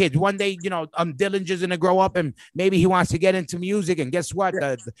our kids. One day, Dillinger's going to grow up and maybe he wants to get into music. And guess what?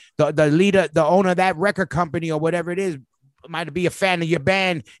 The leader, the owner of that record company or whatever it is might be a fan of your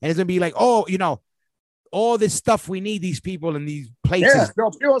band. And it's going to be like, oh, all this stuff we need these people in these places. Yeah,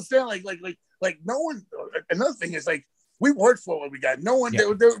 no, people saying like no one. Another thing is like we worked for what we got. No one,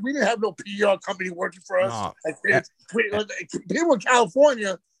 we didn't have no PR company working for us. No. People in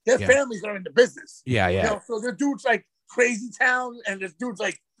California, their families are in the business. Yeah. You know, so the dudes like Crazy Town, and there's dudes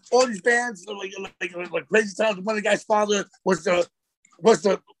like all these bands like Crazy Town. One of the guy's father was the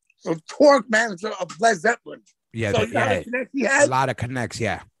tour manager of Led Zeppelin. Yeah, so he had a lot of connects.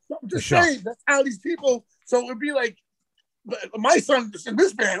 Yeah, so I'm just saying that's how these people. So it'd be like, my son is in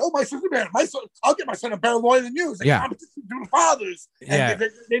this band. Oh, my son's in band. My son, I'll get my son a better lawyer than you. It's like competition to the fathers. And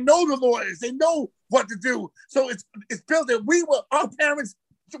they know the lawyers. They know what to do. So it's built that our parents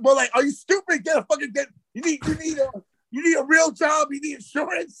were like, "Are you stupid? You need a real job. You need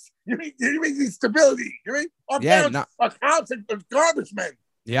insurance. You need stability. You mean our parents are cops and garbage men.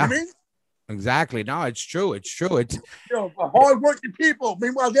 Yeah, you mean exactly. No, it's true. It's hardworking people.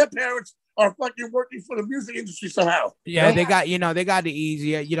 Meanwhile, their parents are fucking working for the music industry somehow. Yeah, they got the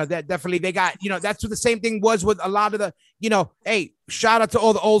easier. That definitely they got. That's what the same thing was with a lot of the. Hey, shout out to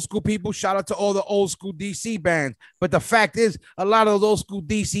all the old school people. Shout out to all the old school DC bands. But the fact is, a lot of those old school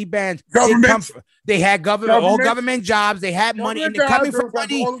DC bands, they had government jobs. They had money, and they're coming from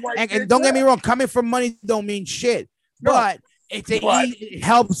money. And don't get me wrong, coming from money don't mean shit. No. But it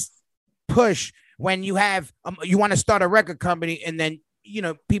helps push when you have you want to start a record company, and then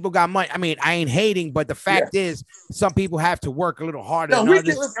people got money. I mean, I ain't hating, but the fact is, some people have to work a little harder. No, right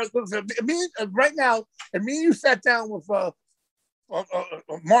now, and me and you sat down with Martin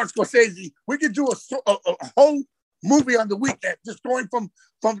Scorsese. We could do a whole movie on the weekend, just going from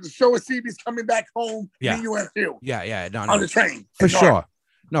the show of CB's coming back home. Yeah, me, you, and you. Yeah. No. On the train. For sure.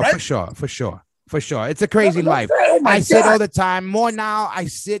 No, right? For sure. It's a crazy life. I sit all the time. More now, I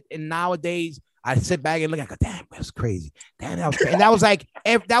sit, and nowadays I sit back and look. I go, damn, that was crazy. Damn, that was crazy. And that was like,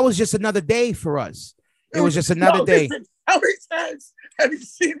 that was just another day for us. It was just another day. Listen, how many times have you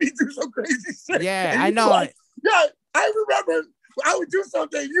seen me do some crazy shit? Yeah, I know. I remember I would do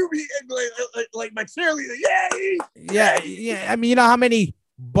something. You be like my cheerleader. Yeah. I mean, you know how many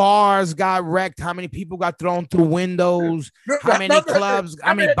bars got wrecked? How many people got thrown through windows? How many clubs?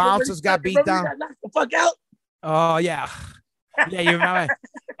 How many bouncers got beat down? Got knocked the fuck out. Oh yeah. Yeah, you remember?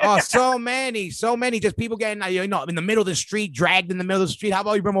 Oh, so many, just people getting, in the middle of the street, dragged in the middle of the street. How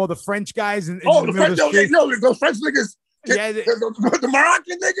about you remember all the French guys in the middle of the street? Those French niggas. Yeah, the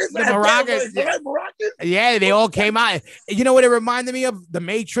Moroccan niggas. The Moroccan. Yeah, they all came out. You know what it reminded me of? The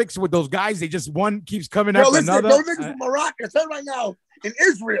Matrix with those guys. They just one keeps coming after another. Those niggas from Morocco. Tell right now in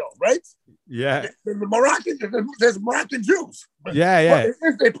Israel, right? Yeah. The Moroccan, there's Moroccan Jews. Yeah.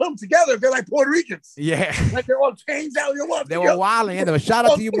 If they put them together, they're like Puerto Ricans. Yeah. Like they're all changed out. They were wilding. Yeah, shout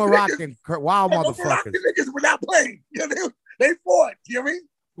out to you, Moroccan wild motherfuckers. Moroccan niggas were not playing. They fought. You know what I mean?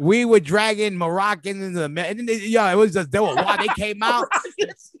 We were dragging Moroccan into the it was just they were wild. They came out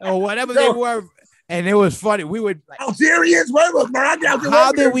or whatever they were, and it was funny. We would Algerians, whatever. Moroccan.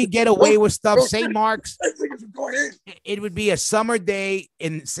 How did we get away with stuff? St. Mark's. It would be a summer night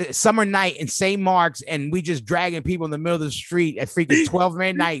in St. Mark's, and we just dragging people in the middle of the street at freaking 12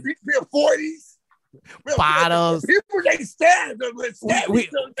 midnight. 40s. Bottles. People they stabbed.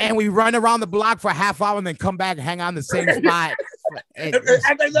 And we run around the block for a half hour and then come back and hang out in the same spot.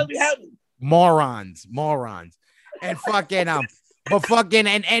 Morons. And fucking but fucking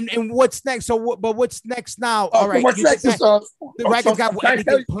and what's next? But what's next now? All right. What's next is the record's got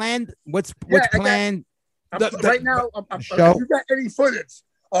anything planned? What's planned? Right now, if you got any footage,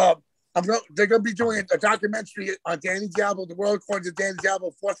 they're gonna be doing a documentary on Danny Diablo, the world according to Danny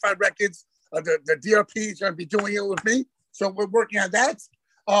Diablo, 4-5 Records. The DRP is going to be doing it with me. So we're working on that.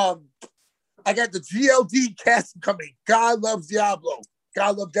 I got the GLD casting company. God Loves Diablo.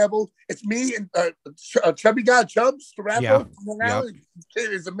 God Love Devil. It's me and Chubby God Chubbs, the rapper. Yeah.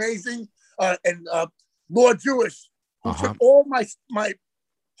 It is amazing. And Lord Jewish, who took all my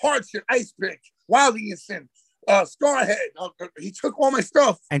hardship, Ice Pick, Wildy and Sin, Scarhead. He took all my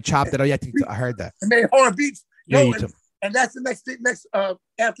stuff. And chopped it. Oh, yeah, I heard that. And made hard beats. And that's the next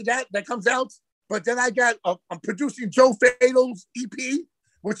after that comes out. But then I got I'm producing Joe Fatal's EP,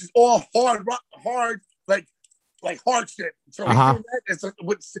 which is all hard like hard shit. So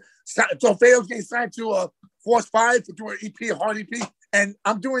Joe Fatal's getting signed to Force 5 to do an EP, a hard EP, and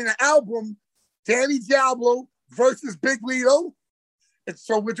I'm doing an album, Danny Diablo versus Big Lito. And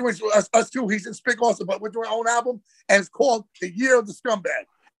so we're doing us two. He's in Spig also, but we're doing our own album, and it's called The Year of the Scumbag.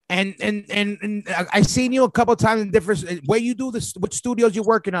 And I've seen you a couple of times in different where you do this. What studios you're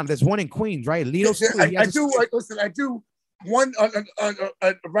working on? There's one in Queens, right? Lito I do one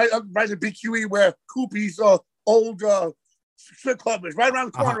right at BQE where Koopy's old strip club is right around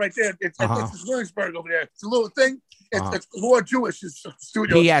the corner right there. It's Williamsburg over there. It's a little thing. It's Lord Jewish's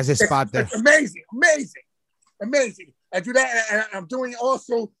studio. He has his spot there. It's amazing. amazing. I do that, and I'm doing it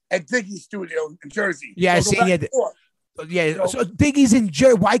also at Diggy's studio in Jersey. Yeah, I So see. go back Yeah, and forth. yeah. So Diggy's in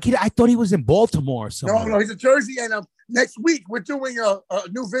Jersey. Why I thought he was in Baltimore or something. No, he's in Jersey, and next week we're doing a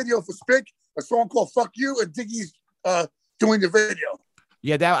new video for Spick, a song called "Fuck You," and Diggy's doing the video.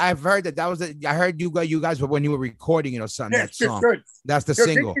 Yeah, that I've heard that was. I heard you guys when you were recording it or something. Yeah, That song. good. That's the Yo,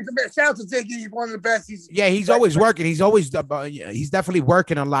 single. Shout out to Diggy. He's one of the best. He's always working. He's always he's definitely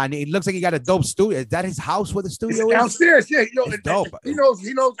working a lot. It looks like he got a dope studio. Is that his house where the studio is? Downstairs, yeah. It's dope. He knows.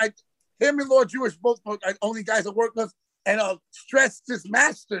 Him and Lord Jewish both only guys I work with, and Stress just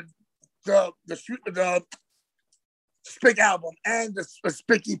mastered the Spick album and the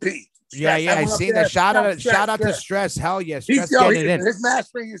Spick EP. Yeah, I seen that. Shout out to Stress. Hell yeah, Stress getting it in. His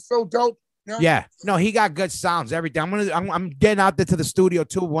mastering is so dope. You know? Yeah, no, he got good sounds. Everything. I'm getting out there to the studio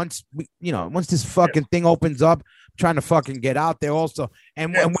too. Once this fucking thing opens up, I'm trying to fucking get out there also.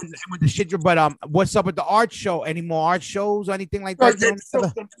 And when the shit. But what's up with the art show? Any more art shows or anything like that?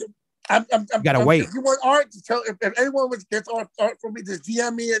 You gotta wait. If you want art, to tell if anyone gets art from me, just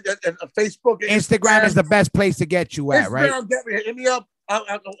DM me at Facebook. Instagram is the best place to get you at, right? Hit me up.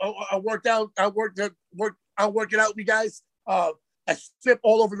 I'll work out. I'll work it out with you guys. I ship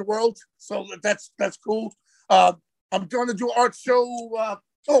all over the world, so that's cool. I'm going to do an art show.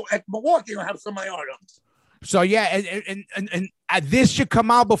 At Milwaukee, I'll have some of my art on. So yeah, and this should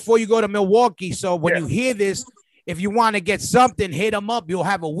come out before you go to Milwaukee. So when you hear this, if you want to get something, hit them up. You'll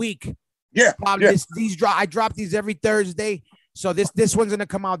have a week. Yeah, probably I drop these every Thursday. So this one's gonna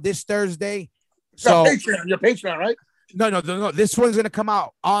come out this Thursday. So your Patreon, right? No. This one's gonna come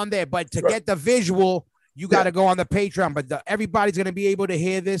out on there. But to get the visual, you got to go on the Patreon. But everybody's gonna be able to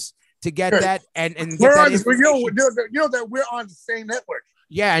hear this to get that and get that. You know that we're on the same network.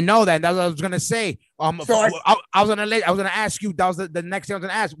 Yeah, I know that. That's what I was gonna say. I was gonna ask you. That was the next thing I was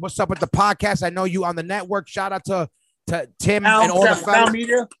gonna ask. What's up with the podcast? I know you on the network. Shout out to Tim and all the fellas.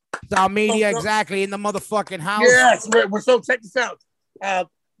 Sound Media, exactly, in the motherfucking house. Yes, we're so check this out.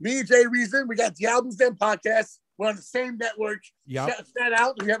 Me and Jay Reason, we got Diablo's Den podcast. We're on the same network. Yeah. Check that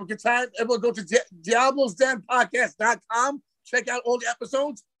out. We have a good time. Everyone go to diablosdenpodcast.com. Check out all the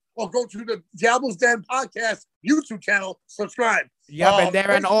episodes, or go to the Diablo's Den podcast YouTube channel. Subscribe. Yeah, and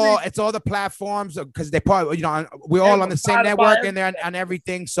they're on it's all the platforms because they probably, we're all on the same network and they're on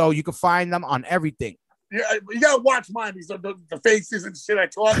everything, so you can find them on everything. Yeah, you gotta watch mine. These are the faces and shit I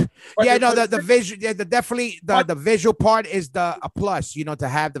talk. The visual. Yeah, the visual part is a plus. To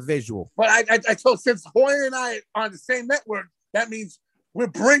have the visual. But I told, since Hoyer and I are on the same network, that means we're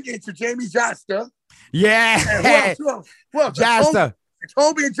bringing to Jamie Josta. Yeah, well, Josta.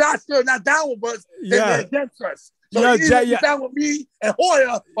 Toby and Josta are not down with us. They're against us. So you're down with me and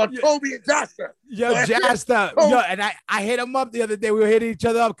Hoyer or Toby and Josta. Josta. And I hit him up the other day. We were hitting each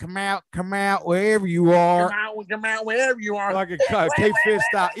other up. Come out wherever you are. Come out wherever you are. Like a K-Fist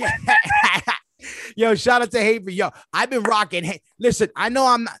style. Yeah. Yo, shout out to Hatebreed. Yo, I've been rocking. Listen, I know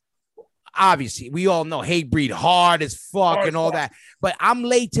I'm not. Obviously, we all know Hatebreed hard as fuck and all that. But I'm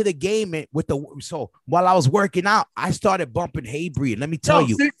late to the game so while I was working out, I started bumping Hatebreed. Let me tell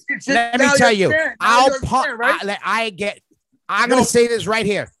you. I'm gonna say this right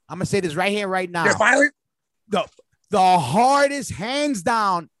here. I'm gonna say this right here, right now. You're violent? The hardest, hands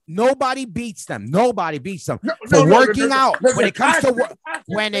down. Nobody beats them. For working out. When it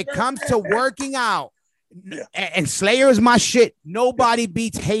comes to working out. And Slayer is my shit. Nobody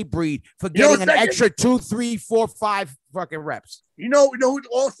beats Hatebreed for getting an extra 2, 3, 4, 5 fucking reps. You know who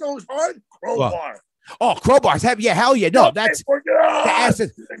also is hard? Crowbar. Oh, Crowbar's heavy. Yeah, hell yeah. No, that's the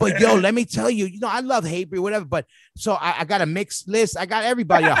essence. But let me tell you, I love Hatebreed, whatever. But so I got a mixed list. I got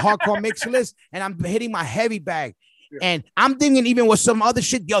everybody a hardcore mixed list, and I'm hitting my heavy bag. Yeah. And I'm thinking even with some other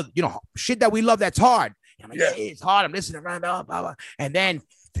shit, shit that we love that's hard. I'm like, it's hard. I'm listening around, blah, blah, blah. And then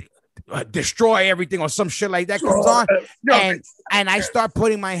destroy everything or some shit like that comes on, and I start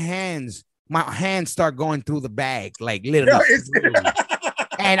putting my hands start going through the bag, like literally.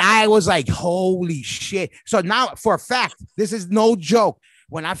 And I was like, holy shit. So now for a fact, this is no joke.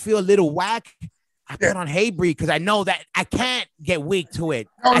 When I feel a little whack, I put on Hatebreed because I know that I can't get weak to it.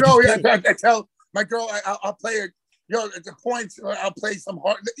 I tell my girl, I'll play it. At the points, I'll play some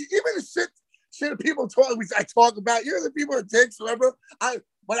hard, even the shit that people I talk about, the people that take whatever.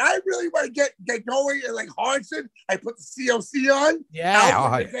 When I really want to get going and like hard shit, I put the COC on.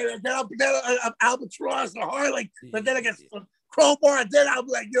 Yeah. Then I'll Albatross or hard, but then I get some Crowbar, and then I'll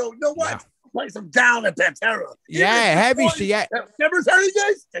be like, you know what? Yeah. Play some down at Pantera. Heavy shit. Yeah. Never heard you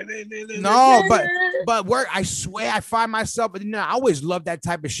guys? No, but work. I swear, I find myself. I always love that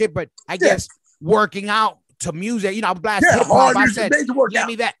type of shit. But I guess working out to music. You know, I blast Yeah, hip hard hop. I music, said, made to work let out.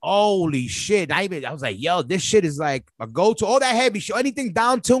 me that. Holy shit! I was like, yo, this shit is like a go to. All that heavy shit, anything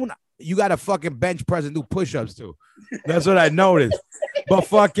down tune, you got to fucking bench press and do push ups too. That's what I noticed. But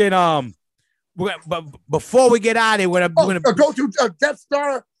fucking but before we get out of here, we're gonna go to Death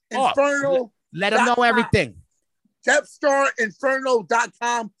Star Inferno. let them know everything.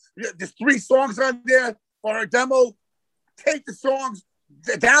 DeathStarInferno.com. There's 3 songs on there for a demo. Take the songs,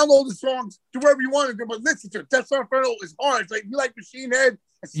 download the songs, do whatever you want to do, but listen to it. Death Star Inferno is hard. It's like you like Machine Head.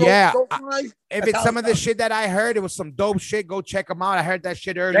 It's so, Yeah. so nice. If That's it's how some of the done. shit that I heard, it was some dope shit. Go check them out. I heard that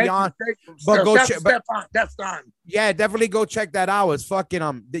shit early Thank on. you. But go check. Step on. That's on. Yeah, definitely go check that out. It's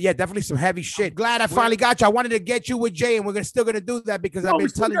fucking yeah, definitely some heavy shit. Glad I finally got you. I wanted to get you with Jay, and we're still gonna do that because I've been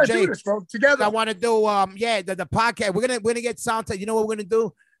telling Jay this, bro, together. I want to do the podcast. We're gonna get sound. You know what we're gonna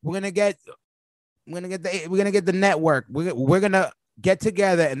do? We're gonna get the network. We're gonna get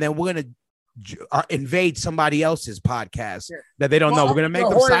together, and then we're gonna invade somebody else's podcast that they don't know. We're gonna make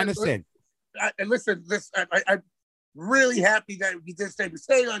them sign us in. Listen, I'm really happy that we did stay.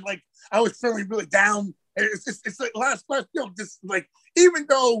 Like I was feeling really down. It's like last just like even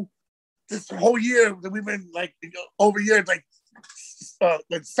though this whole year that we've been like over years like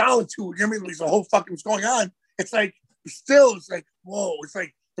solitude. You know what I mean? Like the whole fucking what's going on. It's like still. It's like whoa. It's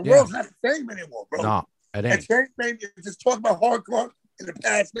like the world's not the same anymore, bro. No, it ain't. Just talk about hardcore in the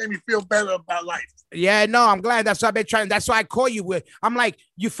past made me feel better about life. Yeah, no, I'm glad. That's why I've been trying. That's why I call you with. I'm like,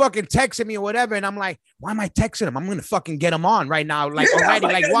 you fucking texting me or whatever, and I'm like, why am I texting him? I'm gonna fucking get him on right now, like already,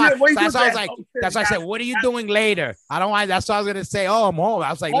 like why? That's why I was like, that's why I said, what are you doing later? I don't want. That's why I was gonna say, oh, I'm home.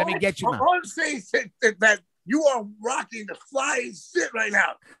 I was like, let me get you now. I want to say that you are rocking the flyest shit right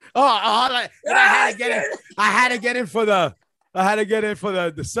now. I had to get it. I had to get in for the.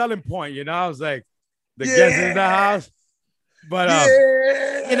 The selling point. You know, I was like, the guest in the house. But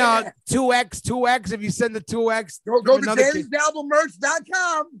you know, 2x. If you send the 2x, go to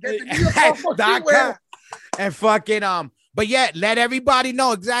DannyDiablomerch.com. Get the .com. And fucking but yeah, let everybody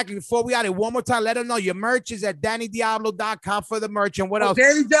know exactly before we out it. One more time, let them know your merch is at DannyDiablo.com for the merch. And what else?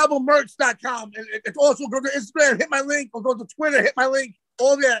 DannyDiablomerch.com. And it's also go to Instagram, hit my link, or go to Twitter, hit my link.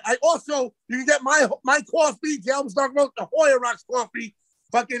 All that. You can get my coffee, Diablo's Dark Roast, the Hoya Rocks coffee,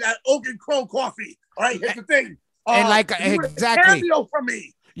 fucking at Oak and Crow coffee. All right, here's the thing. And exactly. Cameo from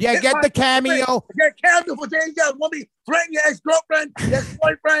me. Yeah, get the cameo. Get cameo for Danny Diablo. Want me threaten your ex-girlfriend, your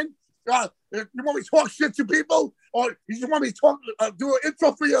ex-boyfriend? You want me to talk shit to people, or you just want me to talk, do an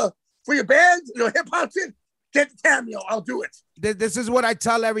intro for your band, your hip hop shit? Get the cameo. I'll do it. This is what I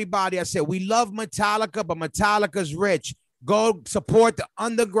tell everybody. I said we love Metallica, but Metallica's rich. Go support the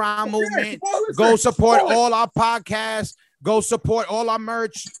underground movement. Go support all our podcasts. Go support all our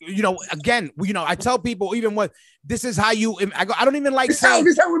merch. You know, again, I tell people even what this is how you. I don't even like saying.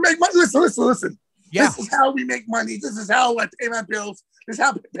 This is how we make money. Listen. Yeah. This is how we make money. This is how I pay my bills. This is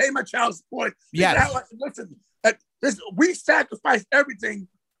how I pay my child support. We sacrifice everything.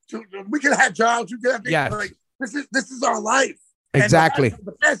 We can have jobs. We can have things like this is our life. Exactly. And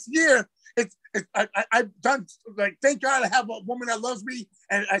the past year, I've done like thank God I have a woman that loves me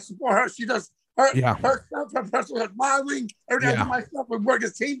and I support her. She does her stuff, her personal modeling, everything. I do my stuff. We work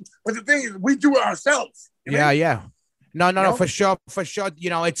as a team. But the thing is, we do it ourselves. Yeah. No, for sure. You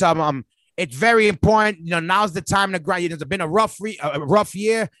know, it's very important. You know, now's the time to grind. It's been a rough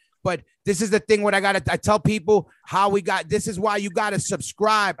year, but this is the thing. What I tell people how we got. This is why you got to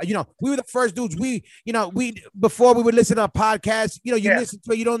subscribe. You know, we were the first dudes. Before we would listen to a podcast. You know, you listen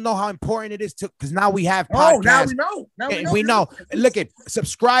to it. You don't know how important it is to because now we have podcasts. Oh, now we know. We know. Look at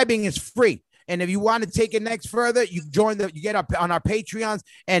subscribing is free. And if you want to take it next further, you get up on our Patreons,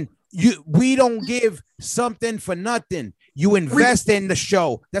 and we don't give something for nothing. You invest in the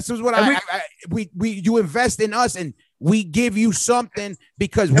show. This is what you invest in us, and we give you something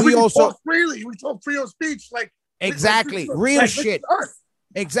because we also talk freely. We talk freedom of speech, like exactly real shit.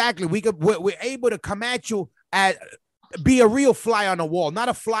 Exactly, we're able to come at you at. Be a real fly on the wall, not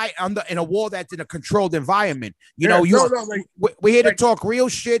a fly in a wall that's in a controlled environment. We're here to talk real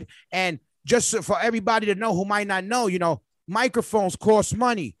shit, and just for everybody to know who might not know, microphones cost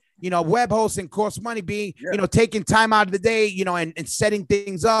money. Web hosting costs money. Taking time out of the day, and setting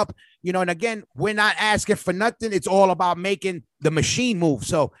things up. And again, we're not asking for nothing. It's all about making the machine move.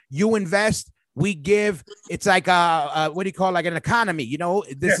 So you invest, we give. It's like what do you call like an economy?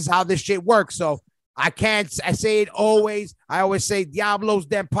 This is how this shit works. So. I say it always. I always say Diablo's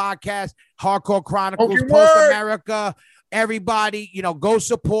Den Podcast, Hardcore Chronicles, Post America. Everybody, go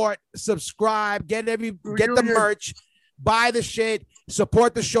support, subscribe, get the merch, buy the shit,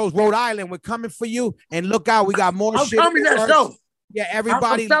 support the shows. Rhode Island, we're coming for you. And look out, we got more shit. Tell me that show. Yeah,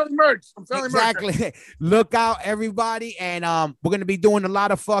 everybody. I'm selling merch. I'm selling exactly. merch. Look out, everybody, and we're gonna be doing a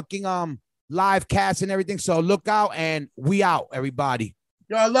lot of fucking live casts and everything. So look out, and we out, everybody.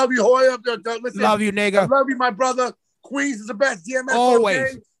 Yo, I love you, Hoya. Listen, Love you, I nigga. love you, my brother. Queens is the best. DMS Always.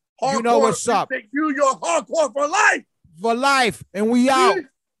 Okay. Hardcore, You know what's up. New York hardcore for life. For life, and we out.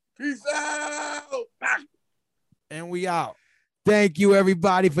 Peace out. And we out. Thank you,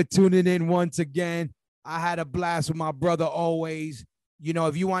 everybody, for tuning in once again. I had a blast with my brother always. You know,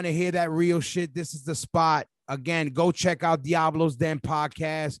 if you want to hear that real shit, this is the spot. Again, go check out Diablo's Den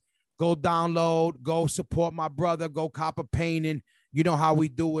podcast. Go download. Go support my brother. Go cop a painting. You know how we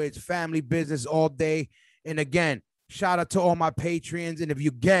do it. It's family business all day. And again, shout out to all my Patreons. And if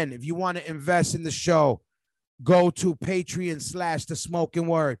you want to invest in the show, go to Patreon/The Smoking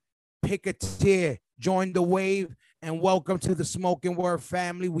Word. Pick a tier. Join the wave. And welcome to the Smoking Word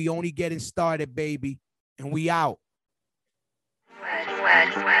family. We only getting started, baby. And we out.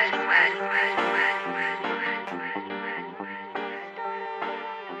 Word.